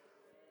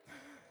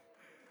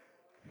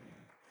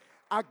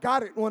 I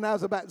got it when I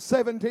was about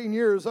 17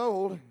 years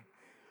old.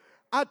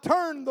 I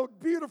turned the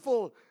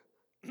beautiful,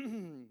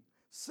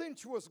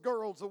 sensuous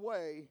girls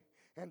away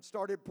and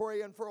started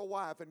praying for a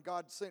wife, and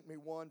God sent me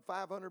one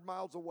 500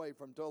 miles away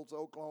from Tulsa,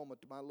 Oklahoma,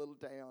 to my little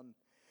town.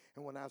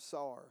 And when I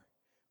saw her,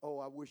 oh,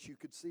 I wish you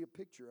could see a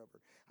picture of her.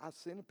 I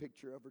sent a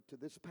picture of her to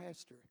this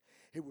pastor.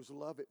 It was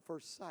love at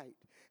first sight.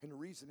 And the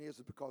reason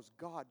is because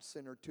God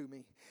sent her to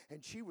me.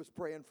 And she was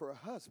praying for a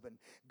husband.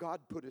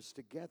 God put us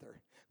together.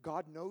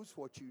 God knows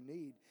what you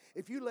need.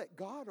 If you let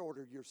God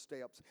order your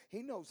steps,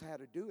 He knows how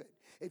to do it.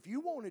 If you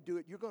want to do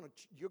it, you're going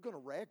to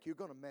wreck. You're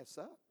going to mess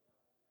up.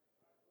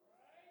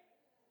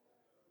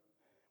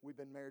 We've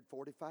been married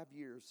 45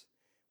 years.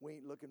 We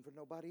ain't looking for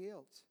nobody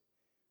else.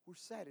 We're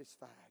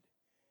satisfied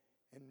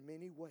in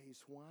many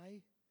ways.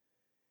 Why?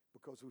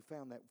 Because we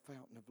found that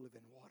fountain of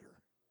living water.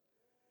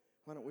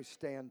 Why don't we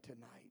stand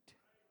tonight?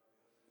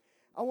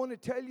 I want to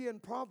tell you in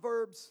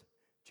Proverbs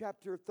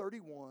chapter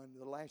 31,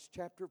 the last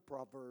chapter of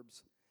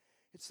Proverbs,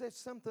 it says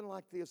something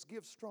like this: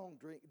 give strong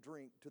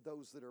drink to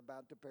those that are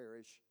about to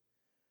perish.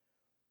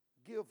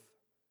 Give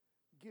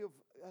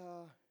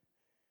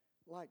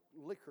like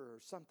liquor or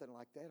something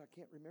like that. I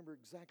can't remember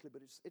exactly,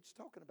 but it's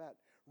talking about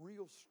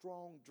real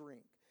strong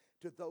drink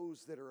to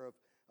those that are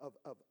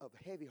of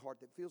heavy heart,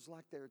 that feels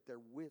like they're at their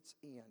wits'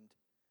 end.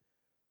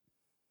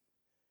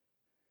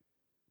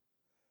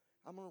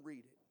 I'm going to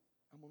read it.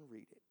 Let me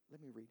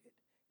read it.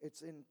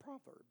 It's in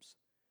Proverbs.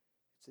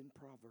 It's in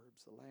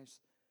Proverbs, the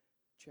last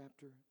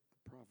chapter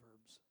of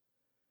Proverbs.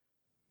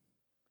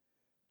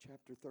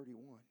 Chapter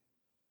 31.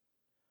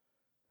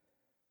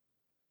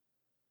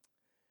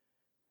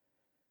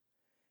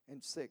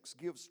 And 6.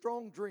 Give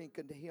strong drink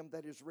unto him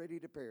that is ready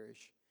to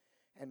perish,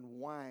 and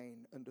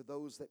wine unto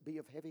those that be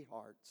of heavy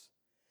hearts.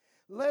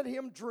 Let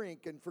him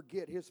drink and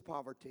forget his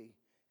poverty,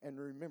 and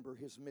remember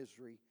his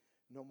misery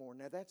no more.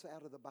 Now that's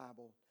out of the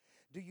Bible.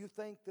 Do you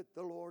think that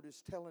the Lord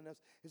is telling us,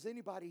 is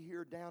anybody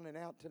here down and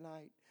out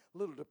tonight, a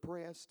little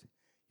depressed?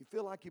 You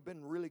feel like you've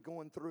been really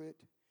going through it?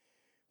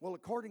 Well,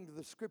 according to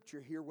the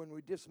scripture here, when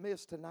we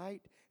dismiss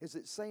tonight, is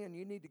it saying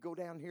you need to go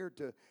down here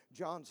to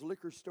John's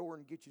liquor store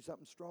and get you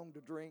something strong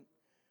to drink?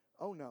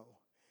 Oh, no.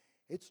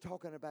 It's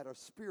talking about a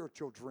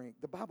spiritual drink.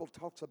 The Bible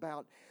talks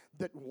about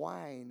that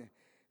wine,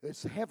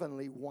 this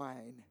heavenly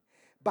wine.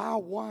 Buy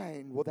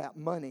wine without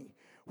money.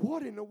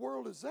 What in the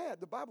world is that?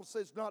 The Bible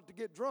says not to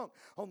get drunk.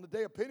 On the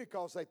day of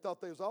Pentecost, they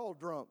thought they was all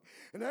drunk.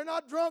 And they're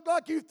not drunk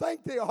like you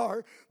think they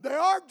are. They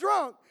are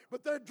drunk,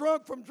 but they're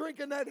drunk from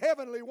drinking that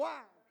heavenly wine.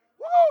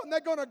 Woo! And they're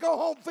going to go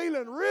home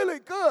feeling really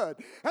good.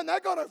 And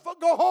they're going to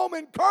go home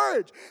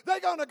encouraged.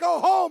 They're going to go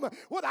home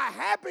with a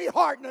happy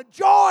heart and a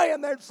joy in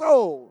their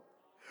soul.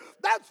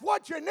 That's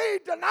what you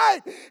need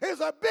tonight, is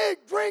a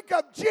big drink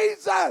of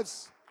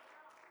Jesus.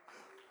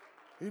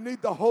 You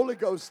need the Holy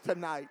Ghost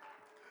tonight.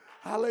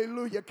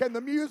 Hallelujah. Can the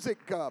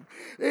music come?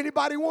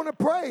 Anybody want to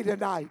pray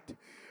tonight?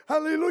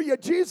 Hallelujah.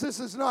 Jesus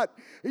is not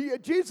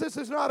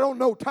on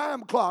no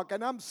time clock.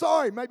 And I'm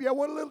sorry, maybe I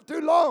went a little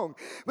too long.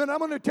 But I'm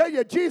going to tell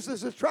you,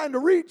 Jesus is trying to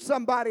reach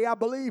somebody, I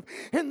believe,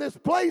 in this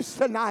place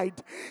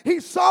tonight. He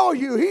saw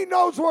you. He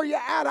knows where you're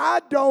at.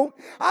 I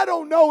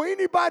don't know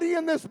anybody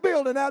in this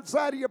building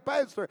outside of your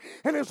pastor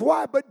and his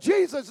wife. But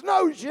Jesus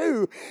knows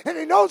you. And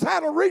He knows how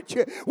to reach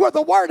you with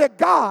the Word of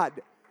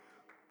God.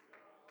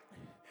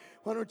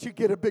 Why don't you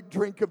get a big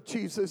drink of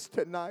Jesus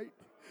tonight?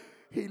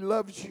 He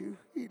loves you.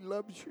 He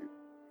loves you.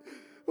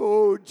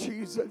 Oh,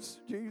 Jesus,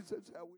 Jesus. How we